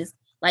chooses,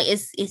 like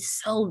it's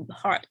so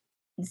hard.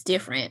 It's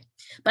different.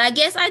 But I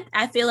guess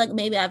I feel like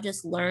maybe I've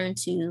just learned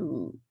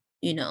to,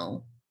 in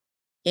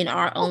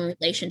our own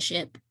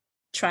relationship,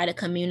 try to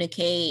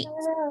communicate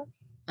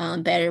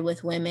better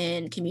with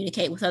women,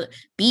 communicate with others,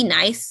 be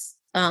nice,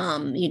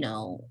 have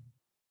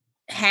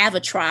a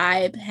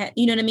tribe,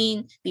 you know what I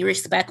mean? Be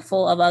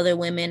respectful of other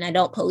women. I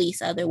don't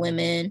police other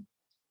women,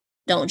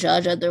 don't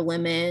judge other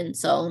women.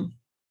 So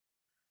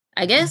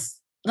I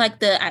guess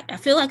like I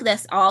feel like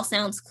that's all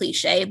sounds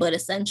cliche, but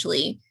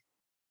essentially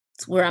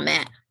it's where I'm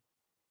at.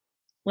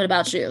 What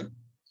about you?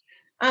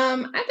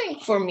 I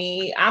think for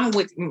me, I'm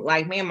with,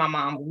 like, me and my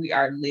mom, we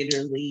are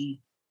literally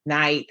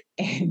night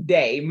and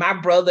day. My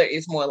brother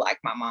is more like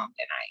my mom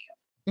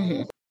than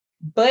I am.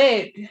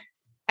 But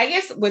I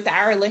guess with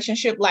our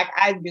relationship, like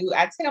I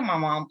tell my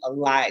mom a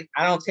lot.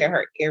 I don't tell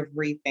her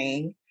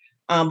everything,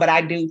 but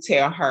I do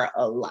tell her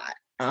a lot.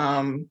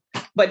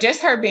 But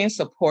just her being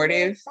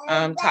supportive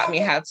taught me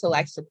how to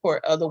like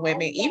support other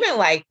women, even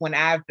like when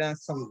I've done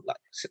some, like,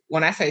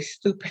 when I say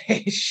stupid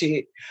ass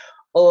shit,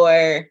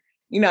 or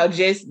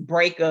just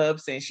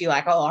breakups, and she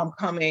like, oh, I'm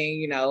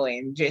coming,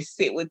 and just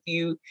sit with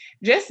you,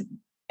 just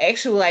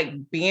actually like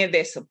being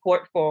that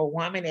support for a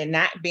woman and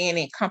not being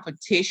in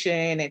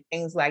competition and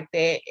things like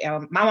that.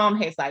 My mom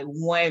has like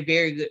one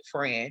very good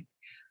friend.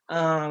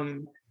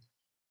 And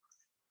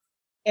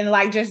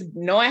like just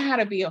knowing how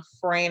to be a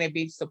friend and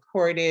be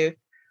supportive,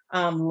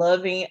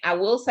 loving. I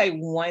will say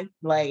one,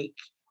 like,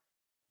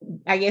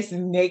 I guess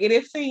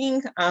negative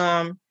thing,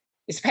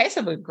 is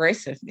passive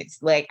aggressiveness.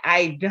 Like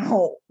I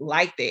don't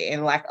like that.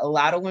 And like a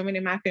lot of women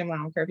in my family, I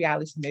don't care if y'all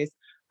listen to this,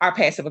 are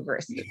passive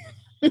aggressive.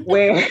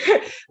 Where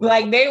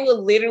like they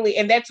will literally,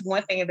 and that's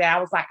one thing that I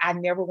was like, I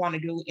never want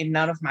to do in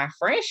none of my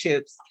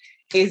friendships,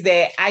 is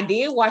that I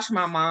did watch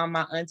my mom,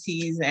 my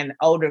aunties, and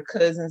older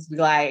cousins be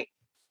like,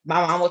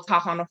 my mom would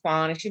talk on the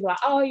phone and she'd be like,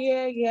 oh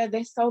yeah,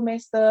 that's so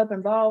messed up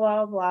and blah,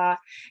 blah, blah.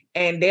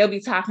 And they'll be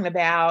talking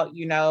about,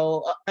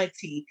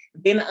 auntie.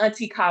 Then the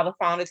auntie called the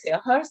phone to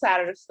tell her side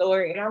of the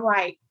story. And I'm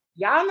like,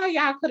 y'all know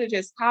y'all could have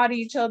just called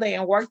each other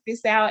and worked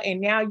this out.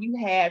 And now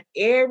you have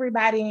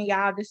everybody in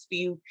y'all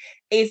dispute.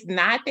 It's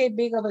not that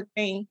big of a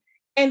thing.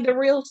 And the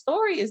real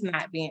story is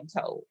not being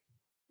told.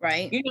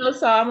 Right.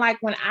 So I'm like,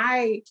 when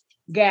I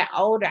got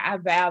older, I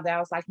vowed that I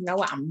was like, you know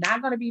what? I'm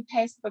not going to be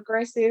passive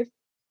aggressive.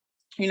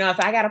 If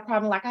I got a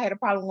problem, like I had a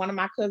problem with one of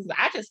my cousins,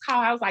 I just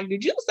called. I was like,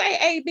 did you say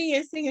A, B,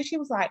 and C? And she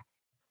was like,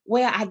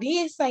 well, I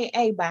did say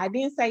A, but I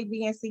didn't say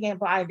B and C and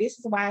blah. This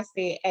is why I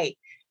said A.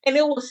 And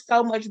it was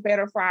so much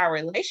better for our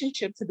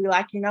relationship to be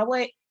like, you know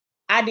what?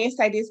 I didn't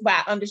say this, but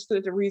I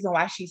understood the reason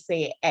why she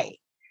said A.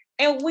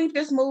 And we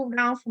just moved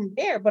on from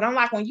there. But I'm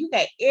like, when you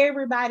got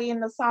everybody in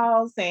the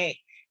sauce and,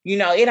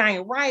 it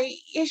ain't right,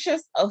 it's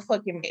just a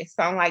fucking mess.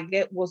 So I'm like,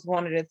 that was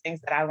one of the things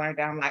that I learned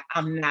that I'm like,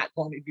 I'm not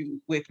going to do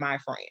with my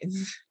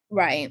friends.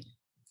 Right.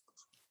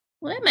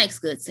 Well, that makes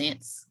good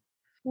sense.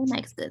 I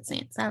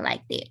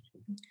like that.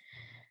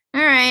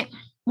 All right.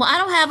 Well, I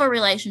don't have a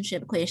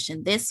relationship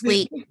question this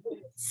week.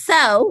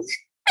 So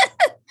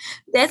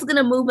that's going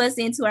to move us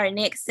into our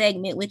next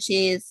segment, which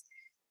is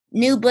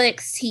new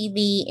books,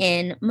 TV,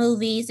 and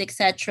movies,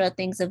 etc.,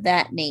 things of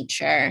that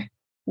nature.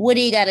 What do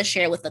you got to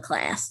share with the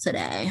class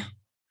today?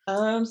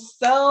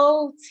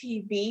 So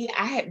TV,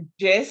 I had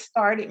just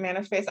started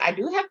Manifest. I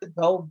do have to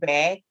go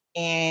back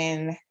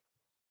and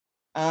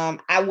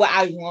I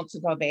want to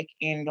go back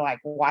and like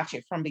watch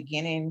it from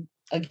beginning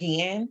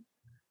again.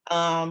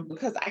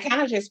 Because I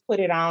kind of just put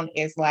it on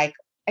as like,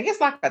 I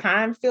guess like a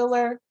time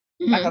filler.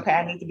 Mm-hmm. Like, okay,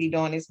 I need to be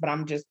doing this, but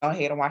I'm just go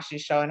ahead and watch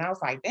this show. And I was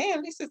like,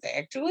 damn, this is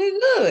actually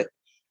good.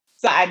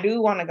 So I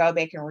do want to go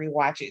back and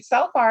rewatch it.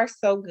 So far,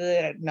 so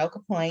good. No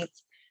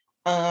complaints.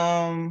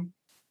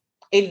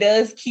 It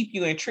does keep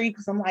you intrigued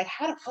because I'm like,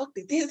 how the fuck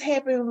did this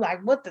happen?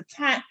 Like, what the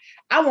time?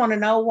 I want to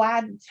know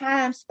why the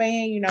time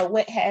span,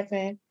 what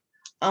happened.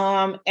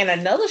 And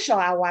another show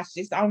I watched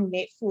is on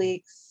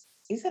Netflix.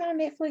 Is it on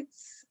Netflix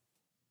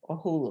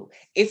or Hulu?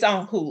 It's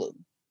on Hulu.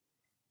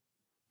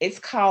 It's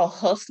called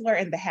Hustler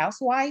and the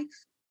Housewife.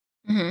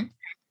 Mm-hmm.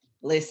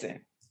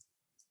 Listen,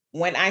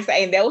 when I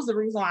say, and that was the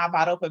reason why I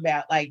brought up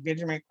about like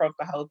Benjamin Crump,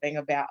 the whole thing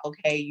about,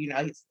 okay, he's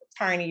an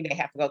attorney, they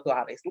have to go through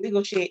all this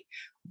legal shit.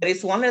 But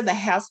it's one of the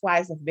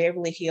housewives of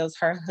Beverly Hills.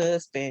 Her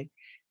husband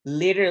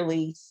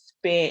literally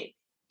spent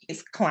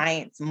his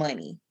clients'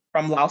 money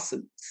from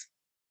lawsuits.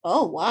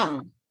 Oh,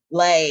 wow.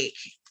 Like,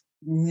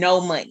 no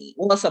money.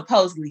 Well,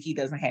 supposedly he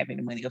doesn't have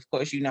any money. Of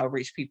course,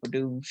 rich people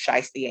do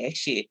shiesty ass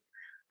shit.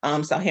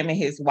 So him and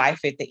his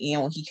wife at the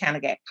end, when he kind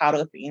of got caught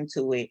up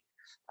into it,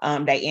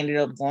 they ended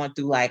up going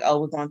through like,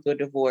 oh, we're going through a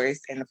divorce.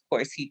 And of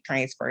course, he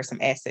transferred some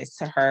assets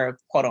to her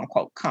quote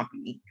unquote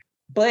company.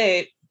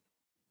 But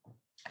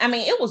I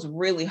mean, it was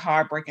really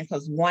heartbreaking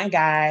because one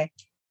guy,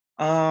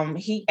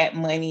 he got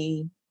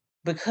money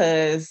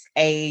because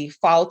a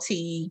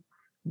faulty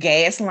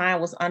gas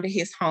line was under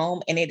his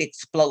home and it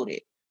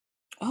exploded.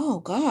 Oh,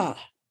 God.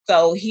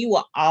 So he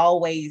will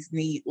always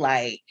need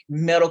like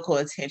medical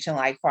attention,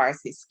 like far as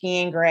his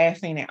skin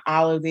grafting and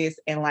all of this.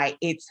 And like,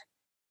 it's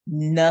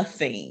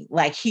nothing.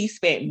 Like he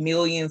spent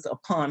millions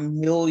upon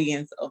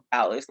millions of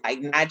dollars.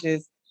 Like not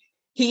just,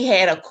 he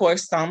had, of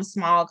course, some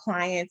small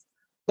clients,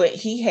 but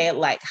he had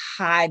like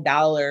high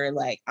dollar,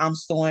 like I'm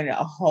starting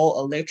a whole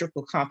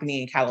electrical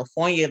company in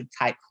California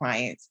type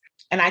clients.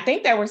 And I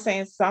think they were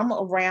saying some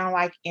around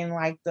like in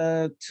like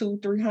the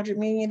 $200-300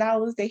 million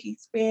that he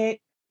spent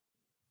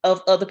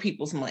of other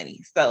people's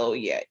money. So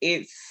yeah,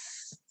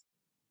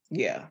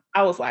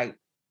 I was like,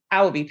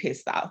 I would be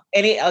pissed off.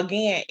 And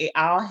it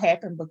all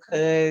happened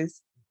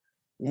because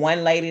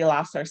one lady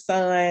lost her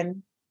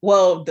son.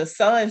 Well, the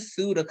son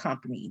sued a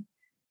company.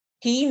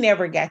 He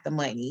never got the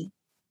money,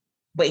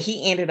 but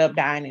he ended up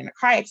dying in a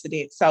car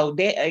accident. So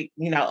that,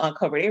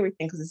 uncovered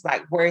everything because it's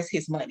like, where's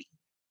his money?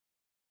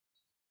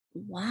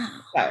 Wow.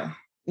 So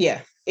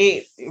yeah,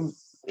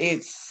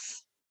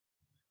 it's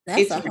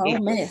That's It's a whole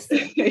mess.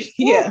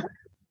 yeah.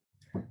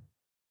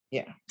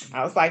 Yeah.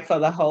 I was like, for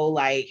the whole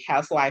like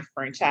housewife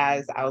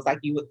franchise, I was like,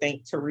 you would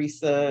think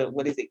Teresa,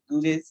 what is it,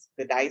 Gudis,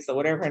 the Dice, or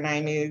whatever her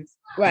name is.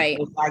 Right.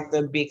 It's like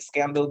the big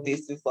scandal.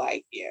 This is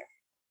like, yeah,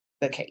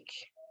 the cake.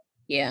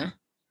 Yeah.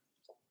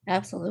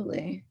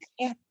 Absolutely.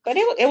 Yeah. But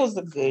it was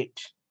a good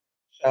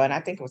show. And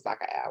I think it was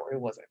like an hour. It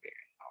wasn't very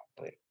long,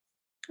 but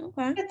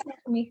Okay. it's not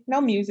for me. No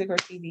music or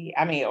TV.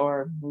 I mean,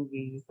 or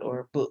movies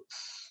or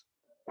books.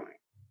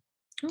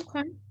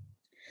 Okay.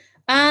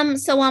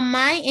 So on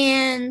my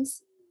end,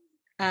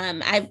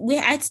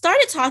 I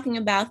started talking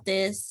about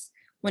this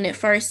when it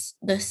first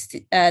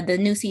the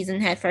new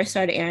season had first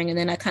started airing, and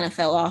then I kind of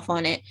fell off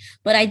on it.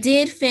 But I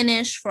did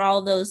finish, for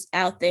all those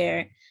out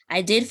there,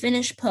 I did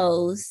finish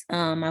Pose.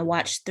 I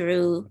watched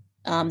through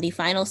the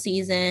final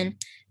season,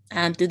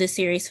 through the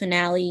series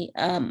finale.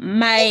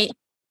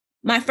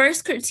 My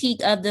first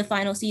critique of the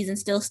final season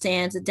still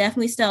stands. It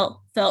definitely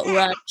still felt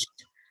rushed,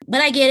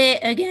 but I get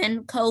it.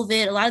 Again,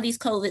 COVID. A lot of these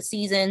COVID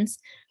seasons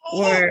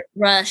were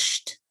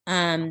rushed.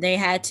 They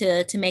had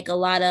to make a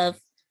lot of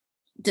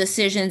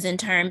decisions in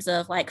terms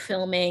of like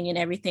filming and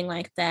everything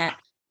like that.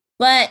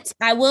 But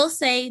I will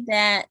say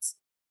that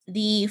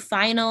the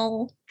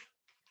final,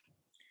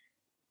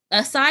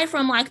 aside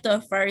from like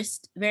the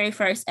very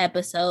first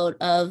episode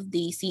of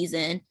the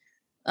season,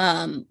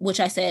 which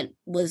I said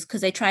was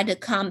because they tried to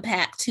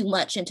compact too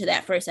much into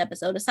that first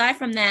episode. Aside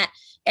from that,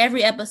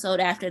 every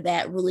episode after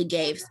that really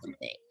gave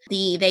something.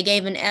 They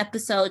gave an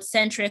episode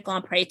centric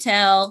on Pray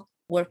Tell,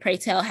 where Pray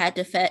Tell had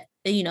to face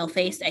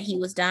that he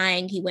was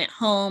dying. He went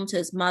home to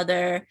his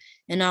mother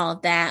and all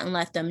of that, and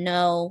let them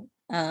know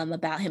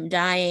about him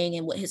dying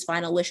and what his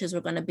final wishes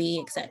were going to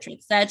be, etc.,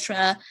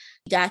 etc.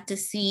 We got to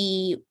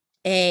see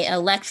a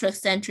Elektra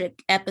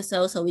centric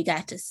episode, so we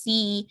got to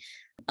see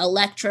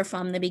Elektra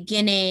from the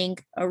beginning,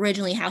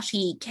 originally how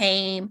she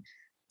came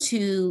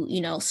to,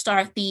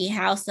 start the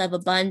House of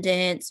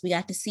Abundance. We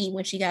got to see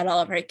when she got all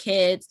of her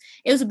kids.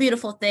 It was a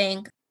beautiful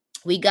thing.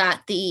 We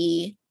got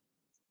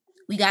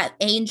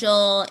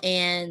Angel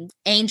and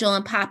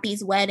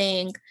Poppy's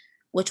wedding,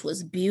 which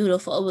was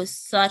beautiful. It was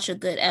such a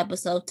good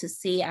episode to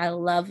see. I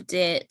loved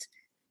it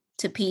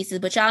to pieces,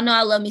 but y'all know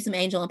I love me some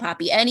Angel and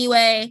Poppy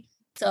anyway.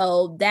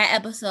 So that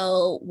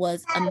episode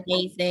was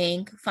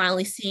amazing.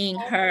 Finally seeing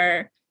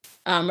her,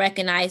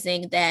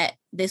 recognizing that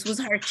this was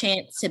her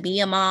chance to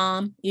be a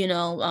mom,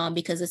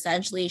 because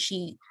essentially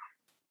she,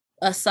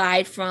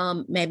 aside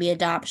from maybe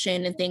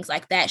adoption and things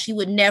like that, she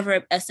would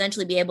never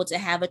essentially be able to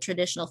have a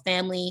traditional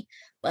family.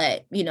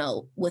 But,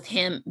 with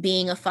him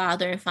being a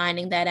father and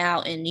finding that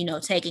out and,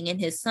 taking in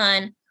his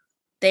son,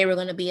 they were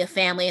going to be a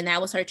family. And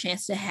that was her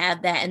chance to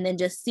have that. And then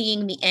just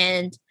seeing the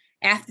end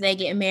after they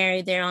get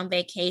married, they're on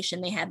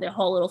vacation, they have their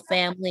whole little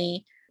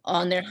family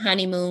on their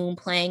honeymoon,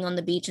 playing on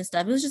the beach and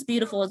stuff. It was just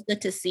beautiful. It's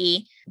good to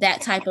see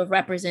that type of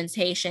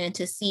representation,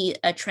 to see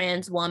a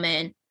trans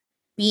woman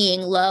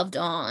being loved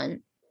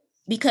on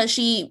because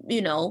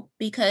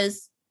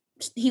because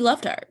he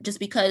loved her, just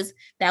because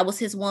that was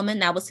his woman,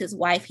 that was his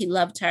wife. He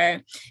loved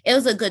her. It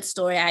was a good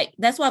story.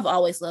 That's why I've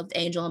always loved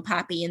Angel and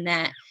Poppy in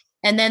that.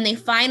 And then the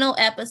final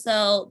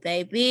episode,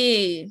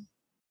 baby.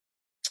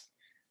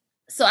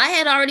 So I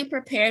had already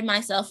prepared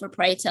myself for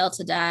Pray Tell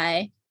to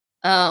die.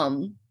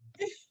 I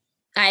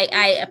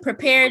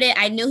prepared it.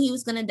 I knew he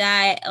was gonna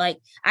die. Like,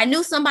 I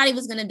knew somebody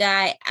was gonna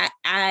die.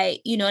 I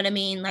you know what I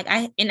mean? Like,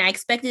 I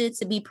expected it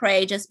to be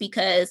Pray, just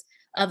because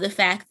of the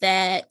fact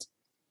that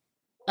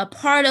a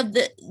part of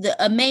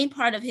a main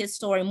part of his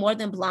story, more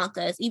than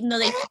Blanca's, even though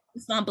they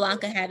focused on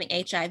Blanca having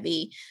HIV,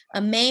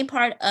 a main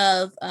part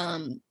of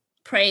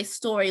Prey's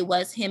story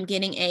was him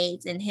getting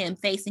AIDS and him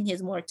facing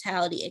his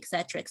mortality,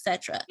 etc.,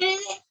 etc.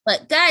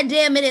 But God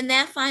damn it, in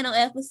that final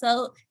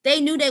episode,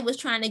 they knew they was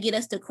trying to get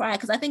us to cry,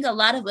 because I think a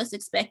lot of us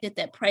expected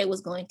that Prey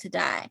was going to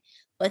die.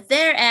 But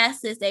their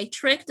asses, they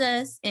tricked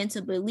us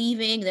into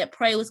believing that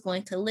Prey was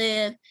going to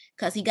live,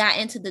 because he got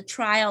into the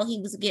trial, he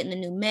was getting the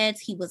new meds,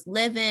 he was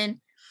living,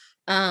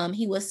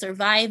 he was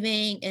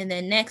surviving, and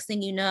then next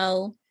thing you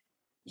know,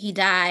 he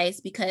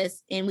dies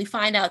and we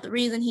find out the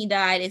reason he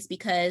died is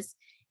because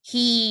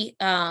he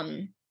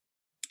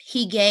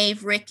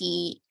gave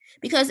Ricky,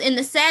 because in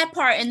the sad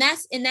part, and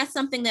that's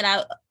something that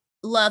I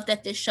love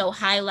that this show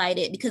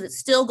highlighted, because it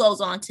still goes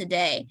on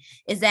today,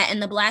 is that in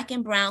the Black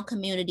and brown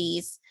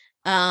communities,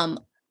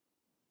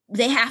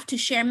 they have to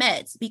share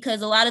meds,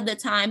 because a lot of the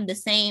time the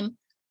same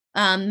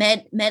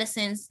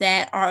medicines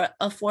that are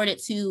afforded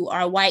to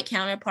our white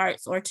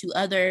counterparts or to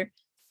other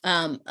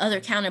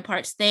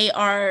counterparts, they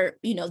are,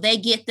 they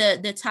get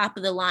the top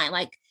of the line.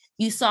 Like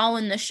you saw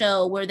in the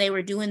show where they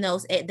were doing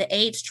the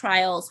AIDS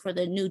trials for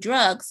the new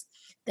drugs,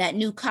 that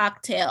new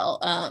cocktail,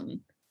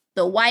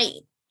 the white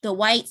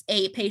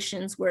AIDS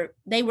patients were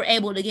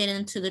able to get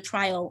into the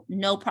trial,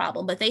 no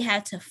problem, but they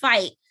had to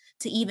fight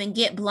to even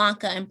get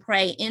Blanca and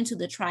Prey into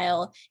the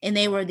trial, and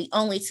they were the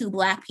only two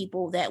Black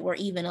people that were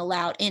even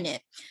allowed in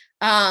it.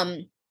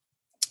 And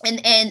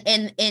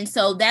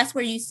so that's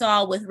where you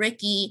saw with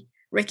Ricky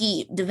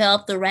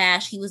developed the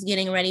rash. He was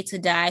getting ready to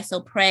die.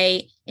 So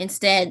Prey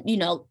instead,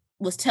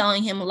 was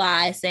telling him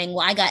lies, saying,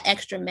 well, I got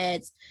extra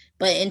meds.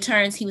 But in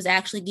turns, he was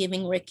actually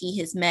giving Ricky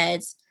his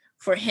meds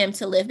for him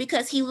to live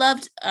because he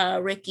loved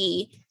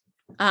Ricky,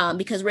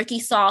 because Ricky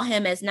saw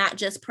him as not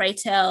just pray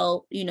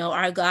tell,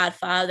 our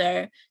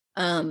godfather,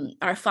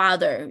 our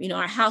father,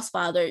 our house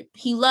father.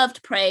 He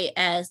loved Prey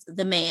as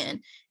the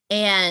man.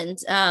 And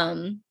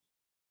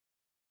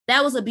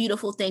that was a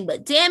beautiful thing.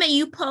 But damn it,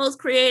 you Pose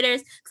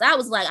creators, because I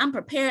was like, I'm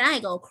prepared. I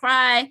ain't gonna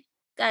cry.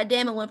 God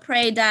damn it, when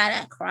Prey died,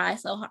 I cried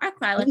so hard. I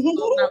cried like my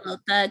little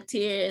thug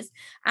tears.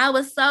 I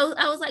was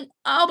like,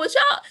 oh, but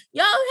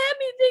y'all had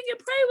me thinking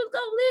Prey was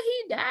gonna live.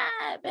 He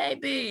died,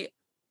 baby.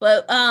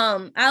 But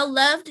I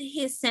loved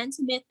his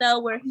sentiment though,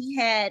 where he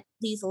had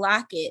these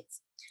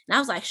lockets. And I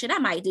was like, shit, I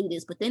might do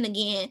this. But then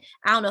again,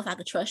 I don't know if I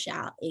could trust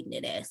y'all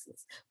ignorant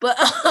asses. But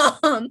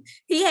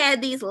he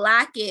had these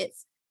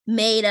lockets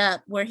made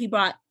up where he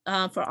brought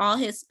for all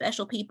his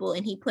special people,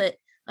 and he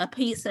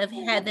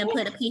had them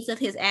put a piece of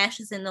his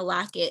ashes in the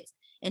lockets,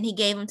 and he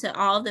gave them to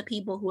all the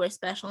people who are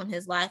special in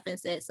his life and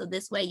said, so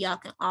this way y'all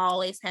can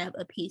always have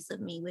a piece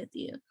of me with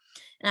you.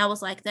 And I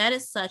was like, that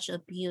is such a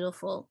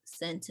beautiful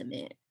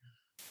sentiment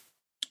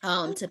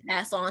to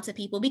pass on to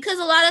people, because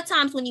a lot of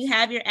times when you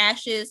have your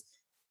ashes,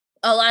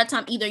 a lot of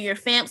time either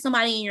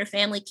somebody in your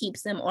family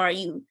keeps them, or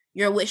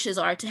your wishes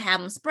are to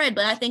have them spread.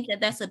 But I think that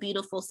that's a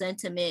beautiful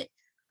sentiment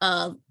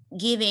of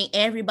giving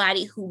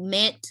everybody who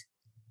meant,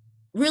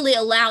 really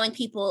allowing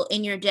people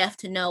in your death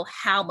to know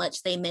how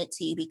much they meant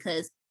to you,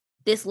 because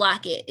this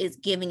locket is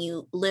giving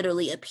you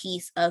literally a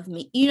piece of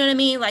me. You know what I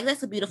mean? Like,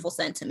 that's a beautiful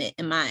sentiment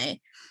in my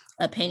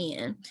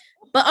opinion.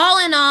 But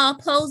all in all,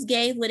 Pose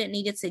gave what it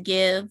needed to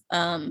give.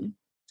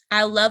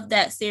 I love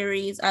that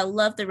series. I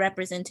love the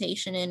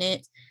representation in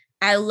it.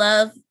 I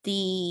love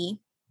the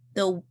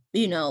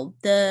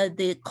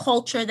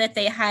culture that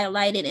they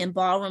highlighted in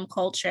ballroom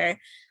culture,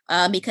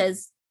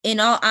 because in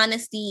all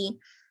honesty,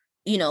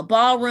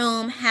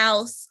 ballroom,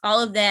 house,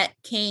 all of that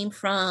came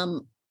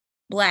from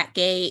Black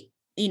gay,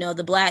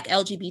 the Black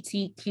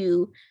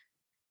LGBTQ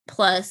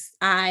plus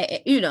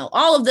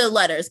all of the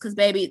letters, because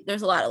baby,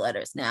 there's a lot of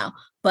letters now,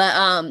 but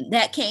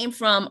that came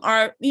from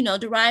our,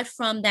 derived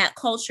from that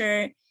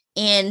culture,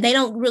 and they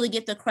don't really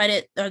get the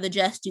credit or the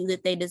just due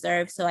that they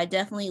deserve. So I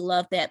definitely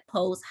love that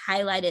Pose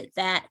highlighted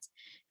that.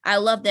 I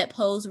love that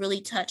Pose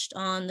really touched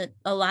on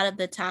a lot of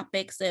the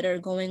topics that are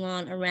going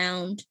on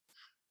around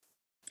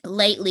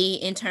lately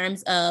in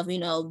terms of,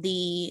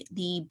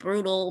 the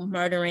brutal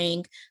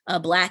murdering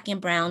of Black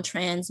and brown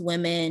trans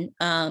women,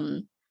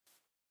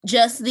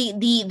 just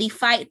the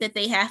fight that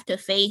they have to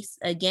face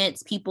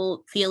against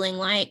people feeling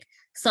like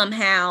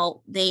somehow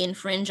they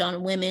infringe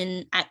on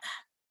women.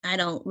 I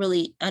don't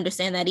really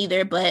understand that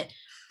either. But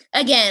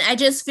again, I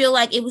just feel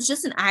like it was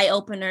just an eye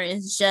opener.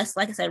 It's just,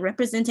 like I said,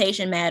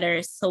 representation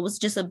matters. So it was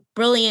just a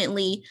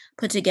brilliantly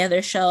put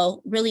together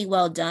show, really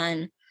well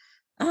done.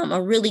 A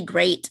really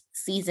great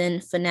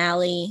series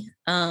finale.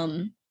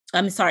 I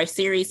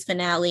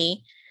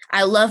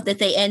love that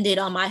they ended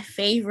on my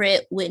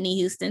favorite Whitney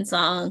Houston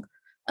song,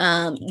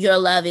 Your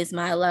Love Is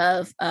My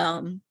Love.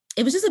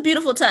 It was just a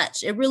beautiful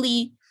touch. It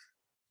really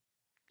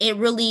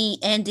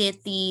ended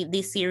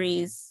the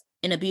series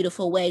in a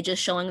beautiful way,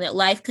 just showing that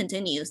life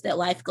continues, that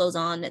life goes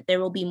on, that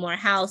there will be more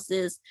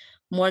houses,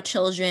 more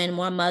children,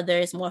 more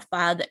mothers, more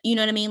father. You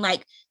know what I mean?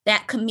 Like,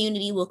 that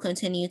community will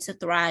continue to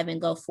thrive and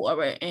go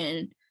forward. And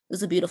it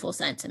was a beautiful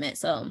sentiment.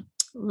 So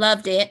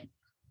loved it.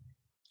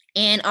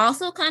 And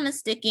also kind of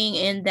sticking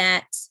in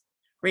that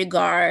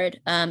regard,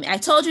 I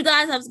told you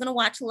guys I was going to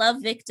watch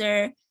Love,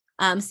 Victor,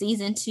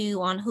 season 2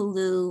 on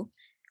Hulu.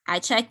 I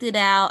checked it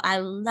out. I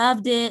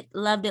loved it.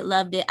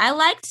 I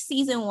liked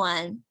season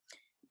 1,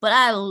 but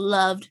I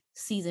loved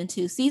season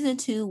 2. Season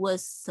 2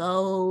 was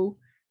so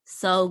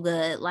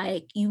good.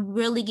 Like, you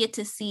really get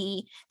to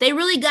see, they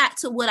really got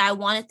to what I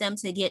wanted them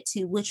to get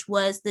to, which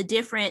was the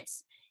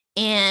difference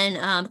in,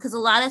 because a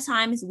lot of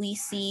times we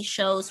see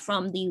shows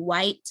from the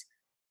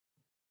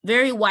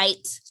very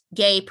white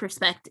gay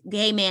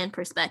man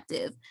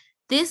perspective.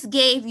 This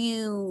gave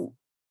you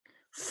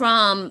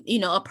from,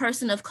 a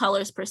person of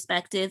color's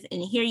perspective.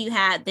 And here you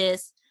had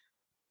this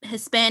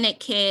Hispanic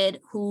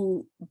kid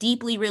who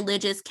deeply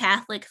religious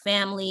Catholic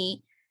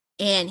family,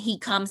 and he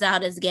comes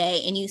out as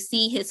gay, and you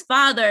see his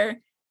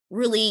father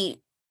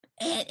really,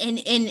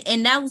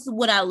 and that was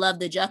what I love,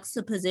 the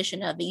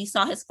juxtaposition of it. You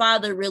saw his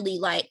father really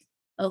like,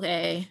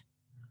 okay,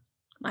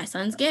 my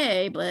son's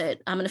gay,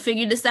 but I'm going to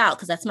figure this out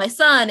because that's my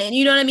son. And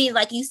you know what I mean?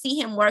 Like, you see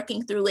him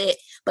working through it,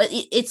 but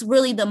it's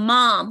really the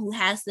mom who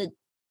has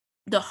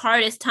the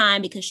hardest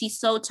time, because she's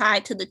so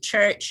tied to the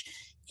church.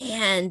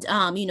 And,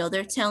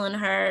 they're telling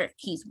her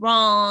he's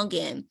wrong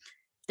and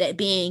that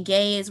being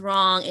gay is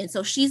wrong. And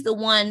so she's the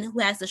one who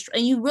has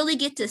and you really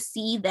get to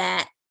see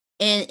that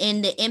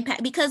in the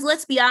impact, because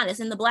let's be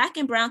honest, in the Black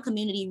and brown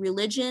community,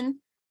 religion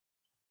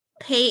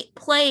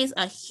plays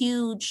a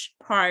huge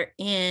part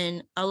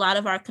in a lot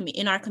of our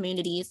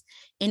communities.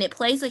 And it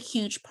plays a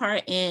huge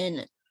part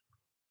in,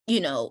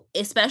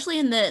 especially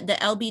in the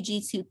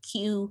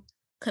LGBTQ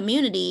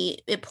community,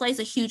 it plays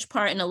a huge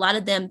part in a lot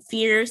of them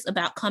fears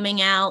about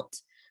coming out,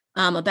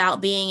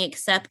 about being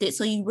accepted.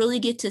 So you really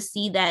get to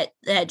see that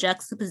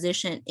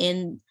juxtaposition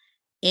in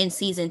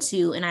season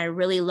 2, and I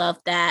really love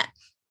that.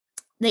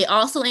 They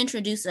also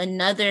introduce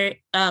another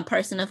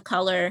person of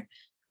color,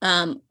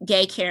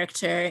 gay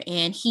character,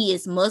 and he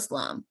is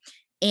Muslim.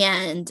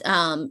 And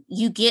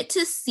you get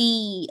to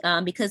see,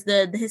 because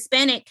the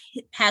Hispanic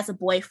has a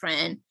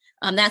boyfriend.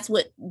 That's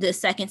what the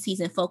second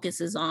season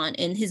focuses on,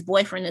 and his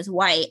boyfriend is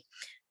white.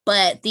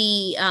 But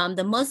the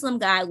Muslim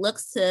guy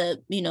looks to,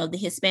 the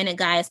Hispanic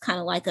guy as kind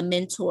of like a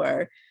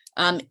mentor.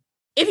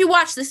 If you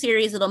watch the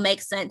series, it'll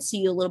make sense to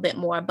you a little bit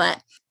more.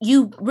 But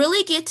you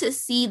really get to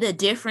see the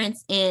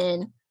difference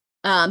in,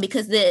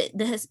 because the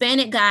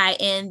Hispanic guy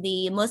and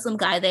the Muslim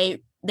guy,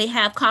 they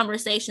have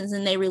conversations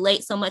and they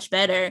relate so much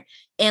better.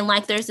 And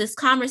like there's this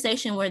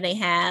conversation where they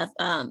have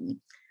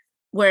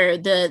where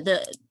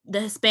the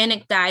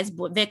Hispanic guy's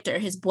Victor,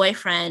 his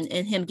boyfriend,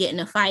 and him get in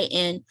a fight,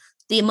 and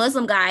the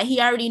Muslim guy, he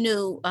already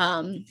knew,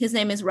 his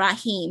name is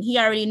Raheem. He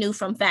already knew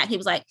from fact. He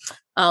was like,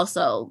 oh,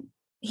 so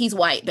he's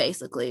white,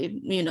 basically.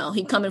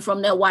 He coming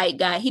from that white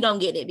guy. He don't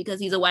get it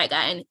because he's a white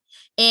guy.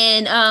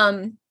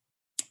 And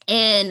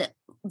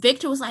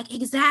Victor was like,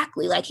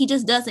 exactly. Like, he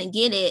just doesn't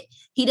get it.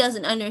 He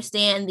doesn't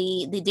understand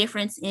the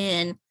difference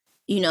in,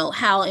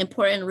 how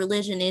important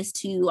religion is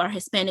to our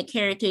Hispanic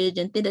heritage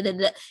and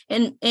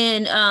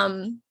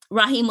and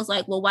Raheem was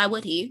like, well, why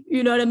would he?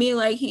 You know what I mean?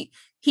 Like he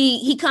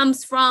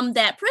comes from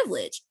that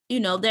privilege.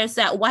 There's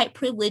that white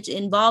privilege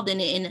involved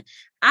in it. And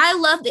I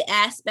love the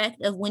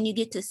aspect of when you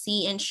get to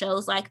see in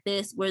shows like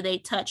this where they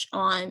touch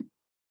on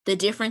the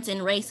difference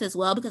in race as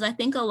well, because I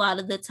think a lot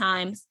of the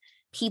times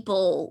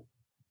people,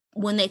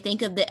 when they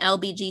think of the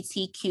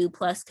LGBTQ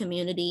plus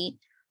community,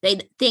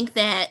 they think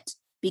that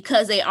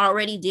because they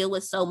already deal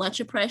with so much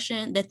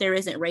oppression, that there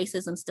isn't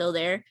racism still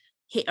there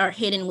or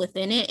hidden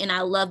within it. And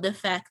I love the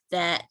fact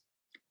that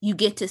you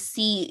get to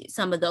see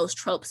some of those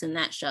tropes in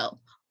that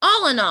show.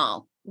 All in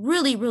all,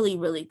 really, really,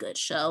 really good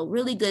show.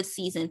 Really good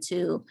season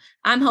 2.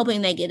 I'm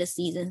hoping they get a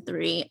season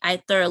 3.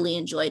 I thoroughly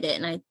enjoyed it,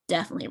 and I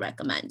definitely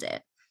recommend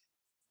it.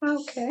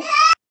 Okay.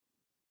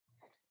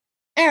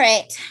 All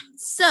right.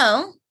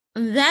 So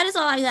that is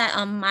all I got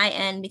on my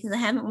end, because I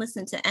haven't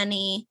listened to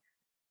any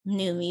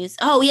new music.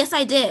 Oh, yes,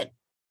 I did.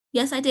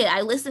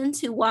 I listened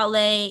to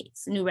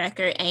Wale's new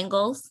record,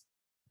 Angles,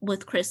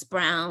 with Chris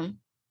Brown.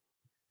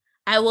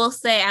 I will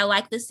say I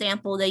like the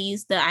sample. They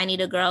used the I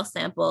Need a Girl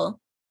sample.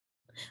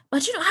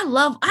 But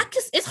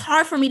it's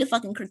hard for me to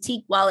fucking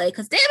critique Wale,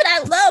 because damn it,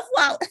 I love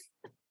Wale.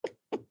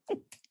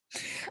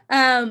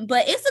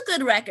 But it's a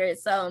good record,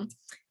 so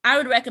I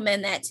would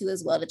recommend that too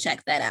as well, to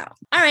check that out.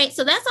 All right,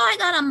 so that's all I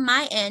got on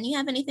my end. You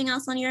have anything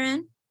else on your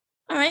end?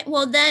 All right,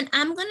 well then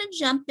I'm going to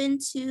jump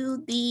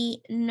into the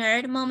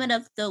nerd moment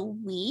of the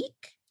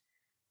week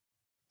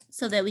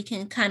so that we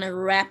can kind of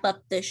wrap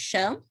up this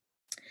show.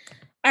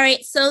 All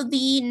right, so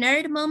the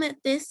nerd moment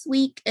this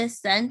week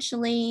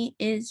essentially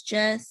is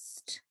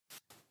just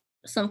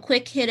some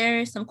quick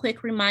hitters, some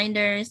quick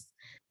reminders.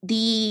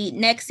 The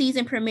next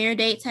season premiere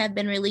dates have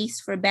been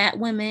released for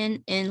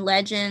Batwoman and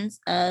Legends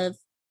of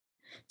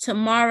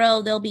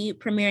Tomorrow. They'll be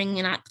premiering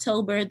in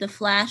October. The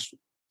Flash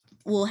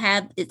will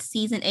have its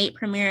season 8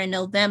 premiere in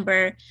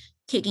November,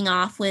 kicking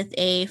off with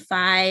a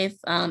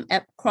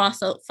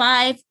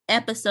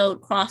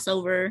 5-episode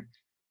crossover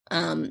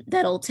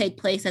that'll take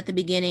place at the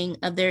beginning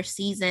of their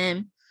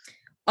season.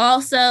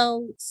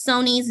 Also,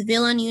 Sony's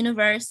Villain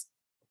Universe,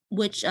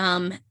 which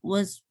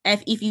was,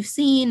 if you've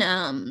seen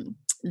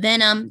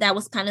Venom, that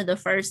was kind of the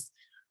first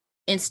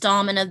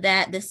installment of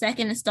that. The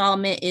second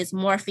installment is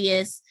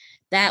Morpheus.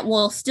 That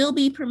will still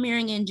be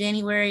premiering in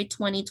January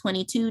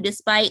 2022,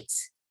 despite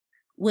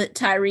what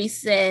Tyrese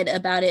said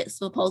about it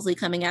supposedly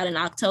coming out in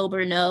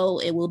October. No,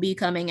 it will be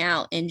coming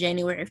out in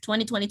January of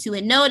 2022.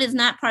 And no, it is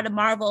not part of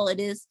Marvel. It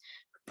is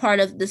part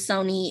of the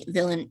Sony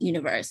Villain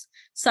Universe.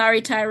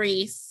 Sorry,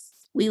 Tyrese.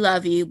 We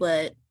love you,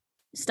 but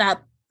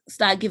stop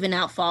giving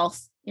out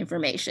false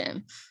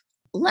information.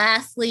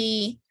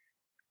 Lastly,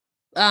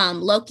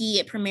 Loki,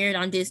 it premiered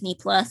on Disney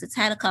Plus. It's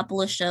had a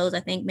couple of shows, I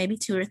think maybe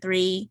 2 or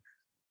 3,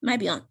 might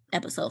be on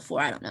episode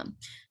 4, I don't know.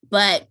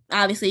 But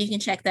obviously you can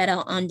check that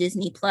out on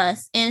Disney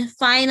Plus. And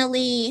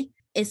finally,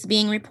 it's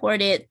being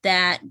reported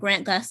that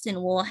Grant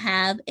Gustin will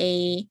have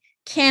a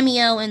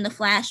cameo in the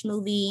Flash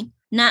movie.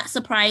 Not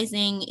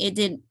surprising, it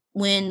did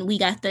when we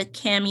got the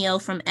cameo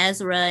from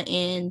Ezra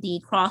in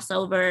the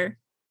crossover,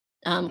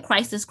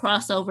 Crisis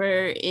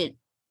crossover. It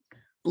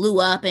blew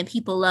up and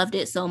people loved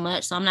it so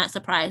much. So I'm not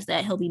surprised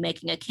that he'll be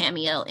making a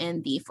cameo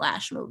in the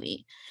Flash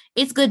movie.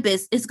 It's good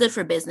it's good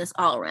for business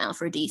all around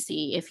for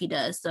DC if he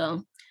does.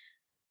 So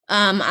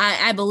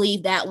I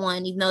believe that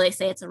one, even though they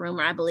say it's a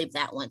rumor, I believe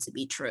that one to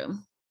be true.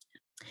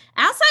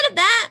 Outside of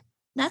that,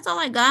 that's all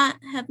I got.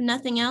 I have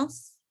nothing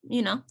else.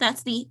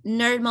 That's the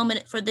nerd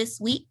moment for this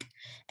week.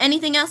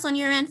 Anything else on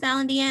your end,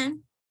 Fallon Deanne?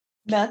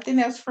 Nothing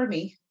else for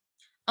me.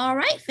 All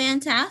right,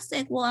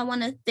 fantastic. Well, I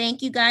want to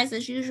thank you guys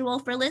as usual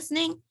for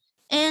listening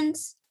and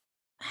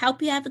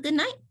hope you have a good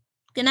night.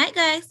 Good night,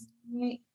 guys.